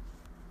nigga.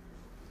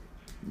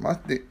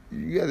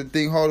 You got to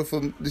think harder for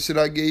the shit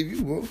I gave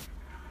you,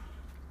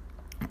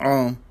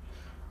 bro.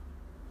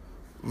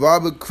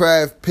 Robert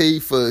Kraft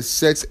paid for a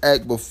sex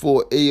act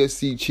before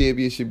AFC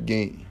Championship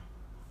game.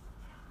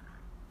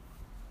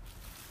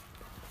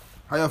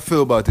 How y'all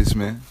feel about this,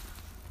 man?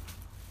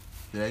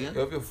 Yeah, again?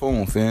 Get off your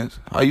phone, fans.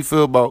 How you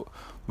feel about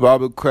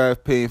Robert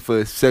Kraft paying for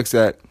a sex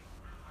act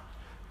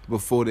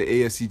before the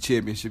AFC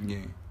Championship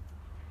game?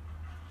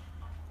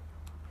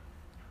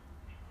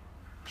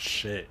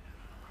 Shit.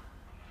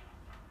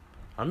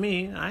 I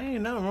mean, I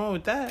ain't nothing wrong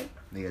with that.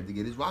 Nigga had to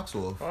get his rocks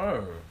off.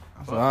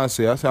 That's what I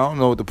say. I don't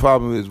know what the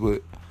problem is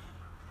with.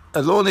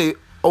 As long as they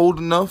old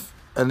enough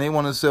and they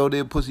want to sell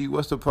their pussy,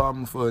 what's the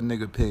problem for a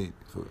nigga paying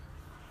for it?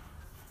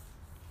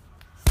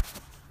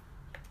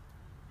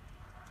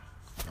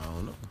 I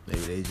don't know. Maybe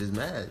they just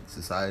mad.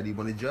 Society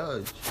want to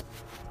judge.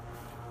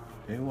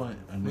 They want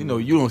a nigga. We know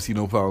you don't see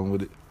no problem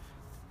with it.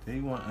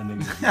 They want a nigga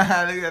to be,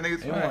 That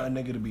nigga's they want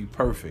a nigga to be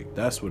perfect.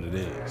 That's what it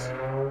is.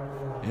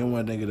 They don't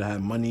want a nigga to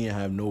have money and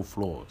have no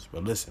flaws.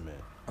 But listen, man.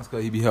 That's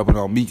because he be helping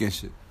out Meek and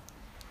shit.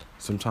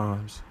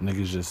 Sometimes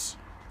niggas just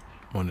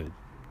want a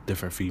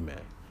different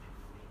female.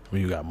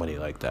 When you got money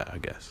like that, I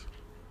guess.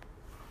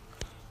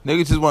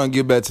 Niggas just want to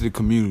give back to the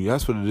community.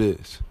 That's what it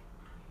is.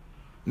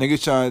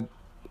 Niggas trying.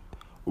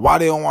 Why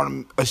they don't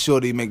want to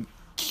assure they make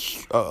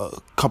a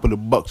couple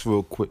of bucks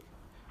real quick?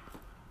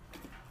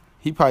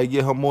 He probably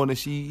get her more than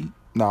she.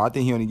 Nah, I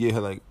think he only get her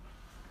like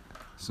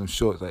some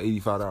shorts, like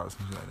 $85,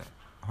 something like that,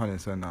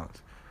 $107.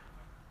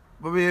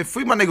 But man,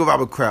 free my nigga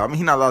Robert Kraft. I mean,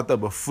 he not locked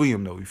up, but free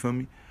him though. You feel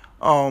me?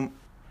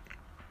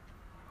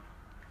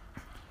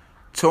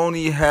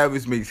 Tony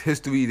Harris makes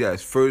history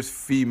as first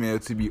female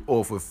to be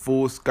offered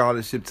full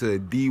scholarship to a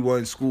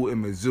D1 school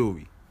in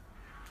Missouri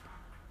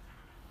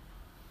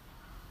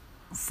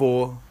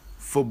for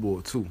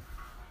football too.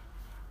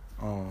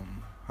 How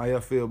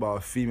y'all feel about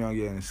a female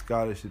getting a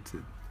scholarship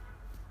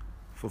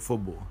for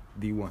football,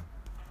 D1?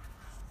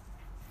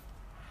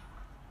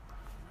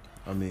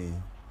 I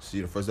mean,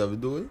 she the first to ever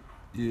do it?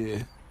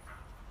 Yeah.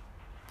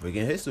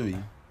 Breaking history.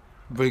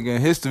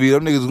 Breaking history,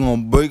 them niggas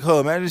gonna break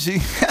her. Imagine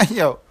she,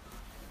 yo.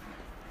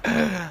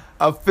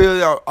 I feel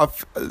y'all,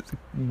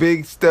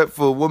 big step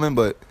for a woman,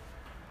 but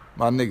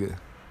my nigga,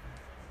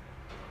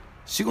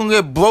 she gonna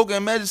get broken.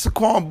 Imagine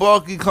Saquon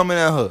Barkley coming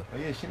at her. Oh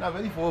yeah, she not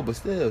ready for it, but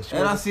still.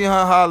 And I seen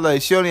her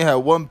highlights. She only had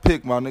one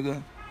pick, my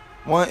nigga.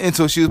 One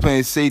until she was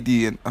playing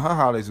safety, and her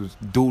highlights was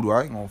doodle.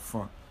 I ain't gonna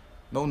front.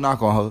 No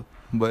knock on her,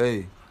 but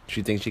hey.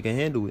 She thinks she can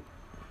handle it.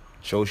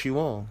 Show she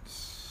won.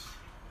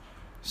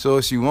 So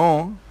if she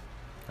won,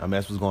 I mean,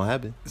 that's what's gonna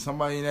happen.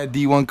 somebody in that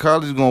D1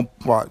 college is gonna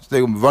watch. They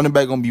gonna be running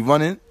back, gonna be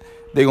running.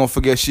 They gonna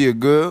forget she a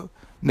girl.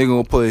 Nigga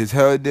gonna put his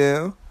head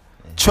down.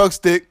 Chuck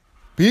stick.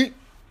 Beat.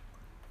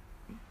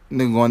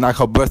 Nigga gonna knock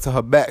her breast to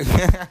her back.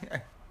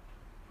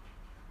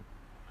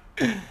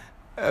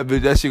 That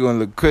bitch, that shit gonna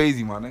look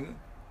crazy, my nigga.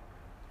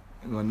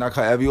 They gonna knock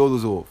her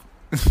aviolas off.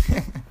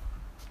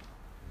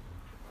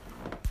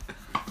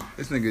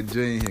 This nigga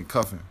Jay in here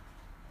cuffing.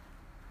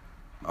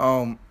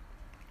 Nah,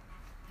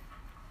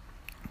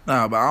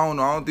 but I don't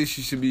know. I don't think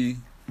she should be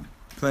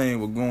playing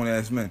with grown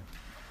ass men.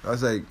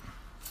 That's like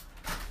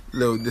a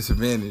little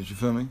disadvantage, you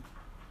feel me?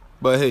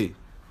 But hey,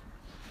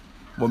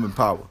 woman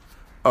power.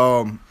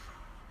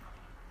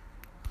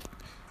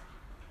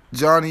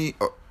 Johnny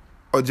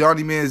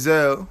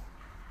Manziel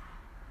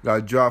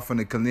got dropped from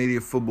the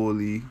Canadian Football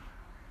League.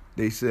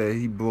 They said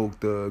he broke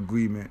the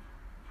agreement,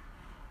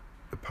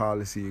 the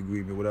policy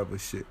agreement, whatever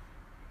shit.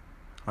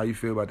 How you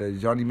feel about that?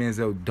 Johnny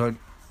Manziel done?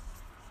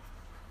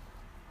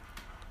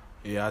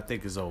 Yeah, I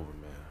think it's over,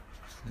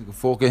 man. Nigga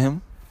fork at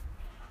him?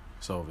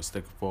 It's over.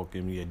 Stick a fork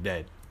in me, you're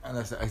dead. And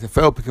that's the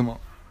XFL pick him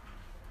up.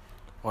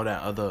 Or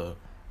that other...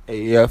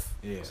 AAF?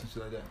 Yeah. Some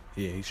shit like that.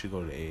 Yeah, he should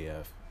go to the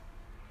AAF.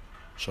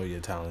 Show your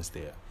talents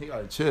there. He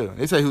gotta chill.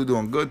 They say he was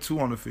doing good too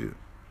on the field.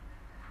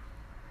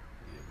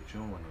 Yeah, but you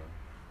don't want to...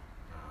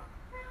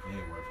 Nah, it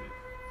ain't worth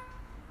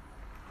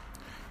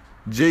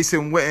it.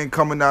 Jason Witten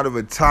coming out of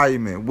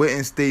retirement.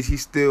 Witten states he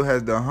still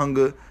has the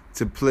hunger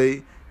to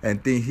play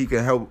and think he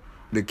can help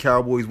the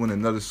Cowboys win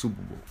another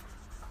Super Bowl.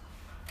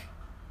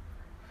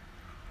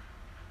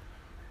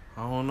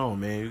 I don't know,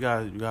 man. You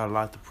got a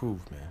lot to prove,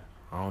 man.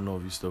 I don't know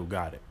if you still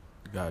got it.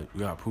 You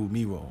got to prove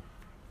me wrong.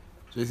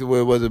 Jason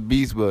Witten was a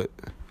beast, but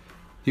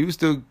he was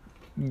still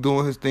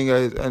doing his thing at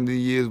his end of the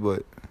years,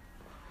 but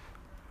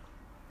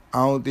I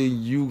don't think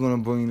you gonna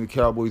bring the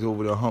Cowboys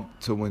over the hump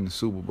to win the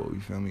Super Bowl.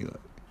 You feel me? Like,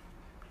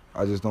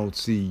 I just don't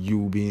see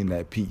you being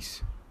that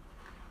piece.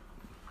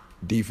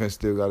 Defense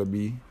still gotta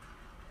be.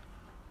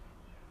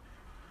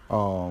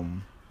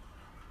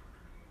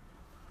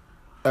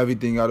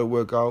 Everything gotta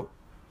work out.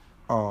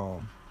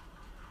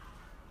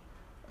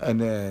 And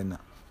then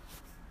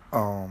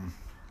I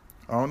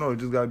don't know, it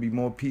just gotta be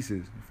more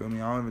pieces. You feel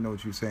me? I don't even know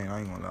what you're saying, I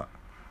ain't gonna lie.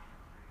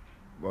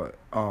 But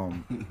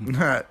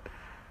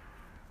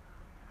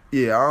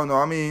yeah, I don't know.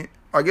 I mean,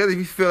 I guess if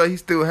you feel like he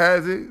still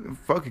has it,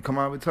 fuck it, come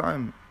out of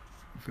retirement.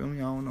 You feel me?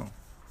 I don't know.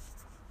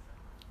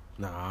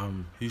 Nah,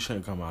 he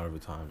shouldn't come out of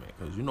retirement.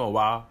 Because you know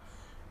why?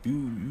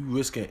 You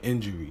risking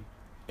injury.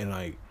 And,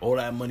 like, all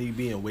that money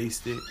being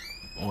wasted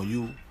on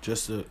you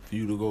just for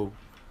you to go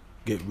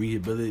get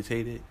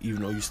rehabilitated,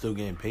 even though you're still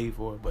getting paid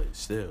for it. But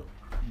still,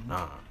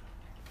 nah.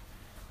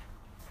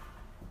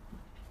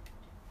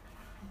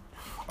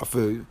 I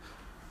feel you.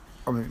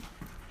 I mean,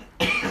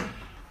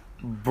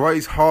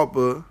 Bryce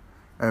Harper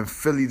and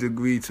Phillies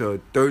agreed to a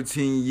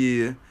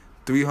 13-year,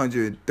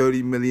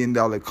 $330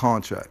 million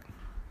contract.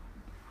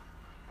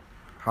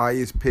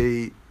 Highest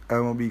paid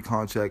MLB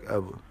contract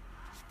ever.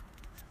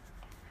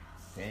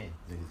 Damn,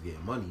 niggas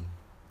getting money.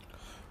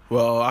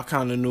 Well, I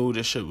kind of knew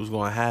this shit was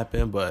going to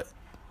happen, but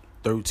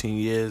 13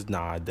 years,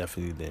 nah, I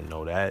definitely didn't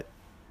know that.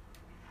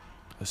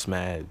 That's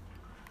mad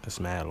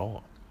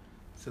long.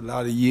 It's a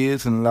lot of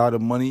years and a lot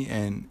of money,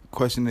 and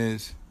question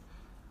is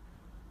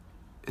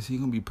he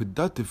going to be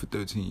productive for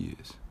 13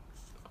 years?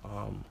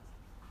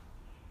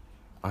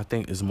 I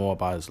think it's more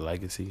about his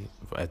legacy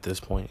at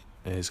this point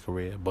in his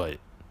career, but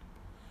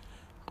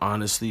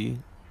honestly,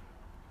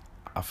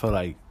 I feel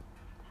like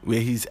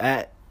where he's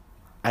at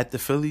the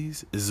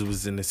Phillies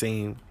was in the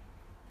same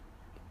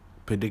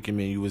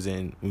predicament you was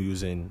in when you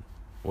was in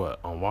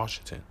on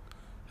Washington.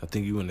 I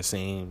think you in the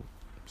same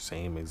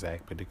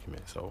exact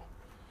predicament. So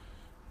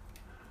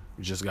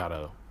you just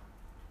gotta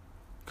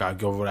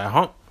get over that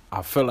hump.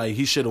 I feel like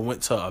he should have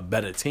went to a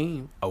better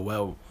team, a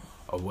well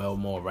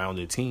more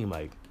rounded team,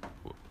 like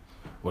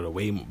with a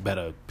way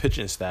better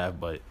pitching staff.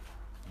 But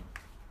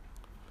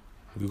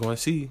we're gonna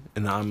see.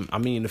 And I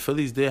mean, the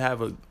Phillies did have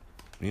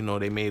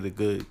they made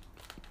a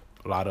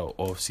lot of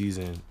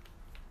off-season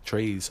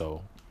trades,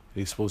 so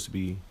they're supposed to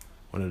be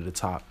one of the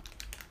top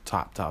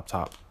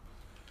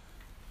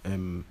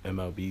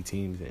MLB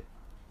teams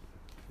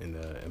in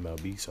the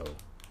MLB. So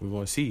we're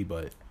gonna see.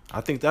 But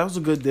I think that was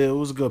a good deal. It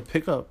was a good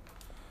pickup.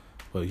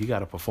 But you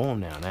gotta perform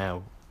now.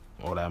 Now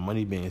all that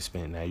money being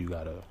spent, now you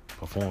gotta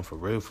perform for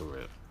real.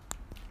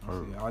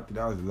 I think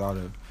that was a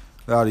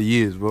lot of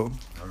years, bro.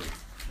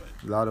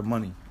 A lot of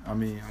money. I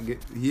mean,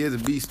 he is a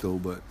beast though,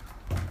 but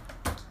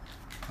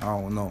I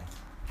don't know.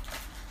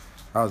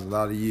 That was a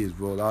lot of years,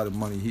 bro. A lot of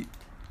money.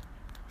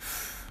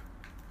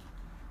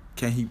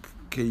 Can he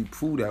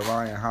prove that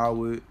Ryan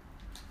Howard,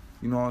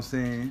 you know what I'm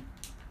saying?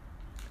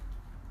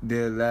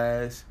 Dead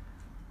last.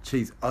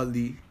 Chase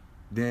Utley,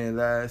 dead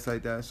last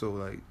like that. So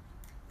like,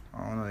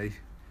 I don't know. They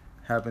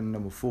happened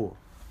number 4.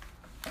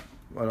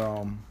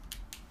 But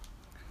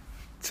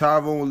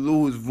Tyronn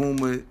Lue is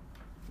rumored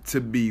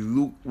to be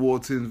Luke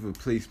Walton's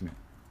replacement.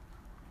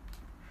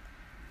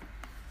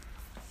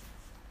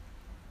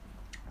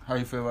 How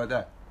you feel about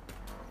that?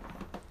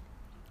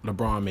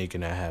 LeBron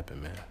making that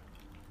happen, man.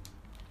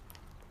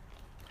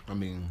 I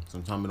mean,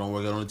 sometimes it don't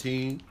work out on the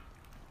team.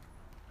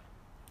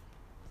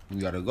 You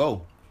gotta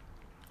go.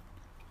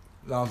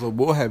 Lonzo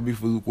Ball had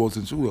beef with Luke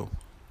Walton too, though.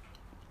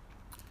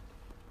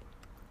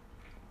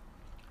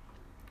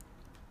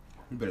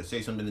 You better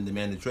say something and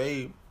demand the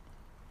trade.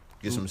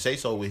 Get some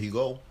say-so where he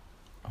go.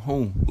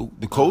 Who? Luke,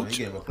 the He coach?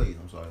 getting replaced,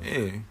 I'm sorry.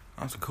 Yeah,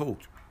 that's the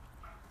coach.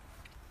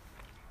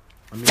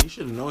 I mean, he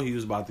should have known he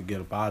was about to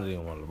get up out of there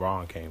when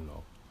LeBron came,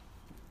 though.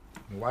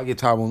 Why get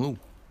Tyronn Lue?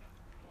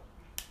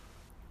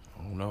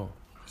 I don't know.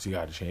 Because he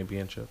got a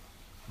championship?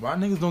 Why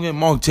niggas don't get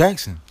Mark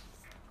Jackson?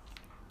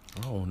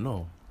 I don't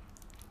know.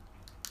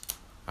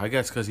 I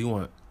guess because he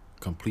want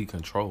complete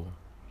control.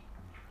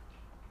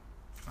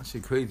 That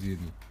shit crazy,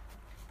 isn't it?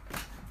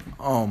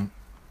 Let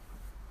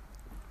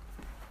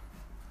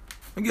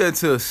me get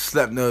into a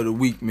slap nut of the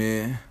week,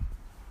 man.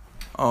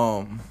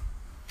 And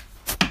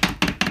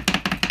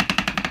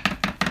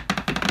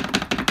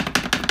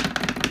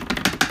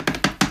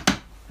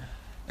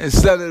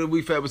slap nut of the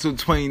week for episode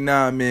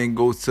 29, man,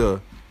 goes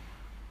to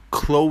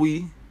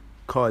Khloe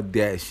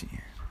Kardashian.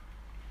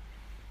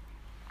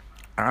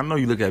 I know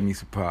you look at me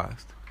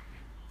surprised.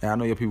 And I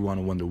know your people want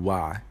to wonder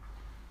why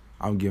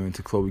I'm giving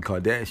to Khloe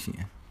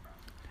Kardashian.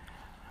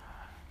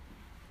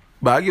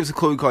 But I give it to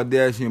Khloe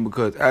Kardashian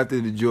because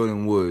after the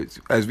Jordyn Woods,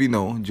 as we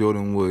know,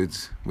 Jordyn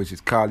Woods, which is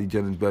Kylie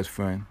Jenner's best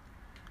friend,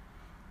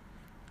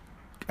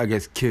 I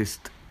guess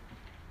kissed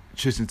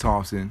Tristan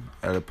Thompson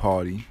at a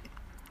party.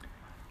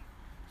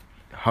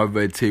 Her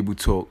Red Table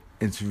Talk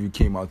interview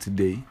came out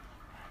today.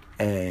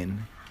 And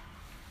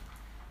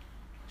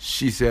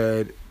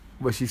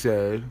what she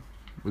said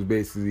was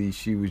basically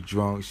she was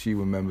drunk. She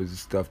remembers the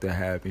stuff that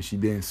happened. She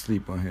didn't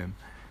sleep on him.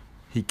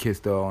 He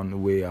kissed her on the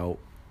way out.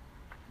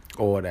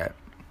 All that.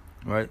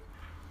 Right?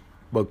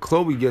 But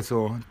Khloe gets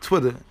on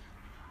Twitter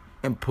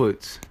and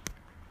puts,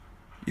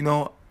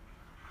 I'm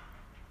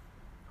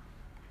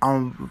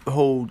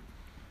hold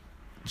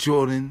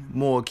Jordyn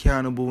more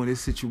accountable in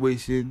this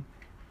situation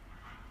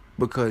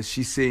because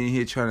she's sitting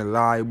here trying to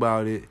lie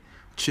about it.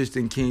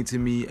 Tristan came to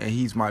me and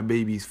he's my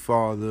baby's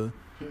father.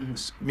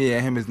 Me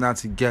and him is not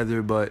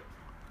together, but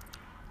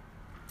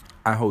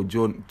I hold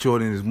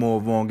Jordyn is more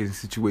wrong in the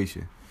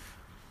situation.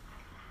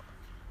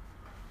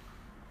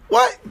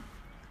 What?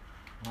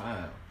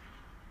 Wow.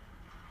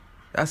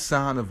 That's a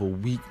sign of a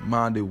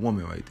weak-minded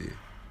woman right there.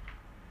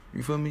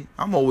 You feel me?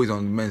 I'm always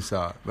on the men's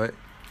side, right?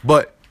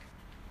 But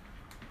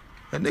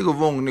a nigga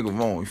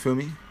wrong, you feel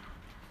me?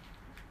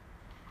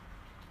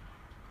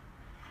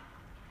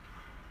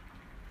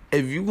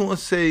 If you gonna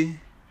say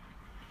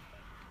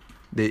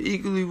they're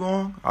equally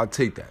wrong, I'll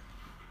take that.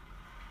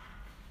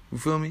 You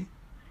feel me?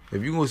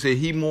 If you gonna say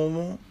he more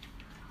wrong,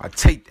 I'll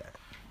take that.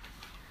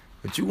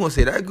 But you gonna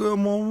say that girl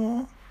more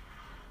wrong?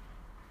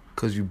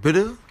 Cause you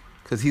bitter?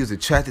 Cause he was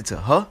attracted to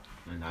her?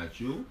 And not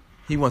you?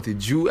 He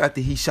wanted you after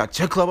he shot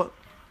your club up?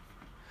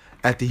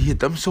 After he hit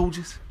them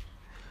soldiers?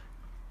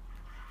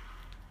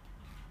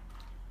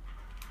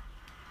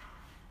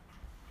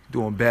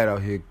 Doing bad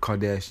out here,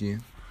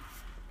 Kardashian.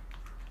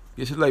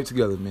 Get your life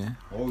together, man.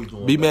 Always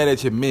doing Be bad. mad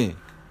at your men.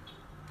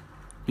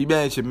 Be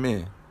mad at your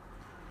men.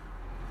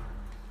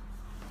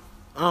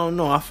 I don't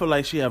know. I feel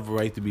like she have a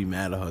right to be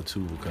mad at her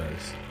too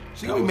because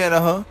She gonna be mad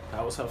at her,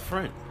 that was her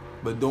friend.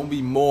 but don't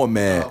be more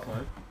mad.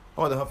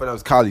 Oh, the her friend that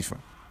was Kylie's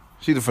friend.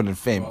 She's the friend of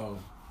the family.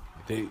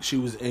 She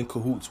was in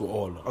cahoots with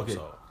all of them. Okay.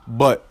 So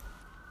But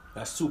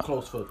that's too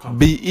close for a comfort.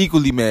 be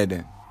equally mad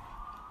then.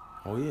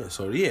 Oh yeah.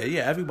 So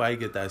yeah. Everybody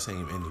get that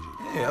same energy.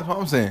 Yeah, that's what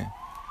I'm saying.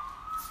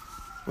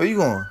 Where you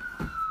going?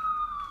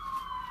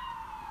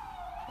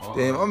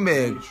 Damn, my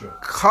man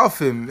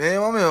coughing, man.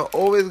 My man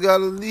always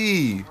gotta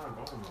leave.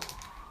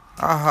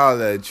 I'll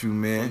holler at you,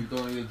 man. You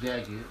throwing your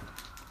jacket.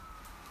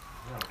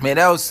 Man,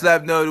 that was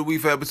Slap Nut of the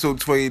Week for episode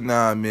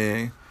 29,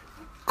 man.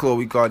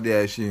 Khloe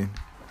Kardashian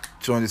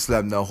joined the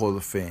Slap Nut Hall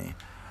of Fame.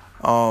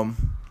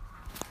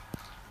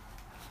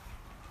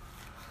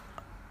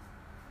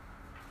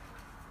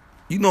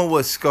 You know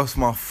what scuffs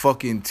my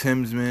fucking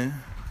Timbs, man?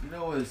 You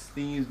know what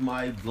steams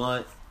my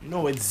blunt? You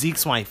know what?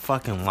 Zeke's my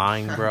fucking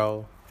line,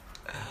 bro.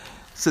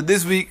 So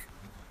this week,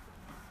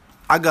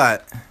 I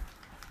got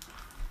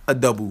a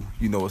double,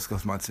 you know what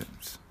scuffs my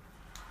Timbs.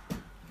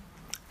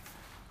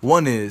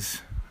 One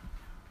is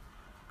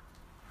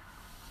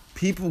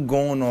people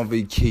going on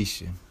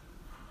vacation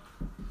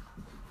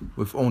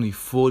with only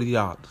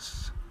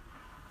 $40.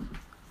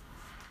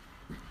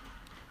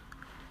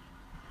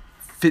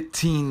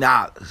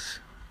 $15.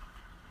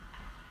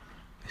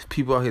 There's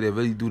people out here that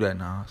really do that,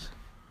 Nas.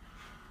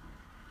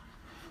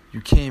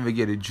 You can't even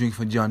get a drink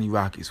from Johnny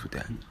Rockets with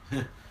that.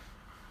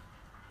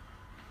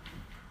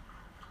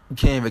 You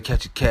can't even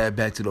catch a cab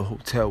back to the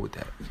hotel with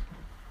that.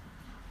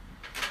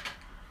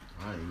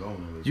 I ain't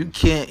going with You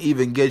can't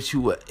even get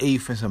you an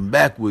eighth and some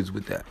backwoods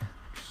with that.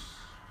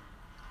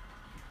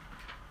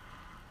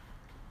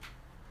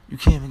 You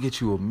can't even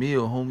get you a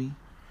meal, homie.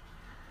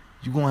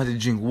 You gonna have to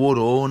drink water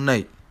all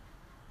night.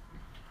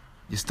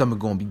 Your stomach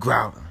gonna be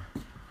growling.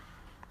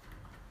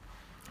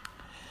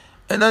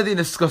 Another thing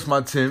that scuffs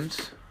my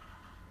Timbs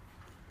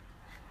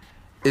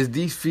is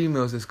these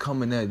females that's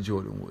coming at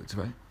Jordyn Woods,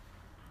 right?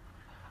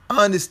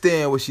 I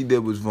understand what she did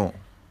was wrong,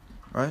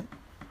 right?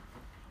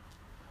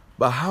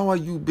 But how are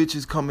you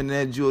bitches coming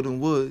at Jordyn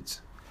Woods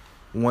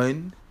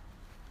when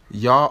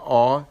y'all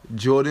are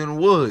Jordyn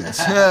Woods?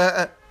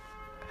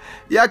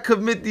 Y'all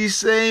commit these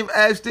same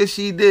acts that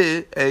she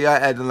did, and y'all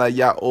acting like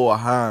y'all all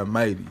high and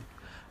mighty.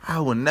 I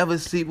will never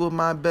sleep with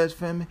my best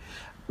friend.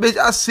 Bitch,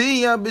 I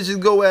seen y'all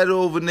bitches go at it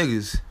over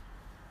niggas.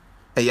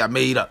 And y'all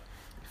made up.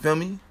 Feel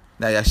me?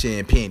 Now y'all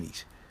sharing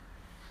panties.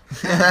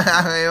 You know what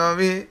I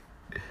mean?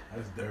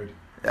 That's dirty.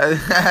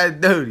 That's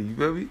dirty, you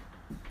feel me?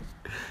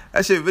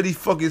 That shit really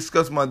fucking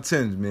scuffs my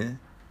Timbs, man.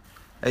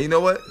 And you know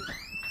what?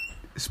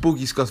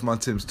 Spooky scuffs my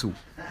Timbs too.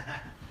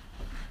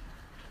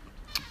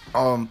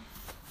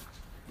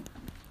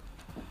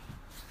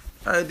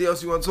 Anything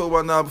else you want to talk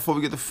about now before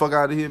we get the fuck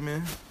out of here,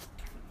 man?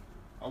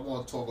 I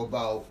want to talk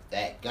about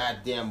that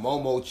goddamn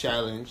Momo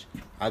challenge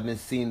I've been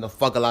seeing the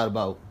fuck a lot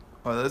about.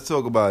 All right, let's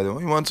talk about it.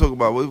 What you want to talk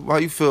about? How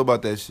you feel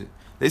about that shit?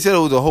 They said it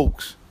was a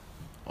hoax.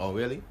 Oh,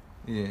 really?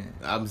 Yeah.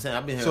 I've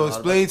been hearing. So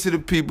explain to the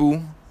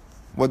people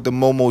what the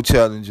Momo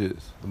challenge is.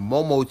 The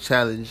Momo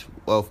challenge,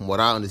 well, from what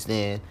I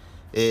understand,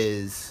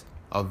 is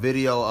a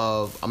video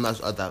of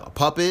a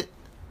puppet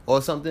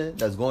or something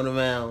that's going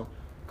around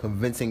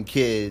convincing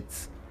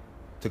kids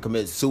to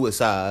commit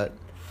suicide.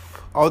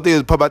 I don't think it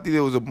was a puppet. I think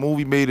there was a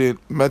movie made in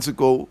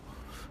Mexico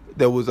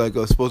that was like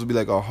supposed to be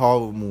like a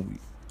horror movie.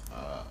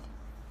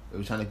 They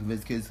were trying to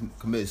convince kids to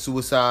commit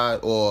suicide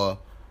or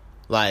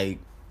like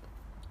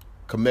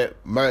commit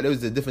murder. It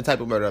was a different type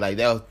of murder. Like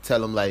they'll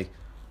tell them like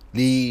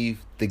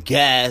leave the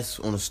gas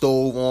on the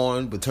stove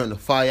on, but turn the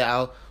fire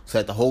out so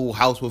that the whole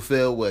house will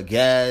fill with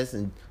gas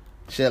and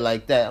shit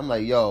like that. I'm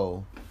like,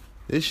 yo,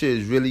 this shit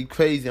is really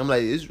crazy. I'm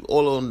like, it's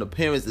all on the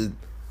parents.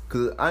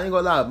 Cause I ain't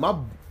gonna lie, my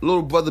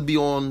little brother be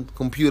on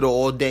computer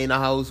all day in the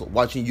house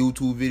watching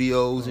YouTube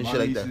videos and shit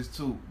like that. My nieces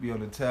too be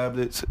on the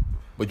tablets.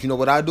 But you know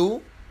what I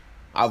do?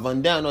 I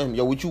run down on him.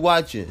 Yo, what you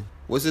watching?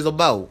 What's this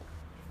about?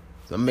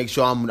 So I make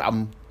sure I'm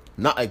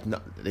not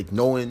like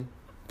knowing,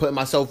 putting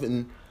myself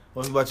in.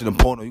 When you watching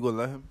the porno, you gonna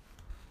let him?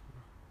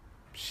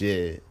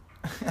 Shit,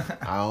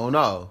 I don't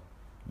know.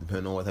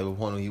 Depending on what type of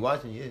porno he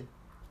watching, yeah.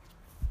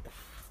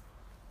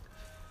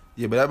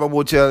 Yeah, but that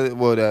Momo challenge,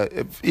 well,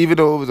 even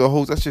though it was a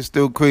hoax, that shit's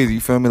still crazy.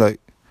 You feel me? Like,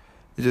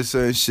 it's just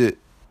certain shit.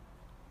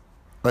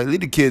 Like,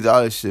 leave the kids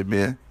out of shit,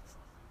 man.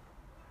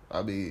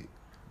 I mean,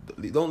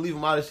 don't leave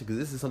them out of shit because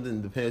this is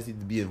something the parents need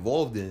to be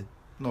involved in.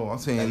 No, I'm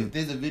saying, like, if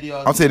there's a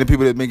video, I'm saying the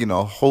people that making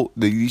a hoax,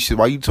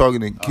 why you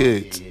targeting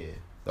kids? Yeah.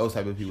 Those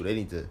type of people, they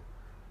need to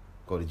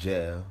go to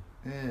jail.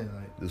 Yeah,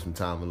 like do some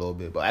time a little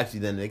bit. But actually,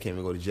 then they can't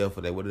even go to jail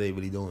for that. What are they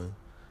really doing?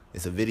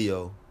 It's a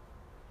video.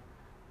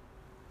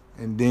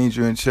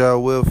 endangering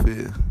child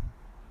welfare.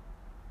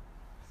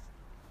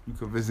 You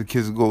convince the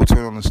kids to go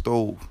turn on the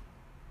stove.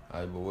 All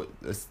right,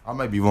 but I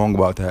might be wrong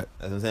about that.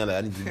 That's what I'm saying.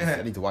 Like,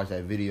 I need to watch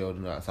that video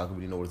so I can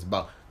really know what it's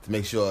about to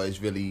make sure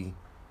it's really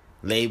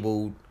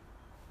labeled.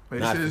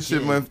 Man, this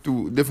shit went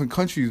through different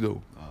countries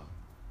though,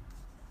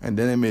 and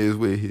then it made its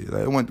way here.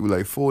 Like it went through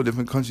like 4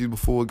 different countries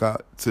before it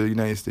got to the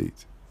United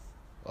States.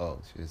 Oh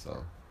shit!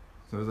 So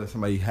it's like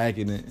somebody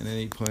hacking it and then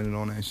they putting it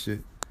on that shit.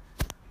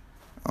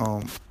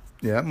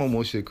 Yeah, that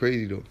Momo shit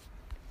crazy though.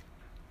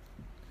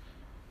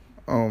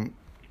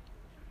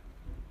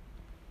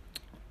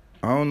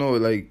 I don't know,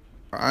 like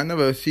I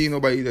never seen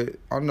nobody that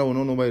I know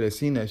nobody that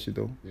seen that shit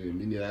though. Yeah,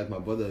 me neither. I asked my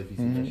brother if he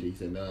seen that shit. He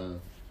said nah.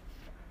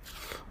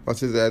 My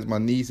sister asked my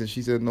niece and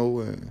she said no,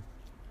 and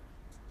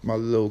my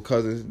little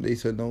cousins they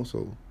said no.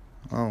 So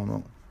I don't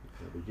know.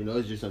 But you know,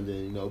 it's just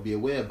something be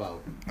aware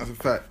about. That's a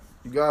fact.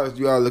 You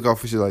gotta look out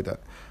for shit like that.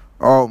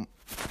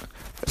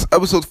 It's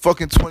episode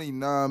fucking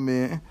 29,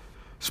 man.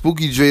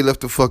 Spooky Dre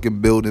left the fucking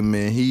building,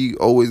 man. He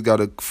always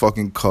got a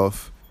fucking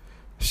cuff.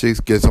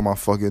 Shit gets on my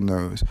fucking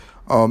nerves.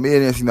 Me and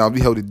Nancy, now we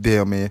held it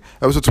down, man.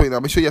 Episode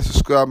 29. Make sure you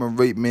subscribe and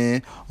rate,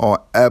 man, on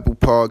Apple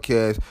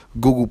Podcasts,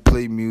 Google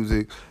Play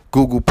Music,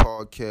 Google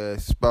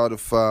Podcasts,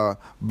 Spotify,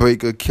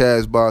 Breaker,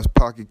 Castbox,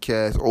 Pocket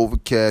Cast,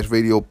 Overcast,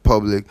 Radio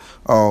Public.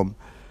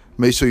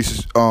 Make sure you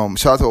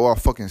shout out to all our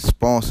fucking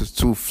sponsors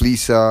too.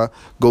 Fleeside,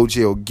 Go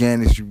J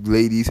Organics, you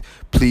ladies.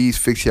 Please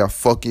fix your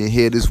fucking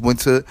hair this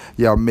winter.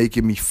 Y'all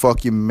making me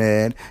fucking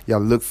mad. Y'all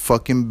look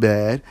fucking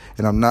bad.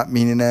 And I'm not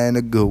meaning that in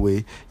a good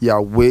way.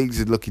 Y'all wigs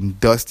is looking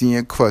dusty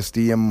and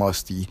crusty and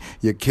musty.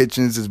 Your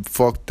kitchens is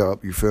fucked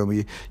up, you feel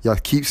me? Y'all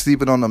keep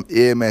sleeping on them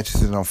air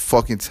mattresses and I'm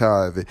fucking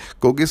tired of it.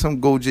 Go get some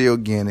Go J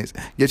Organics.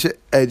 Get your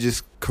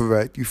edges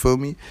correct, you feel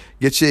me?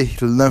 Get your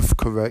length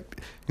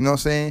correct. You know what I'm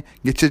saying?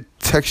 Get your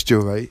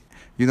texture right.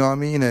 You know what I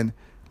mean? And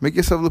make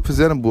yourself look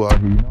presentable out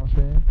here. You know what I'm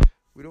saying?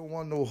 We don't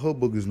want no hood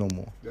boogers no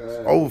more.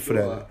 It's over for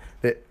that.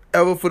 That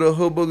ever for the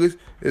hood boogers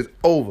is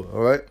over, all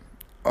right?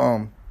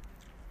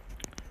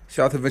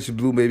 Shout out to Vintage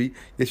Bloom Baby.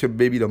 Get your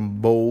baby them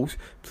bowls,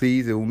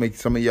 please. It will make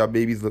some of y'all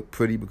babies look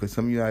pretty because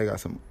some of y'all got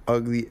some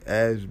ugly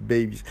ass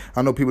babies.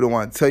 I know people don't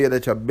want to tell you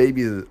that your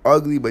babies is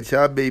ugly, but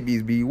y'all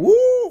babies be woo.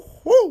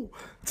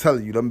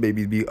 Telling you, them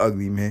babies be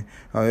ugly, man.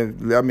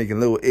 They're making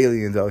little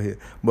aliens out here.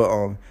 But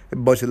a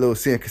bunch of little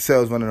Sam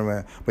Cassells running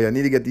around. But y'all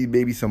need to get these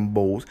babies some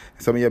bowls.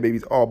 Some of y'all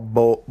babies are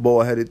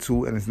bald-headed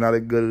too, and it's not a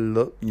good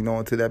look. You know,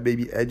 until that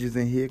baby edges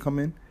in here come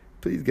in.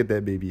 Please get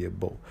that baby a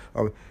bowl.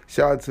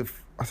 Shout out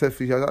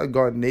to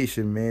Garden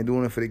Nation, man.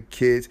 Doing it for the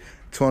kids.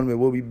 Tournament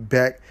will be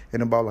back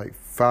in about like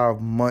 5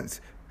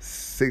 months,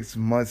 6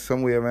 months,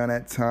 somewhere around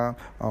that time.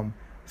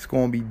 It's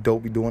going to be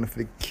dope. We doing it for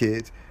the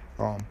kids.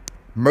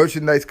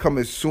 Merchandise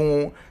coming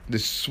soon. The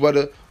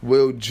sweater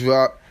will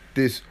drop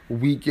this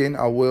weekend.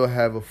 I will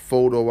have a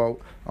photo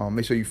out.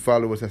 Make sure you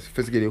follow us at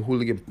Sophisticated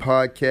Hooligan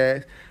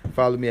Podcast.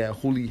 Follow me at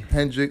Hooli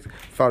Hendrix.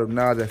 Follow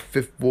Nas at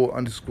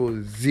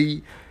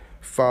 5th_Z.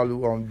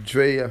 Follow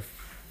Dre at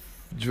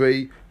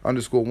Dre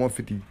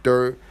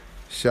 _153rd.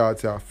 Shout out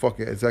to our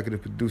fucking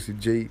executive producer,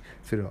 Jay.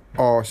 To the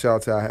R. Shout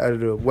out to our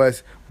editor,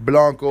 Wes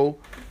Blanco.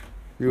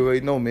 You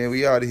already know, man.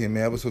 We out of here,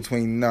 man. Episode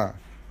 29.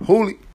 Holy.